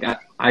immunity. Like,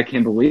 I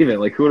can't believe it.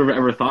 Like, who would have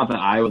ever thought that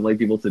I would like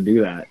people to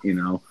do that, you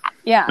know?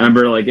 Yeah. I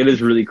remember, like, it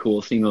is really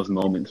cool seeing those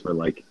moments where,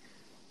 like,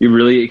 you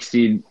really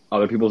exceed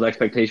other people's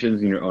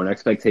expectations and your own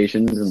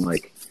expectations. And,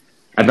 like,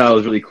 I thought it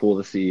was really cool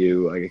to see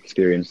you, like,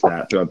 experience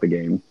that throughout the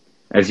game.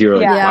 As you were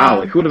like, wow,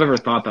 like, who would have ever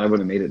thought that I would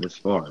have made it this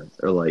far?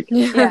 Or, like,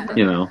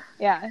 you know?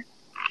 Yeah.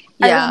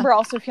 I Yeah. remember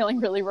also feeling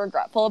really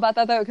regretful about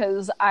that though,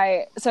 because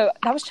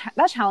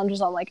that challenge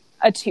was on like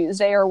a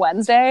Tuesday or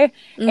Wednesday,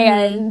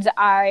 and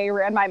I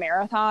ran my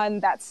marathon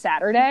that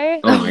Saturday,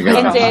 Oh my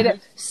God. and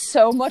did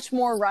so much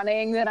more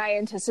running than I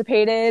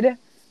anticipated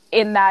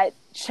in that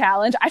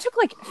challenge. I took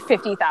like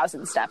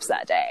 50,000 steps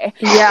that day.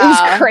 Yeah. It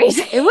was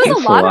crazy. It was That's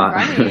a lot a of lot.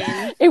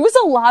 running. It was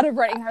a lot of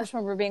running. I just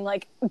remember being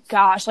like,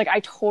 gosh, like I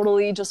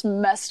totally just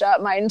messed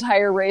up my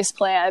entire race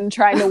plan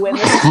trying to win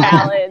this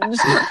challenge.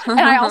 And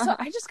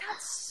I just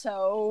got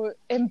so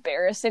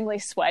embarrassingly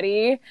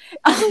sweaty.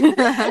 And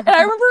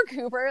I remember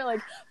Cooper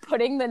like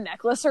putting the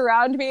necklace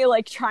around me,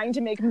 like trying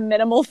to make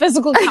minimal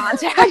physical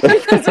contact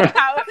because of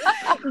how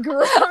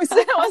gross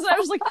it was. And I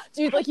was like,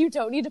 dude, like you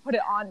don't need to put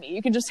it on me.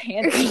 You can just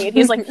hand it to me. And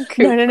he's like,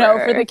 no,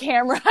 for the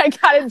camera, I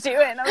gotta do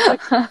it. And I was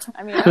like,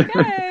 I mean,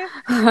 okay.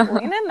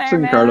 Lean in there, It's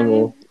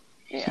incredible.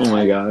 man. Yeah. Oh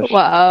my gosh.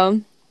 Wow.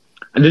 And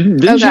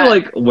didn't Okay. you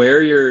like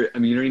wear your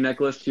immunity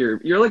necklace to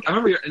you're like, I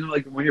remember in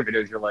like one of your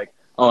videos, you're like,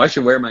 oh, I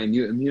should wear my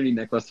immunity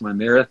necklace to my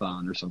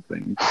marathon or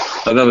something.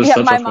 So that was such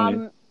a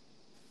funny.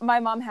 My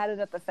mom had it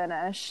at the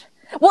finish.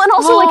 Well, and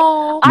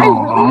also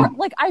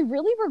I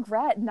really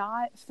regret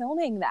not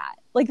filming that.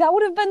 Like that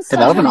would have been so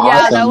that would've been Yeah,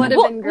 awesome. that would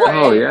have been great.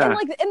 Oh, yeah.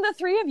 And the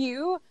three of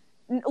you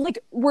like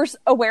were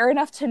aware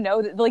enough to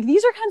know that like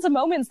these are kinds of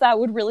moments that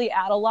would really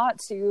add a lot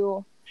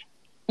to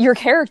your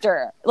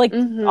character like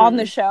on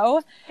the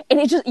show. And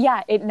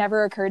it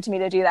never occurred to me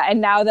to do that.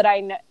 And now that I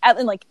know,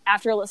 and like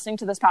after listening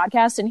to this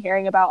podcast and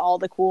hearing about all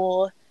the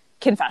cool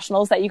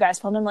confessionals that you guys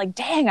filmed, I'm like,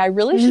 dang, I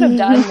really should have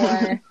done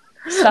more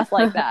stuff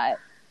like that.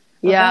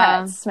 Yeah.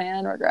 Regrets,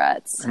 man,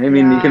 regrets. I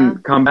mean, you Yeah. can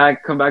come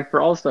back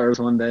for All Stars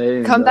one day.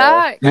 And, Come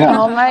back. Yeah.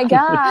 Oh my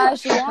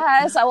gosh,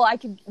 yes. I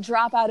could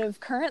drop out of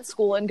current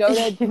school and go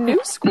to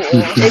new school.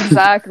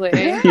 Exactly.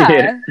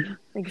 Yeah.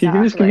 You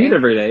can just commute Exactly.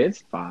 every day.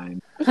 It's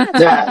fine.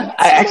 Yeah,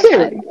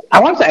 I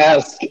wanted to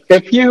ask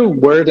if you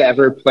were to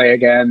ever play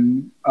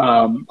again.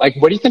 Like,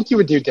 what do you think you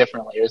would do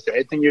differently? Is there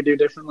anything you'd do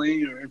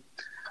differently? Or,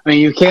 I mean,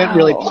 you can't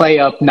really play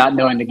up not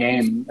knowing the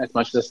game as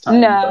much this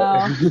time.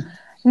 No. but-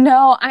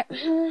 No,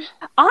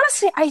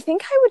 honestly, I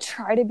think I would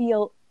try to be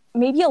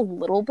maybe a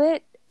little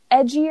bit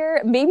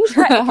edgier. Maybe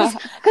try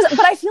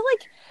but I feel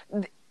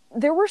like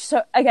there were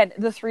again,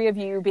 the three of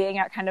you being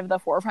at kind of the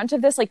forefront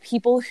of this, like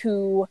people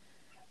who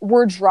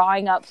were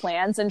drawing up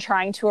plans and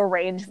trying to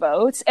arrange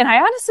votes. And I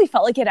honestly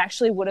felt like it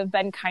actually would have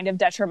been kind of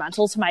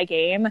detrimental to my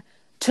game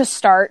to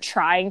start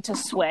trying to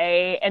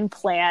sway and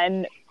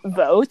plan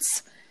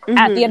votes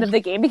at the end of the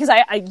game, because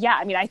I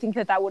think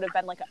that would have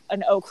been like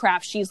an oh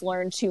crap, she's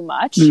learned too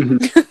much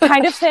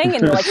kind of thing,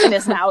 and like and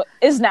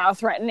is now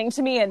threatening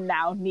to me and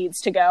now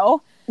needs to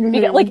go.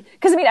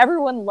 Because I mean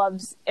everyone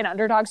loves an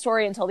underdog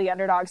story until the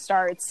underdog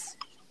starts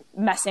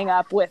messing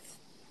up with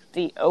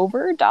the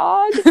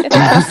overdog.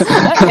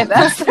 If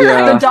that's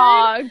Yeah. The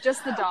dog,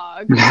 just the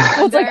dog.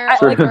 Well, it's They're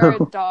like, over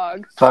a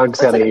dog.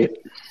 Dogs gotta eat.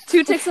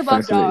 2 ticks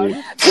above dog.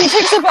 He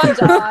takes above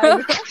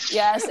dog.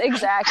 Yes,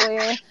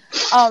 exactly.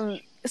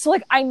 So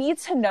like I need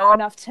to know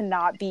enough to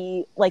not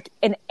be like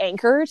an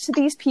anchor to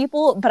these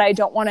people, but I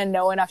don't want to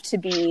know enough to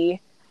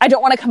be, I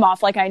don't want to come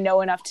off like I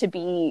know enough to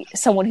be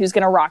someone who's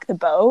going to rock the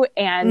boat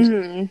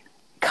and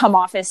come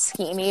off as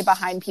schemy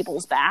behind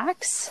people's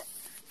backs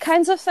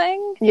kinds of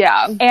thing.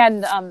 Yeah.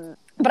 And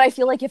but I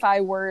feel like if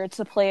I were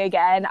to play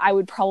again, I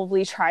would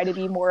probably try to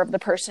be more of the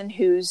person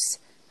who's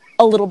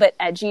a little bit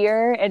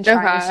edgier and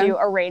trying to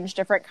arrange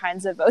different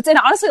kinds of votes. And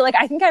honestly, like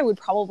I think I would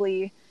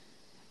probably,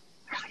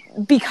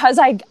 because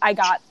I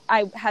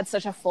had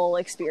such a full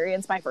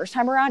experience my first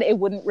time around, it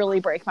wouldn't really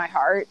break my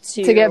heart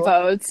to get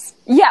votes.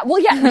 Yeah,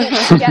 well,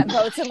 yeah, to get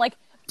votes and like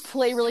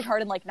play really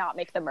hard and like not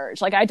make the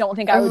merge. Like I don't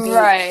think I would be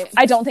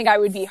I don't think I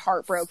would be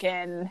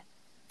heartbroken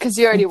because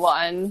you already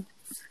won.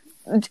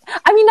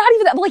 I mean, not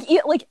even that,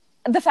 but like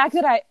the fact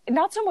that I,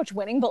 not so much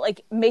winning, but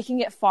like making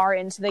it far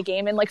into the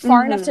game and like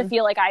far enough to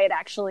feel like I had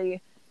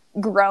actually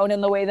grown in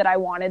the way that I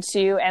wanted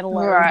to and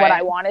learned what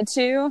I wanted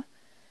to.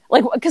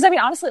 Like, because I mean,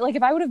 honestly, like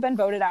if I would have been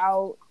voted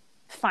out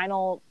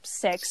final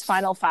 6,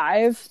 final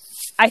 5,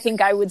 I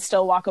think I would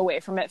still walk away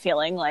from it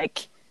feeling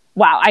like,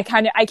 wow, I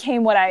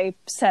came what I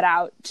set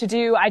out to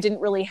do. I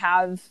didn't really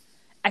have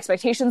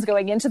expectations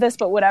going into this,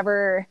 but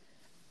whatever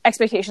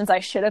expectations I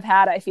should have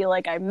had, I feel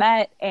like I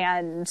met,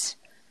 and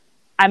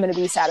I'm going to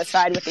be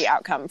satisfied with the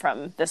outcome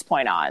from this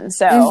point on.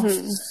 So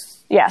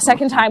yeah,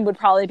 second time would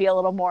probably be a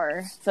little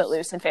more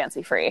footloose and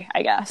fancy free,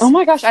 I guess. Oh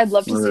my gosh, I'd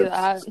love to see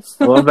that.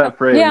 I love that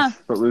phrase. Yeah.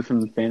 Footloose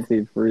and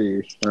fancy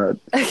free.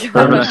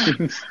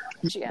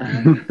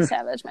 Yeah,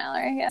 Savage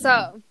Mallory. Yeah.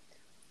 So,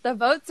 the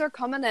votes are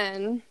coming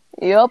in.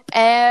 Yep.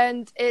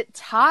 And it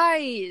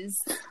ties.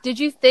 Did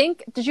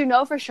you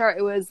know for sure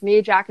it was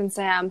me, Jack, and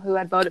Sam who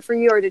had voted for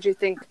you, or did you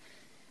think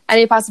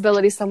any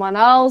possibility someone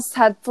else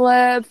had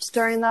flipped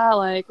during that?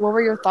 Like, what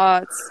were your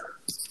thoughts?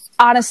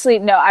 Honestly,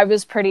 no, I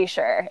was pretty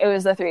sure it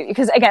was the three.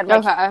 Because again,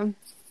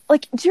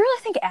 like, do you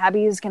really think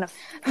Abby is going to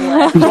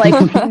flip?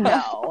 Like,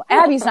 no,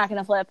 Abby's not going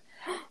to flip.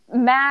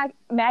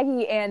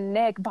 Maggie and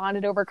Nick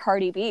bonded over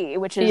Cardi B,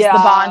 which is the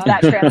bond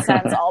that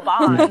transcends all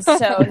bonds.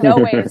 So no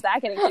way is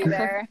that getting through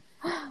there.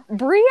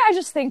 Brie, I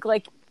just think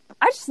like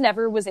I just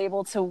never was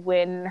able to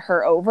win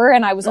her over,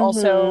 and I was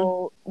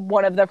also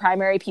one of the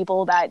primary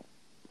people that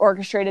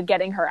orchestrated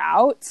getting her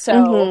out,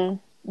 so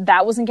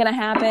that wasn't going to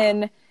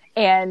happen.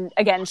 And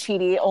again,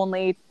 Chidi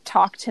only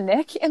talked to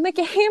Nick in the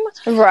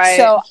game, Right.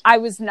 So I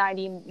was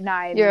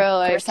 99% You're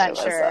like,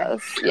 sure.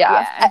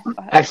 Yeah.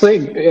 Actually,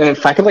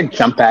 if I could like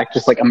jump back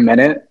just like a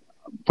minute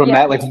from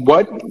that, like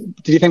what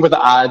do you think were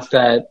the odds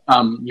that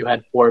you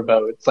had 4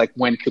 votes? Like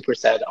when Cooper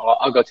said,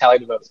 I'll go tally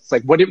the votes.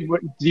 Like what do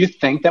you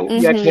think that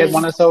you actually had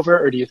won us over,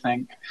 or do you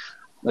think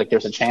like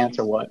there's a chance,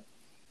 or what?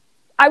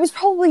 I was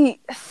probably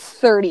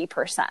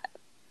 30%.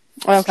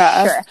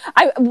 Okay. Sure.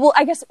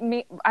 I guess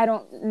I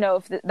don't know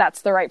if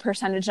that's the right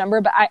percentage number,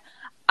 but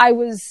I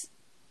was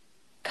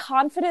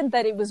confident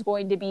that it was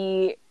going to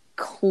be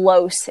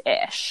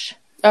close-ish.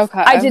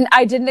 Okay.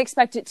 I didn't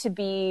expect it to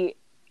be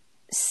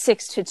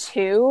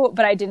 6-2,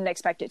 but I didn't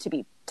expect it to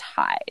be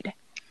tied.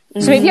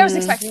 So maybe I was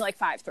expecting like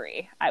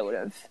 5-3. I would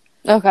have.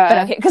 Okay. But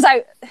okay, because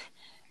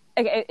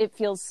it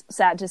feels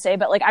sad to say,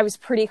 but like I was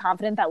pretty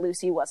confident that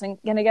Lucy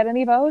wasn't going to get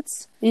any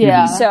votes.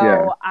 Yeah.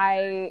 So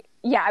I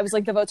was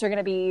like, the votes are going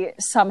to be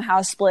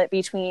somehow split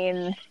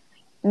between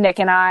Nick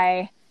and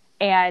I.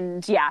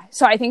 And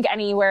so I think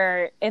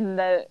anywhere in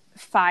the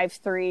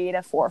 5-3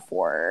 to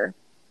 4-4.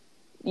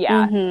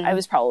 Yeah, I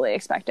was probably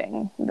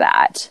expecting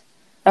that.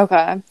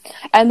 Okay.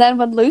 And then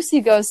when Lucy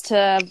goes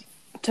to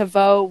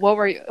vote,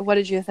 what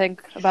did you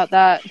think about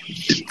that?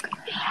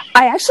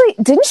 I actually,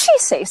 didn't she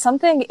say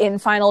something in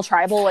Final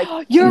Tribal? Like,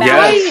 You're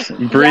Yes,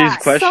 right. Brie's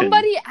question.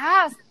 Somebody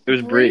asked. It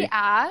was Brie.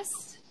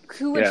 Asked,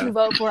 who would Yeah. you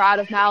vote for out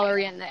of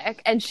Mallory and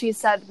Nick? And she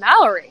said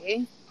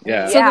Mallory.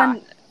 Yeah. So Yeah.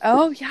 then,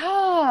 oh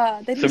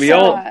yeah, they So did we say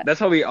all, that. that's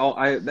how we all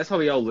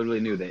literally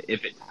knew that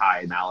if it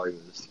tied, Mallory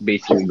was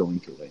basically going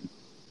to win.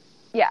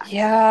 Yeah.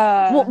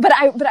 Yeah. Well, but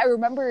I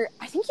remember,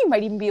 I think you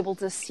might even be able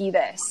to see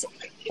this,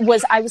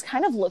 I was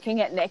kind of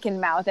looking at Nick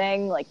and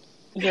mouthing, like,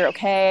 you're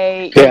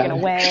okay, you're going to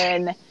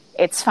win,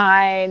 it's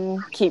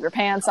fine, keep your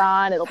pants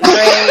on, it'll be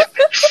great.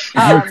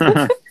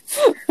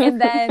 And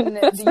then,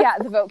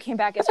 the vote came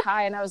back as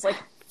high, and I was like,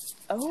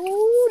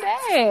 oh,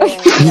 dang.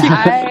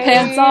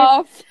 Pants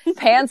off.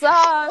 Pants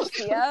off,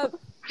 yep.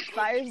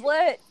 Fire's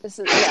lit. This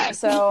is,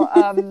 so,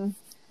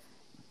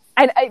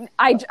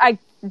 I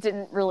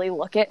didn't really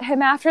look at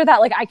him after that.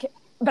 Like,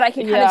 but I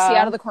could kind of see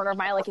out of the corner of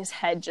my eye, like, his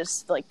head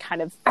just, like,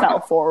 kind of fell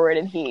forward,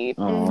 and he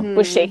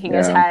was shaking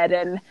his head.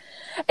 And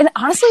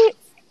honestly,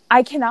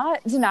 I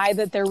cannot deny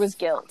that there was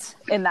guilt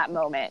in that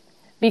moment,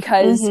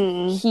 because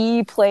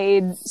he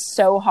played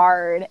so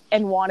hard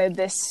and wanted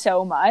this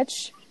so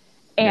much.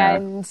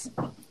 And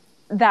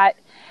I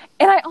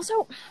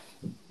also,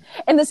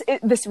 and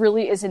this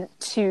really isn't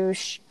to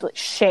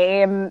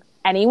shame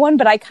anyone,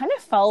 but I kind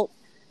of felt,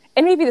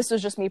 and maybe this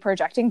was just me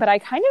projecting, but I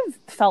kind of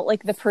felt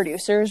like the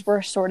producers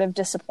were sort of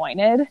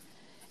disappointed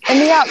in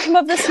the outcome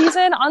of the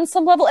season on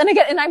some level. And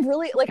again, and I'm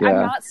really, like, I'm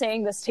not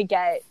saying this to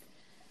get,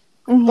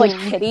 like,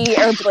 pity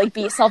or, like,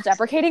 be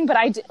self-deprecating, but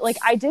I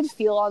did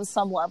feel on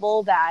some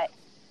level that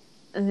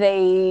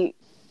they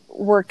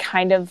were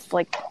kind of,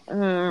 like,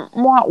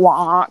 wah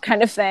wah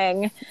kind of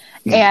thing.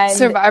 And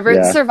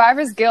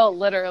Survivor's guilt,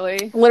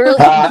 literally.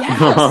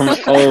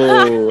 Yes.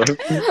 Oh.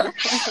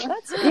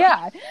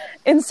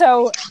 And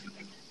so,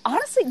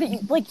 honestly,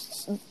 like,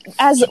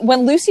 as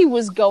when Lucy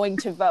was going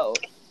to vote,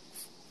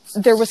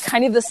 there was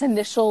kind of this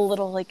initial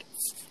little, like,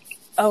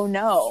 oh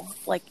no,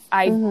 like,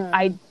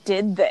 I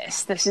did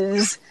this. This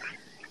is,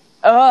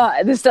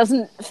 this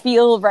doesn't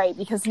feel right,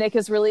 because Nick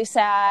is really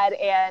sad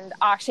and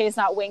Akshay's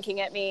not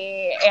winking at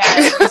me,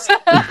 and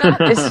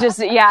it's just,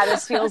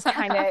 this feels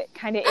kind of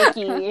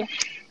icky.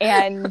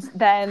 And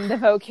then the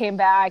vote came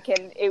back,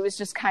 and it was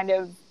just kind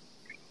of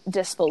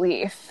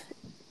disbelief.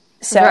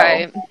 So,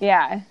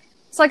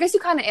 So I guess you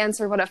kind of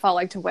answered what it felt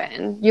like to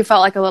win. You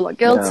felt like a little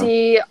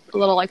guilty, a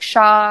little, like,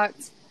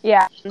 shocked.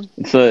 Yeah.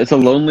 It's a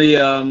lonely,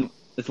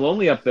 it's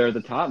lonely up there at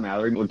the top,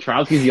 Mallory. Well,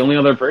 Trowski's the only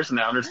other person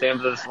that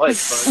understands what it's like.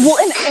 So Well,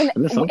 and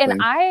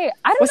I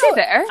don't was know. he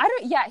there?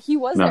 He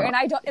was No, there, and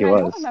I don't he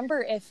was.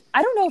 remember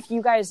I don't know if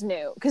you guys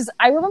knew, because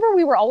I remember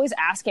we were always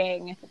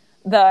asking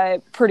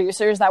the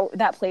producers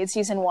that played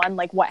season 1,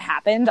 like, what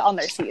happened on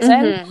their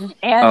season,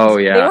 and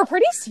they were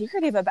pretty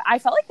secretive about it. I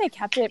felt like they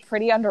kept it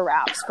pretty under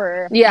wraps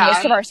for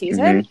most of our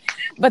season,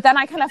 but then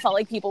I kind of felt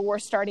like people were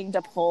starting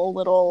to pull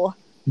little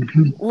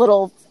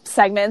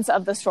segments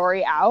of the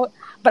story out.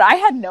 But I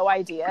had no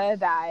idea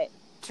that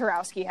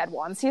Tarowski had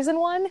won season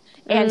 1,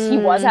 and he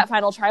was at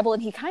Final Tribal,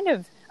 and he kind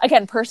of,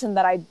 again, person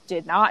that I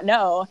did not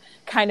know,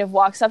 kind of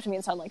walks up to me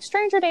and sounded like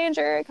stranger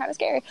danger, kind of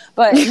scary,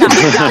 but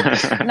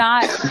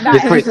not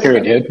It's pretty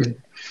scary,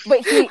 dude. But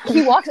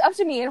he walks up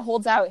to me and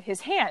holds out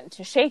his hand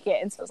to shake it,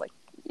 and so I was like,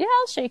 yeah,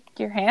 I'll shake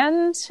your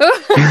hand.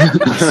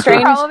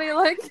 Strange. Probably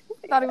like,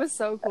 thought it was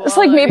so cool. It's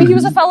like maybe he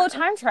was a fellow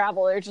time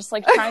traveler, just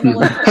like trying to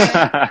look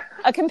for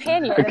a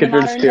companion in the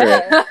modern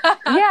day.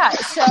 Yeah,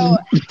 so...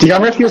 Do you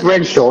remember if he was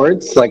wearing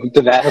shorts? Like,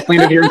 did that have something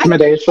to do with your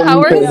intimidation? How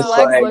were his Because,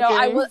 legs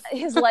like, looking?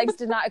 His legs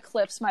did not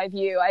eclipse my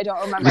view. I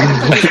don't remember. I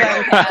think he was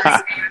wearing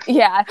pants.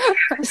 Yeah.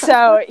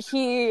 So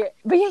he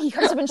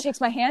comes up and shakes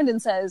my hand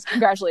and says,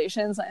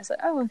 "Congratulations." And I said,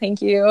 "Oh,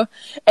 thank you."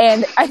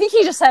 And I think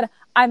he just said,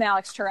 "I'm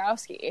Alex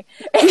Tarowski."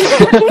 And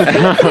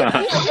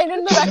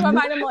in the back of my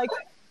mind, I'm like,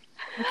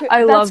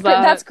 I love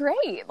that. That's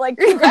great. Like,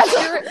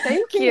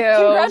 Thank you.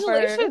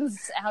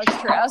 Congratulations, Alex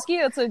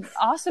Tarowski. That's an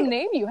awesome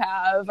name you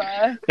have.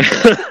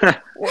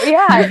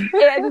 Yeah.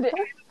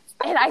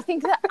 And I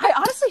think that I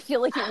honestly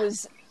feel like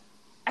it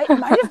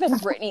might have been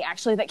Brittany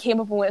actually that came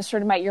up when it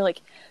started my ear,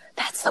 like,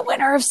 "That's the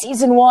winner of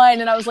season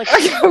 1." And I was like,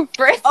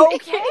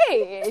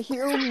 okay,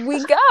 here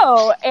we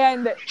go.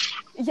 And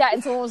yeah,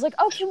 and someone was like,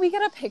 "Oh, can we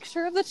get a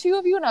picture of the two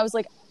of you?" And I was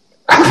like,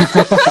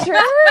 "Sure."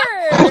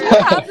 Do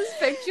you have this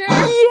picture?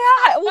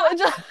 Yeah. Well,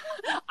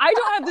 I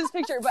don't have this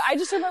picture, but I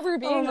just remember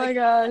being Oh my like,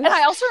 gosh. and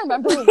I also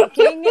remember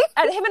looking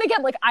at him, and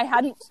again, like, I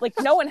hadn't, like,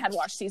 no one had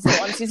watched season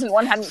 1. Season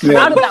 1 hadn't come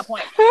out at that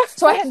point.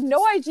 So I had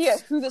no idea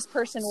who this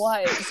person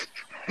was.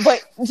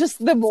 But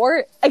just the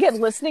more,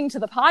 again, listening to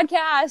the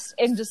podcast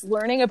and just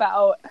learning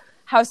about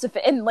how,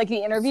 and like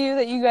the interview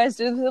that you guys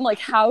did with him, like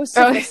how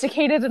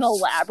sophisticated and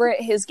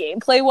elaborate his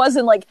gameplay was,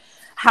 and like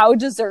how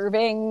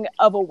deserving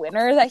of a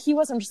winner that he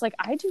was. I'm just like,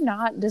 I do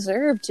not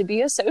deserve to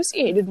be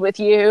associated with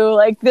you.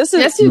 Like, this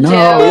is... Yes, you do.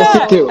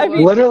 Yes, you do. I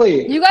mean,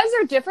 literally. You guys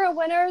are different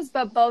winners,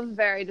 but both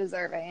very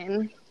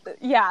deserving.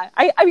 Yeah.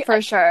 I mean,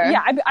 for sure.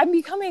 Yeah, I'm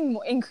becoming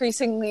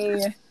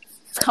increasingly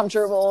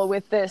comfortable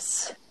with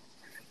this.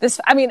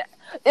 I mean,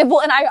 and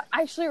I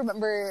actually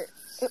remember...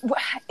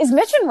 Is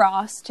Mitch and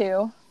Ross,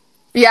 too?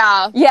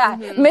 Yeah. Yeah.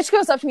 Mm-hmm. Mitch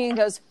goes up to me and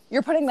goes,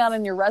 "You're putting that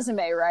on your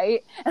resume,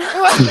 right?" And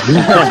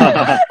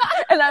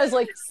I was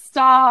like,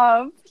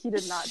 "Stop." He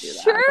did not do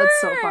that. Sure. That's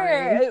so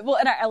funny. Well,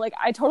 and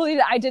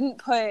I didn't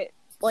put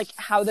like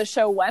how the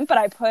show went, but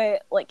I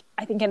put like,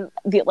 I think in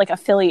the like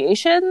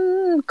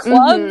affiliation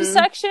club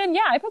section.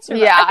 Yeah, I put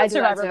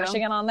Survivor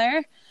Michigan on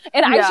there.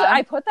 And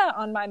I put that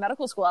on my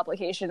medical school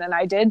application, and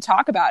I did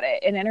talk about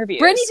it in interviews.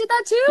 Brittany did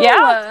that too.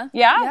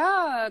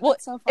 Yeah. Well,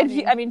 that's so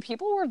funny. And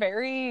people were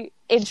very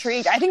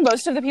intrigued. I think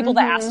most of the people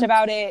that asked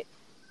about it,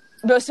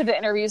 most of the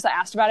interviews that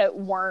asked about it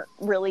weren't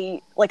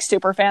really like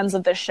super fans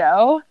of the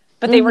show,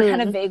 but they were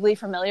kind of vaguely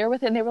familiar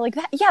with it. And they were like,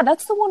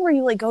 "That's the one where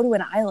you like go to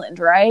an island,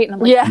 right?" And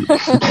I'm like, "Yeah."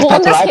 Well,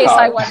 in this case,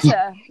 I went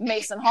to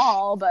Mason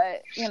Hall,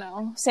 but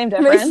same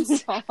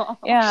difference.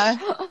 Yeah.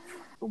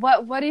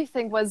 What do you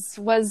think was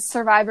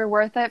Survivor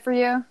worth it for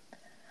you?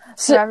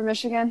 Survivor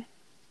Michigan,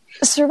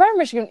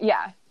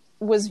 yeah,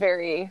 was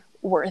very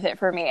worth it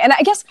for me. And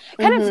I guess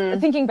kind of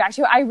thinking back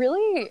to it, I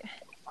really,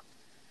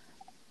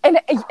 and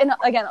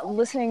again,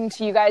 listening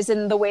to you guys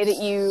and the way that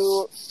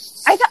you,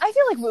 I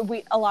feel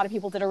like a lot of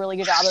people did a really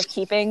good job of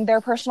keeping their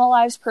personal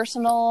lives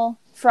personal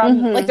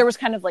from like there was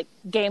kind of like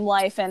game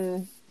life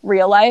and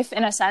real life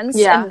in a sense.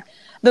 Yeah. And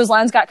those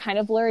lines got kind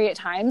of blurry at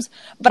times,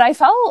 but I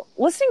felt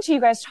listening to you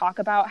guys talk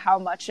about how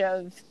much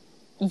of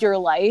your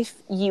life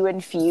you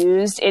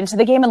infused into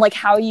the game and like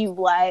how you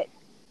let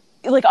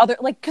like other,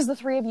 like, cause the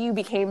three of you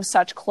became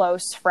such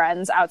close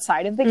friends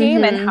outside of the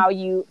game and how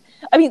you,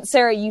 I mean,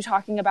 Sarah, you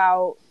talking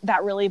about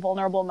that really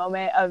vulnerable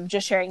moment of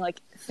just sharing like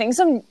things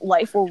in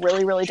life were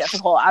really, really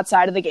difficult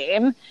outside of the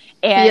game.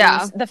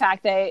 And the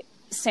fact that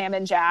Sam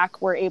and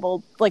Jack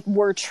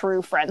were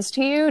true friends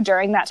to you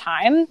during that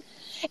time.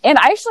 And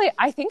I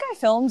think I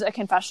filmed a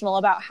confessional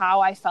about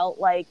how I felt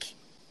like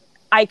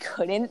I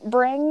couldn't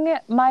bring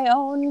my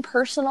own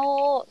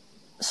personal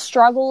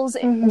struggles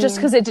just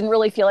because it didn't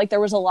really feel like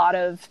there was a lot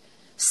of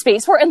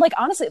space for it. And like,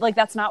 honestly, like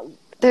that's not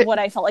what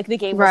I felt like the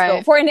game was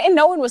built for. And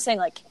no one was saying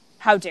like,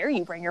 how dare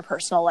you bring your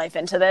personal life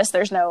into this?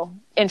 There's no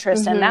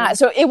interest in that.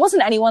 So it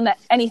wasn't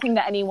anything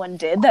that anyone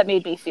did that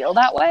made me feel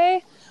that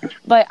way.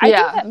 But I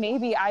think that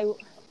maybe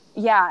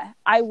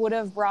I would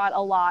have brought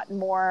a lot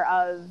more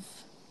of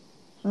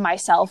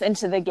myself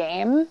into the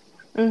game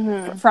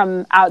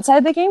from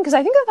outside the game, because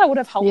I think that would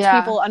have helped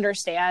people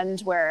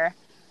understand where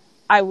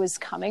I was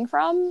coming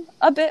from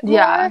a bit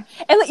more. And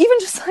even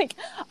just like,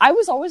 I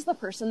was always the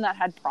person that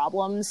had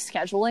problems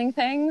scheduling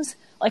things.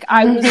 Like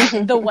I was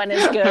the when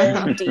is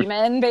good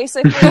demon,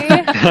 basically.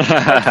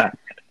 Like,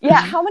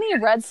 how many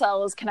red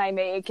cells can I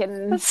make?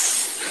 And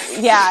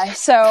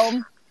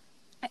so,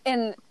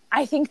 and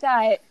I think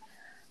that,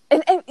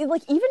 and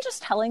like even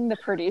just telling the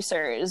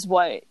producers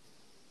what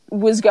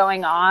was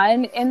going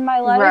on in my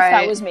life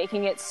that was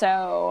making it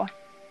so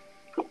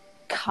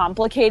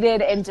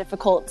complicated and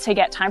difficult to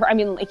get time for. I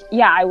mean, like,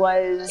 I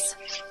was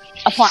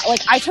applying,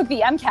 like I took the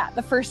MCAT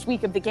the first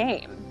week of the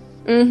game.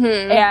 And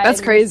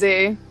that's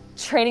crazy.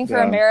 Training for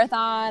a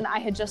marathon. I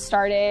had just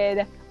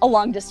started a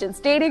long distance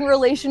dating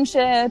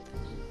relationship.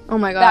 Oh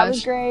my gosh. That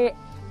was great.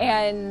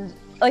 And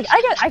like,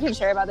 I can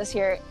share about this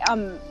here.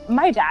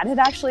 My dad had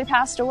actually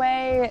passed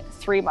away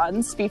 3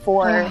 months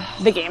before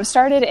the game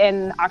started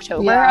in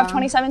October of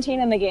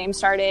 2017, and the game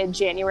started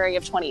January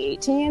of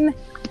 2018.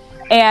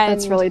 And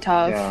That's really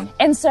tough. Yeah.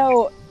 And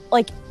so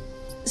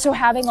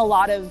having a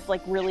lot of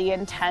like really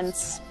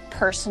intense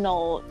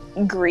personal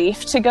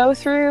grief to go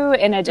through,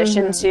 in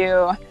addition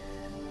to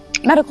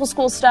medical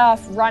school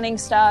stuff, running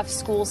stuff,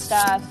 school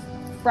stuff,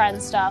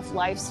 friend stuff,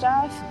 life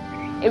stuff,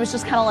 it was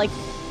just kind of like,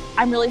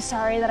 I'm really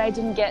sorry that I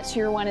didn't get to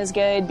your one as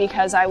good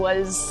because I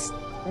was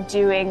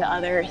doing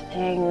other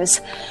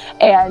things.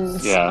 And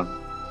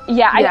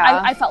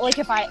I felt like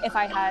if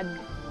I had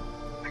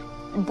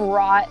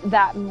brought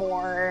that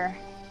more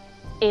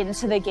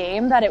into the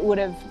game, that it would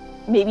have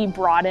maybe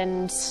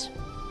broadened,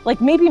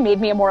 like maybe made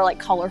me a more like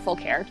colorful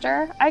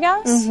character, I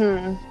guess.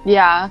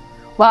 Yeah.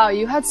 Wow,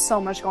 you had so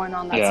much going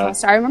on that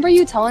semester. I remember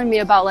you telling me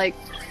about like,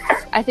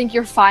 I think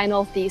your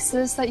final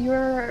thesis that you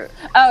were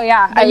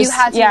you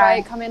had to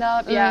write coming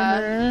up.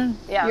 Yeah.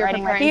 You're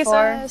writing my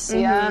preparing thesis. for.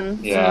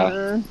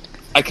 Yeah.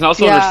 I can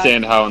also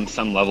understand how on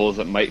some levels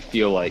it might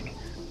feel like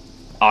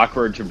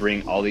awkward to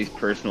bring all these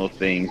personal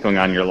things going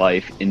on in your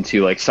life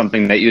into like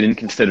something that you didn't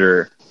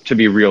consider to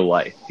be real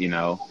life, you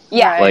know?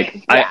 Yeah.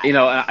 Like I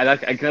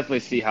can definitely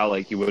see how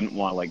like you wouldn't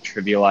want to like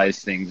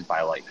trivialize things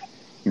by like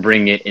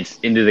bring it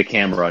into the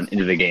camera and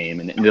into the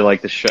game and into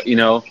like the show, you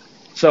know?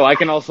 So I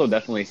can also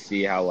definitely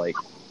see how like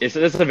it's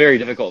a very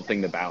difficult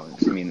thing to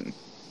balance. I mean,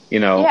 you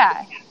know,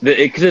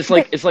 because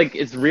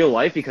it's real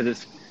life because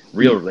it's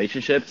real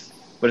relationships,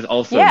 but it's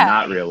also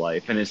not real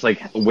life, and it's like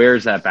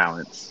where's that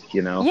balance,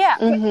 you know? Yeah,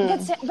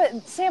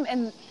 but Sam,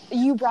 and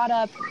you brought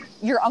up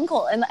your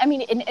uncle, and I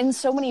mean, in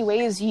so many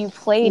ways, you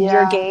played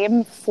your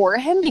game for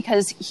him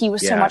because he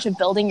was so much of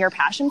building your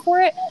passion for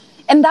it,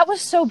 and that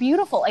was so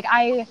beautiful. Like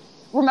I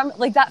remember,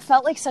 like that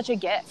felt like such a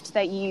gift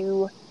that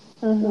you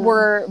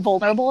were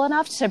vulnerable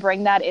enough to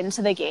bring that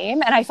into the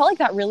game, and I felt like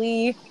that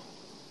really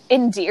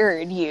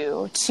endeared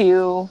you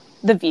to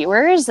the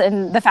viewers,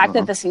 and the fact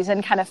that the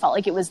season kind of felt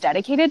like it was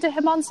dedicated to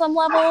him on some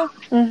level.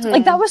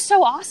 Like that was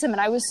so awesome, and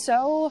I was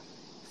so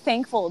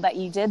thankful that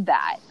you did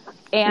that.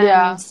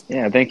 And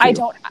thank you. I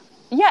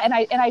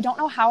don't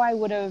know how I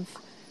would have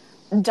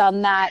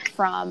done that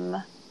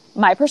from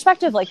my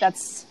perspective. Like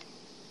that's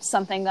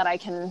something that I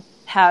can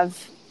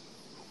have,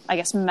 I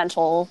guess,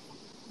 mental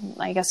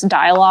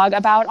dialogue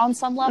about on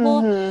some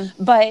level.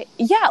 But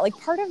yeah, like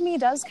part of me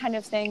does kind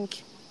of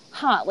think,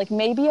 like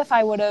maybe if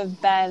I would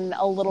have been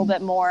a little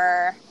bit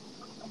more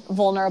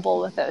vulnerable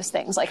with those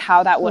things, like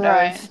how that would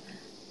have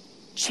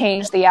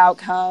changed the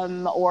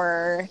outcome,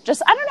 or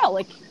just, I don't know,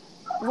 like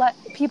let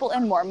people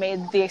in more,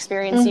 made the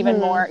experience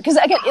even more. Because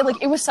again,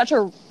 it was such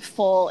a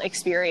full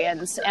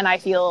experience, and I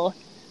feel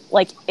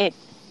like it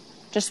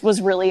just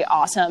was really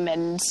awesome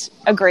and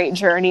a great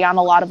journey on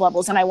a lot of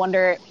levels. And I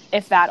wonder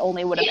if that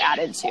only would have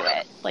added to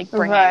it, like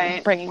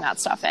bringing that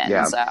stuff in.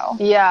 Yeah.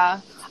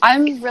 So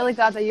I'm really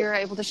glad that you're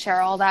able to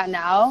share all that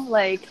now.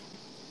 Like,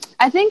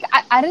 I think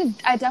I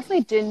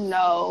definitely didn't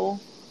know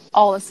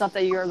all the stuff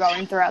that you were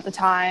going through at the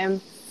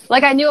time.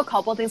 Like, I knew a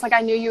couple things. Like,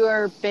 I knew you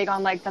were big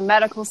on, like, the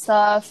medical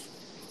stuff.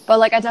 But,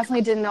 like, I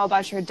definitely didn't know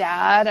about your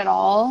dad at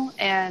all.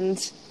 And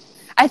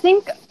I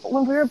think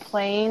when we were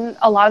playing,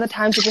 a lot of the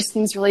times it just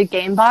seems really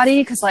game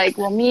body. Because, like,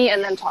 we'll meet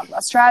and then talk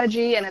about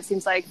strategy. And it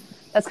seems like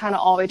that's kind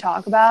of all we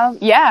talk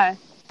about. yeah.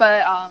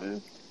 But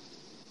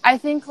I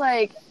think,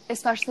 like,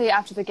 especially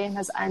after the game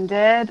has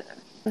ended,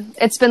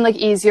 it's been like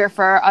easier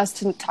for us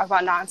to talk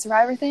about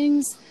non-survivor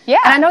things. Yeah.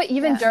 And I know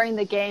even during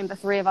the game, the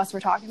three of us were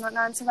talking about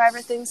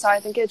non-survivor things. So I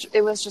think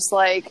it was just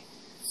like,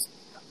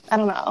 I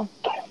don't know.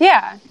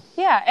 Yeah.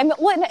 Yeah. And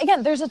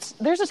again, there's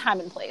a time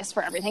and place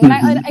for everything. And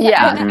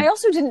I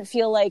also didn't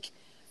feel like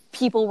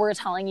people were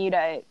telling you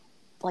to,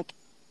 like,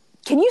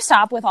 can you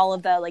stop with all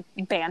of the like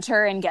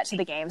banter and get to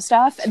the game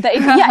stuff?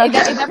 It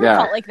never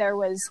felt like there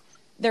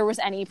was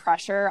any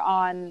pressure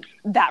on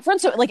that front.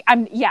 So like,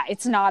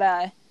 it's not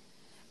a,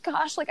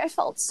 gosh, like I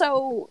felt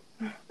so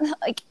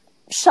like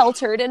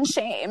sheltered and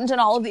shamed and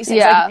all of these things.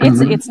 Yeah.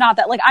 Like, it's not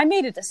that, like, I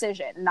made a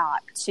decision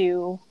not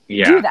to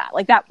do that.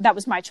 Like that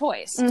was my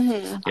choice.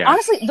 Yeah.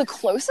 Honestly, the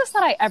closest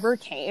that I ever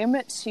came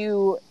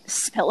to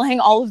spilling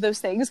all of those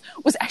things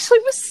was actually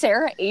with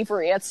Sarah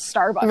Avery at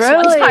Starbucks.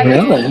 Really? One time.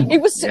 Really?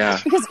 It was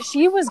because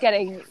she was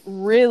getting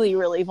really,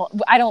 really,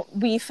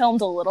 we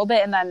filmed a little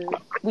bit and then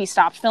we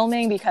stopped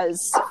filming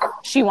because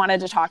she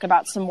wanted to talk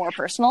about some more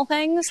personal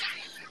things.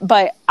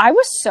 But I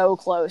was so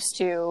close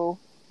to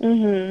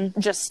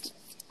just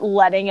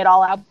letting it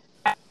all out,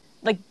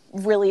 like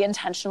really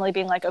intentionally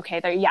being like, okay,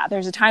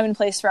 there's a time and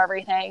place for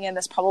everything, and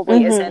this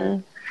probably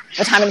isn't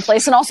the time and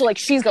place. And also, like,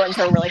 she's going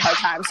through a really hard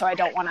time, so I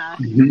don't want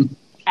to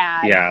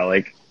add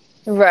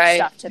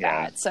stuff to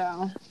that.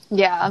 So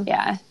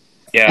Yeah.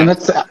 And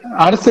that's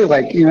honestly,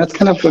 like, you know, it's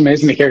kind of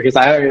amazing to hear, because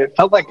I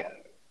felt like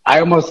I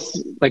almost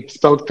like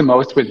spoke the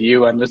most with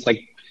you and just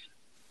like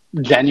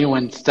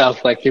genuine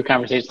stuff, like through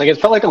conversations. Like,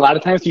 it felt like a lot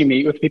of times you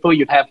meet with people,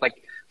 you'd have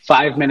like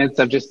 5 minutes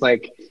of just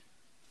like,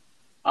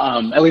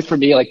 at least for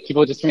me, like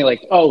people just be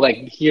like, oh,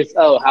 like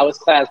how was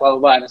class, blah, blah,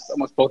 blah. And it's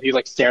almost both of you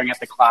like staring at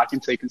the clock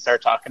until you can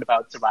start talking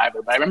about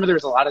Survivor. But I remember there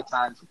was a lot of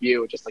times with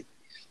you just like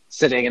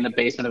sitting in the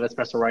basement of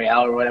Espresso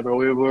Royale or whatever,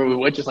 we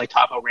would just like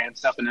talk about random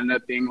stuff and end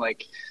up being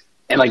like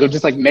and like it would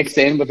just like mix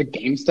in with the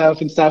game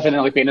stuff and stuff, and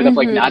then like we ended up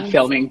like not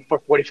filming for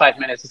 45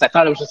 minutes because I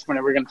thought it was just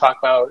whenever we're going to talk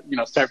about, you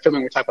know, start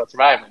filming, we talk about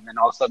Survivor, and then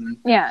all of a sudden,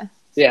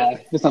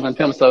 there's nothing on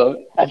film.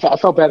 So I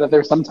felt bad that there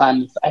were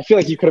sometimes I feel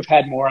like you could have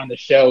had more on the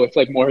show if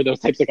like more of those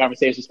types of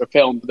conversations were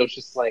filmed, but it was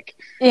just like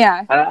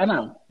I don't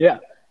know,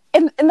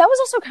 And that was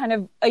also kind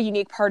of a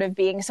unique part of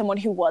being someone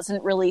who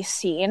wasn't really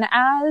seen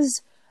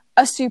as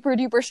a super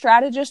duper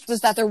strategist, was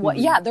that there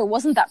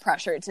wasn't that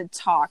pressure to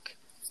talk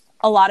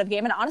a lot of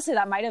game. And honestly,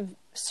 that might have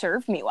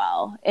served me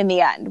well in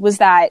the end, was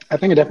that I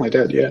think it definitely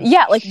did.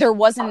 Yeah. Like there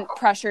wasn't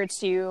pressure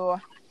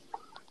to,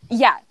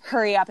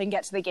 hurry up and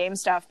get to the game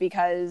stuff,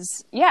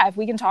 because if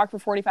we can talk for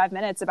 45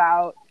 minutes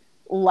about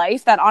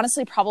life, that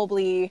honestly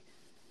probably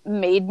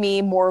made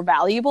me more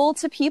valuable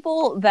to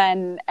people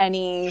than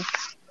any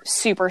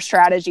super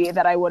strategy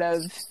that I would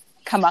have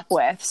come up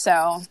with.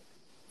 So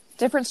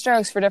different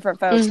strokes for different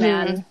folks,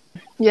 man.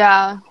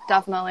 Yeah,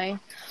 definitely.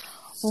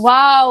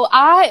 Wow.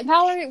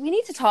 Mallory, we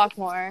need to talk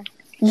more.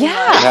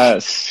 Yeah.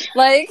 Yes.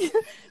 Like,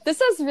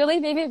 this has really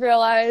made me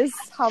realize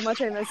how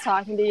much I miss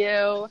talking to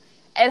you.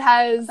 It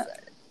has,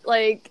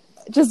 like,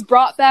 just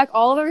brought back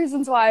all the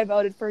reasons why I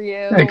voted for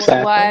you,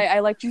 why I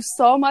liked you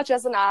so much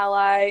as an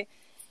ally.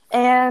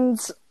 And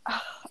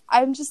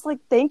I'm just like,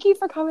 thank you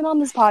for coming on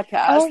this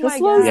podcast. Oh my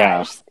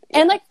gosh.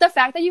 And like the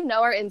fact that you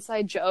know our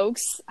inside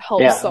jokes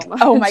helps so much.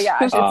 Oh my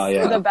gosh,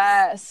 it's the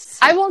best.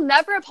 I will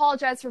never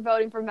apologize for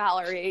voting for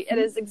Mallory. It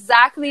is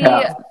exactly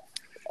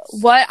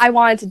what I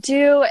wanted to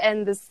do,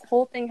 and this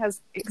whole thing has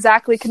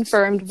exactly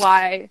confirmed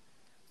why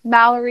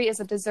Mallory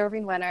is a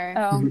deserving winner.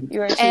 Oh,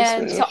 you are so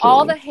and sweet. to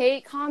all the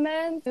hate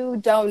comments, who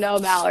don't know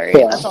Mallory,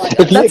 that's all I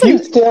know. If you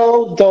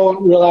still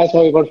don't realize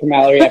why we voted for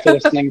Mallory after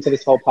listening to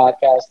this whole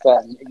podcast,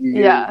 then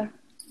you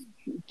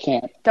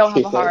don't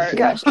have a heart.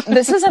 Gosh,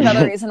 this is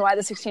another reason why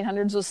the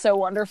 1600s was so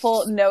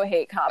wonderful. No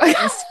hate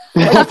comments.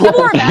 Like, if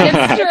people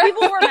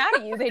were mad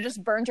at you, they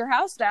just burned your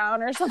house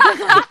down or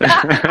something like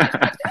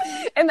that.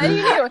 And then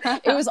you knew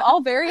it was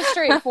all very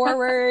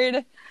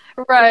straightforward.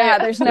 Right. Yeah,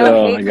 there's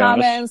no hate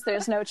comments.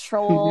 There's no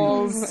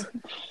trolls.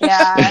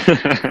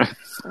 Yeah.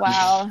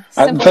 Wow.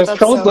 There's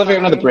trolls living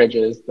under the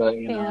bridges, but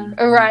you know.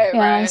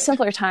 Right.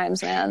 Simpler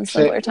times, man.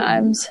 Simpler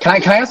times. Can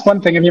I ask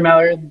one thing of you,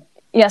 Mallory?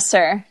 Yes,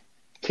 sir.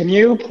 Can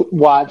you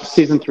watch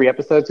season 3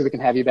 episodes so we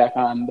can have you back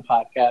on the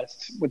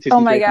podcast when season 3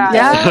 Oh my god!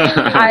 Yeah.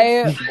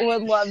 I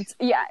would love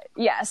to.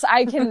 Yes,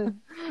 I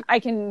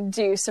can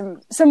do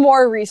some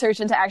more research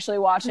into actually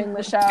watching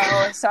the show,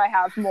 so I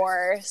have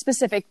more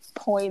specific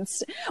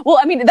points. Well,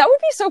 I mean, that would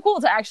be so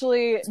cool to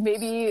actually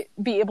maybe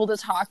be able to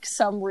talk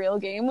some real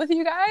game with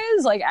you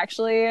guys. Like,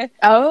 actually,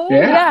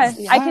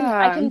 I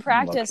can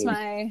practice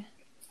my.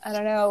 I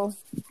don't know.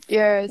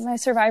 My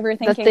Survivor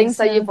thinking. The things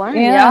that you've learned.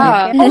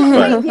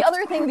 Oh, the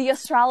other thing, the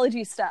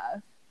astrology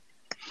stuff.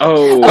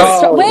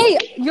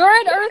 Wait, you're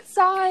an Earth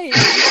sign.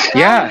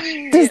 Yeah.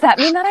 Does that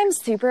mean that I'm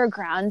super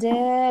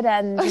grounded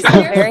and just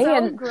very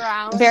in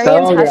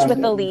touch with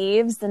the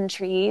leaves and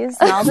trees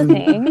and all the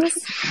things?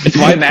 It's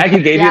why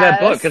Maggie gave you that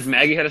book, because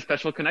Maggie had a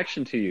special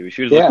connection to you.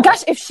 She was like,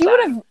 gosh, if she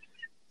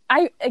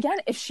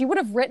would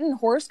have written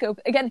horoscope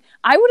again,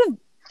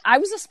 I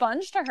was a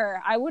sponge to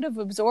her. I would have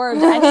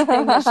absorbed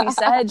anything that she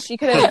said. She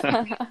could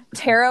have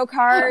tarot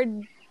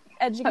card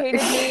educated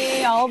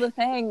me, all the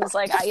things.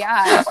 Like, honestly,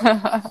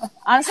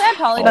 I'd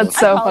probably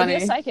be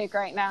a psychic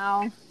right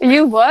now.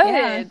 You would.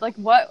 Yeah. Like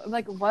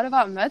what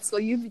about med school?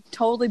 You'd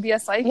totally be a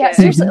psychic. Yeah,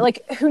 seriously.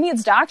 Like, who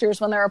needs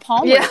doctors when there are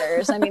palm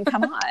readers? I mean,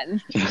 come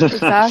on.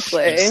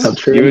 Exactly. So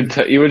true.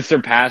 You would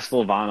surpass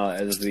Levana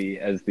as the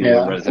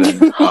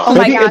resident. Oh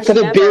my gosh! Instead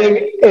of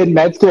being in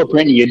med school at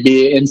Brittany, you'd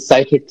be in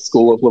psychic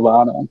school with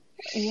Levana.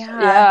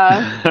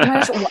 Yeah.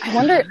 Gosh, I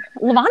wonder.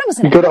 Levana was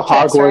an go to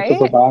actress, Hogwarts right?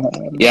 with Levana.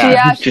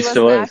 Yeah, she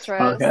still was an is.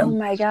 actress. Oh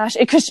my gosh!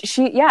 Because is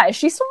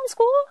she still in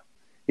school?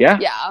 Yeah.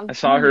 I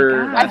saw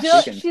her. I feel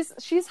like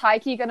she's high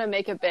key gonna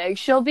make it big.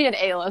 She'll be an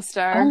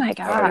A-lister. Oh my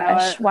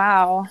gosh!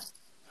 Wow.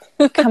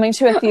 Coming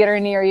to a theater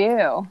near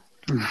you.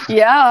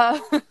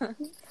 Yeah.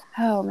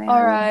 Oh man.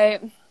 All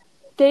right.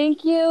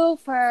 Thank you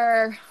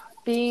for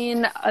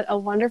being a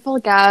wonderful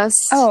guest.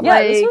 Oh,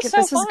 yeah, this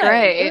was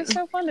great. It was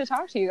so fun to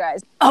talk to you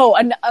guys. Oh,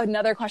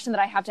 another question that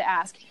I have to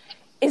ask.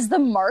 Is the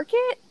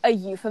market a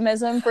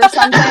euphemism for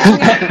something?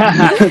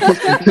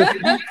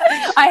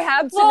 I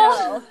have to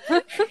know.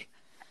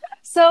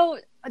 So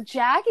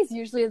Jack is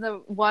usually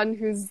the one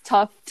who's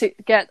tough to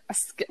get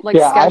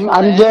I'm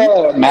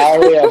the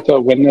Mallory of the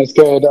Witness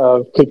Good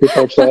of Creepy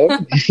Coach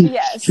Live.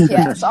 Yes.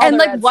 And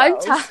like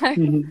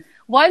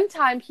one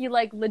time he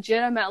like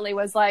legitimately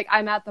was like,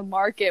 I'm at the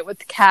market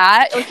with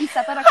Kat. Like, he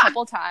said that a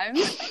couple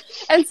times.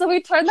 And so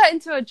we turned that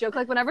into a joke.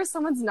 Like, whenever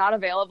someone's not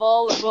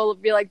available, we'll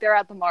be like, they're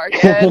at the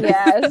market.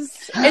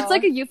 Yes. It's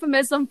like a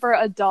euphemism for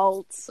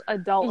adulthood.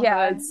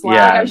 Yeah.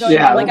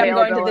 I'm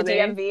going to the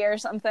DMV or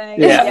something.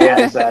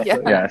 Yeah,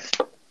 exactly. Yes.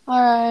 All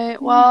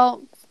right.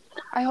 Well,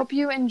 I hope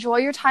you enjoy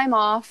your time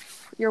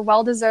off. Your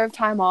well-deserved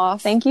time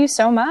off. Thank you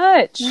so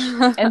much.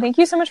 And thank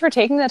you so much for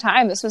taking the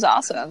time. This was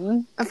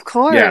awesome. Of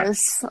course. Yeah.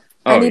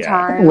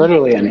 Anytime.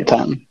 Literally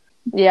anytime.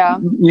 Yeah.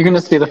 You can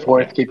just be the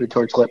fourth Keep Your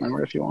Torch Lit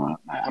member if you want.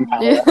 I'm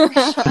fine with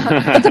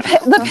that.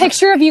 But the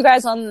picture of you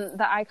guys on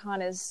the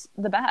icon is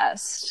the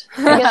best.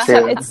 Like,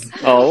 it's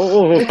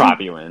we'll prop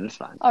you in. It's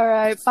fine. All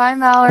right. Bye,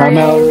 Mallory. Bye,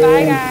 Mallory.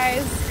 Bye,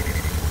 guys.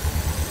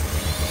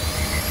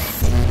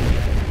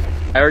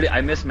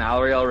 I miss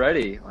Mallory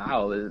already.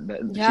 Wow.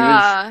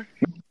 Yeah.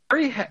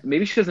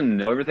 Maybe she doesn't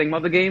know everything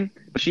about the game,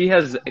 but she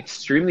has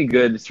extremely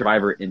good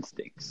survivor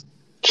instincts.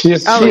 She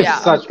has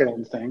such good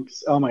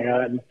instincts. Oh my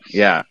god.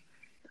 Yeah.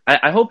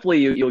 I hopefully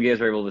you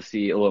guys are able to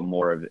see a little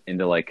more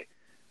into like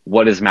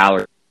what is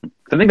Mallory.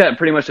 I think that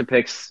pretty much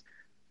depicts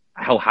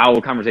how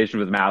a conversation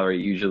with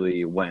Mallory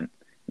usually went.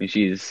 I mean,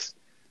 she's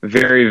a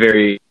very,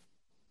 very,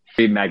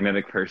 very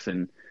magnetic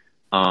person.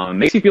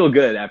 Makes you feel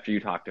good after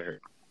you talk to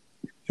her.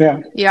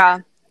 Yeah. Yeah.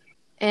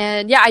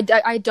 And yeah,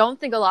 I don't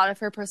think a lot of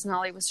her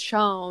personality was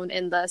shown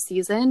in the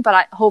season,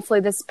 but hopefully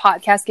this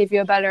podcast gave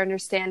you a better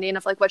understanding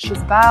of like what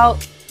she's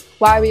about,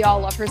 why we all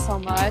love her so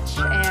much,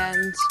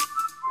 and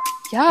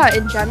yeah,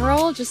 in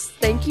general, just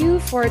thank you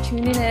for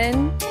tuning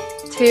in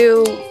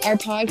to our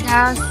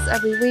podcasts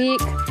every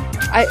week.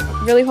 I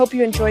really hope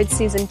you enjoyed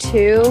season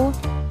 2.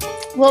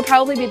 We'll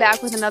probably be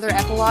back with another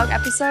epilogue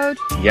episode.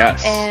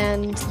 Yes.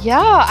 And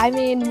yeah, I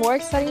mean, more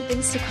exciting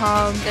things to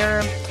come. There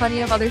are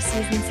plenty of other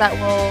seasons that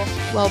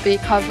we'll be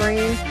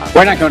covering.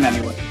 We're not going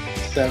anywhere,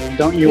 so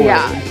don't you worry.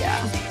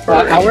 Yeah.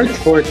 Our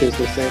torches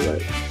will stay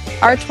lit.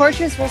 Our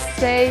torches will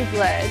stay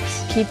lit.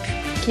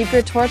 Keep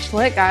your torch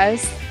lit,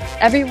 guys.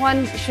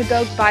 Everyone should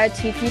go buy a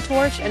tiki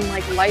torch and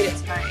like light it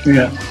tonight.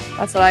 Yeah.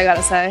 That's what I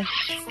gotta say.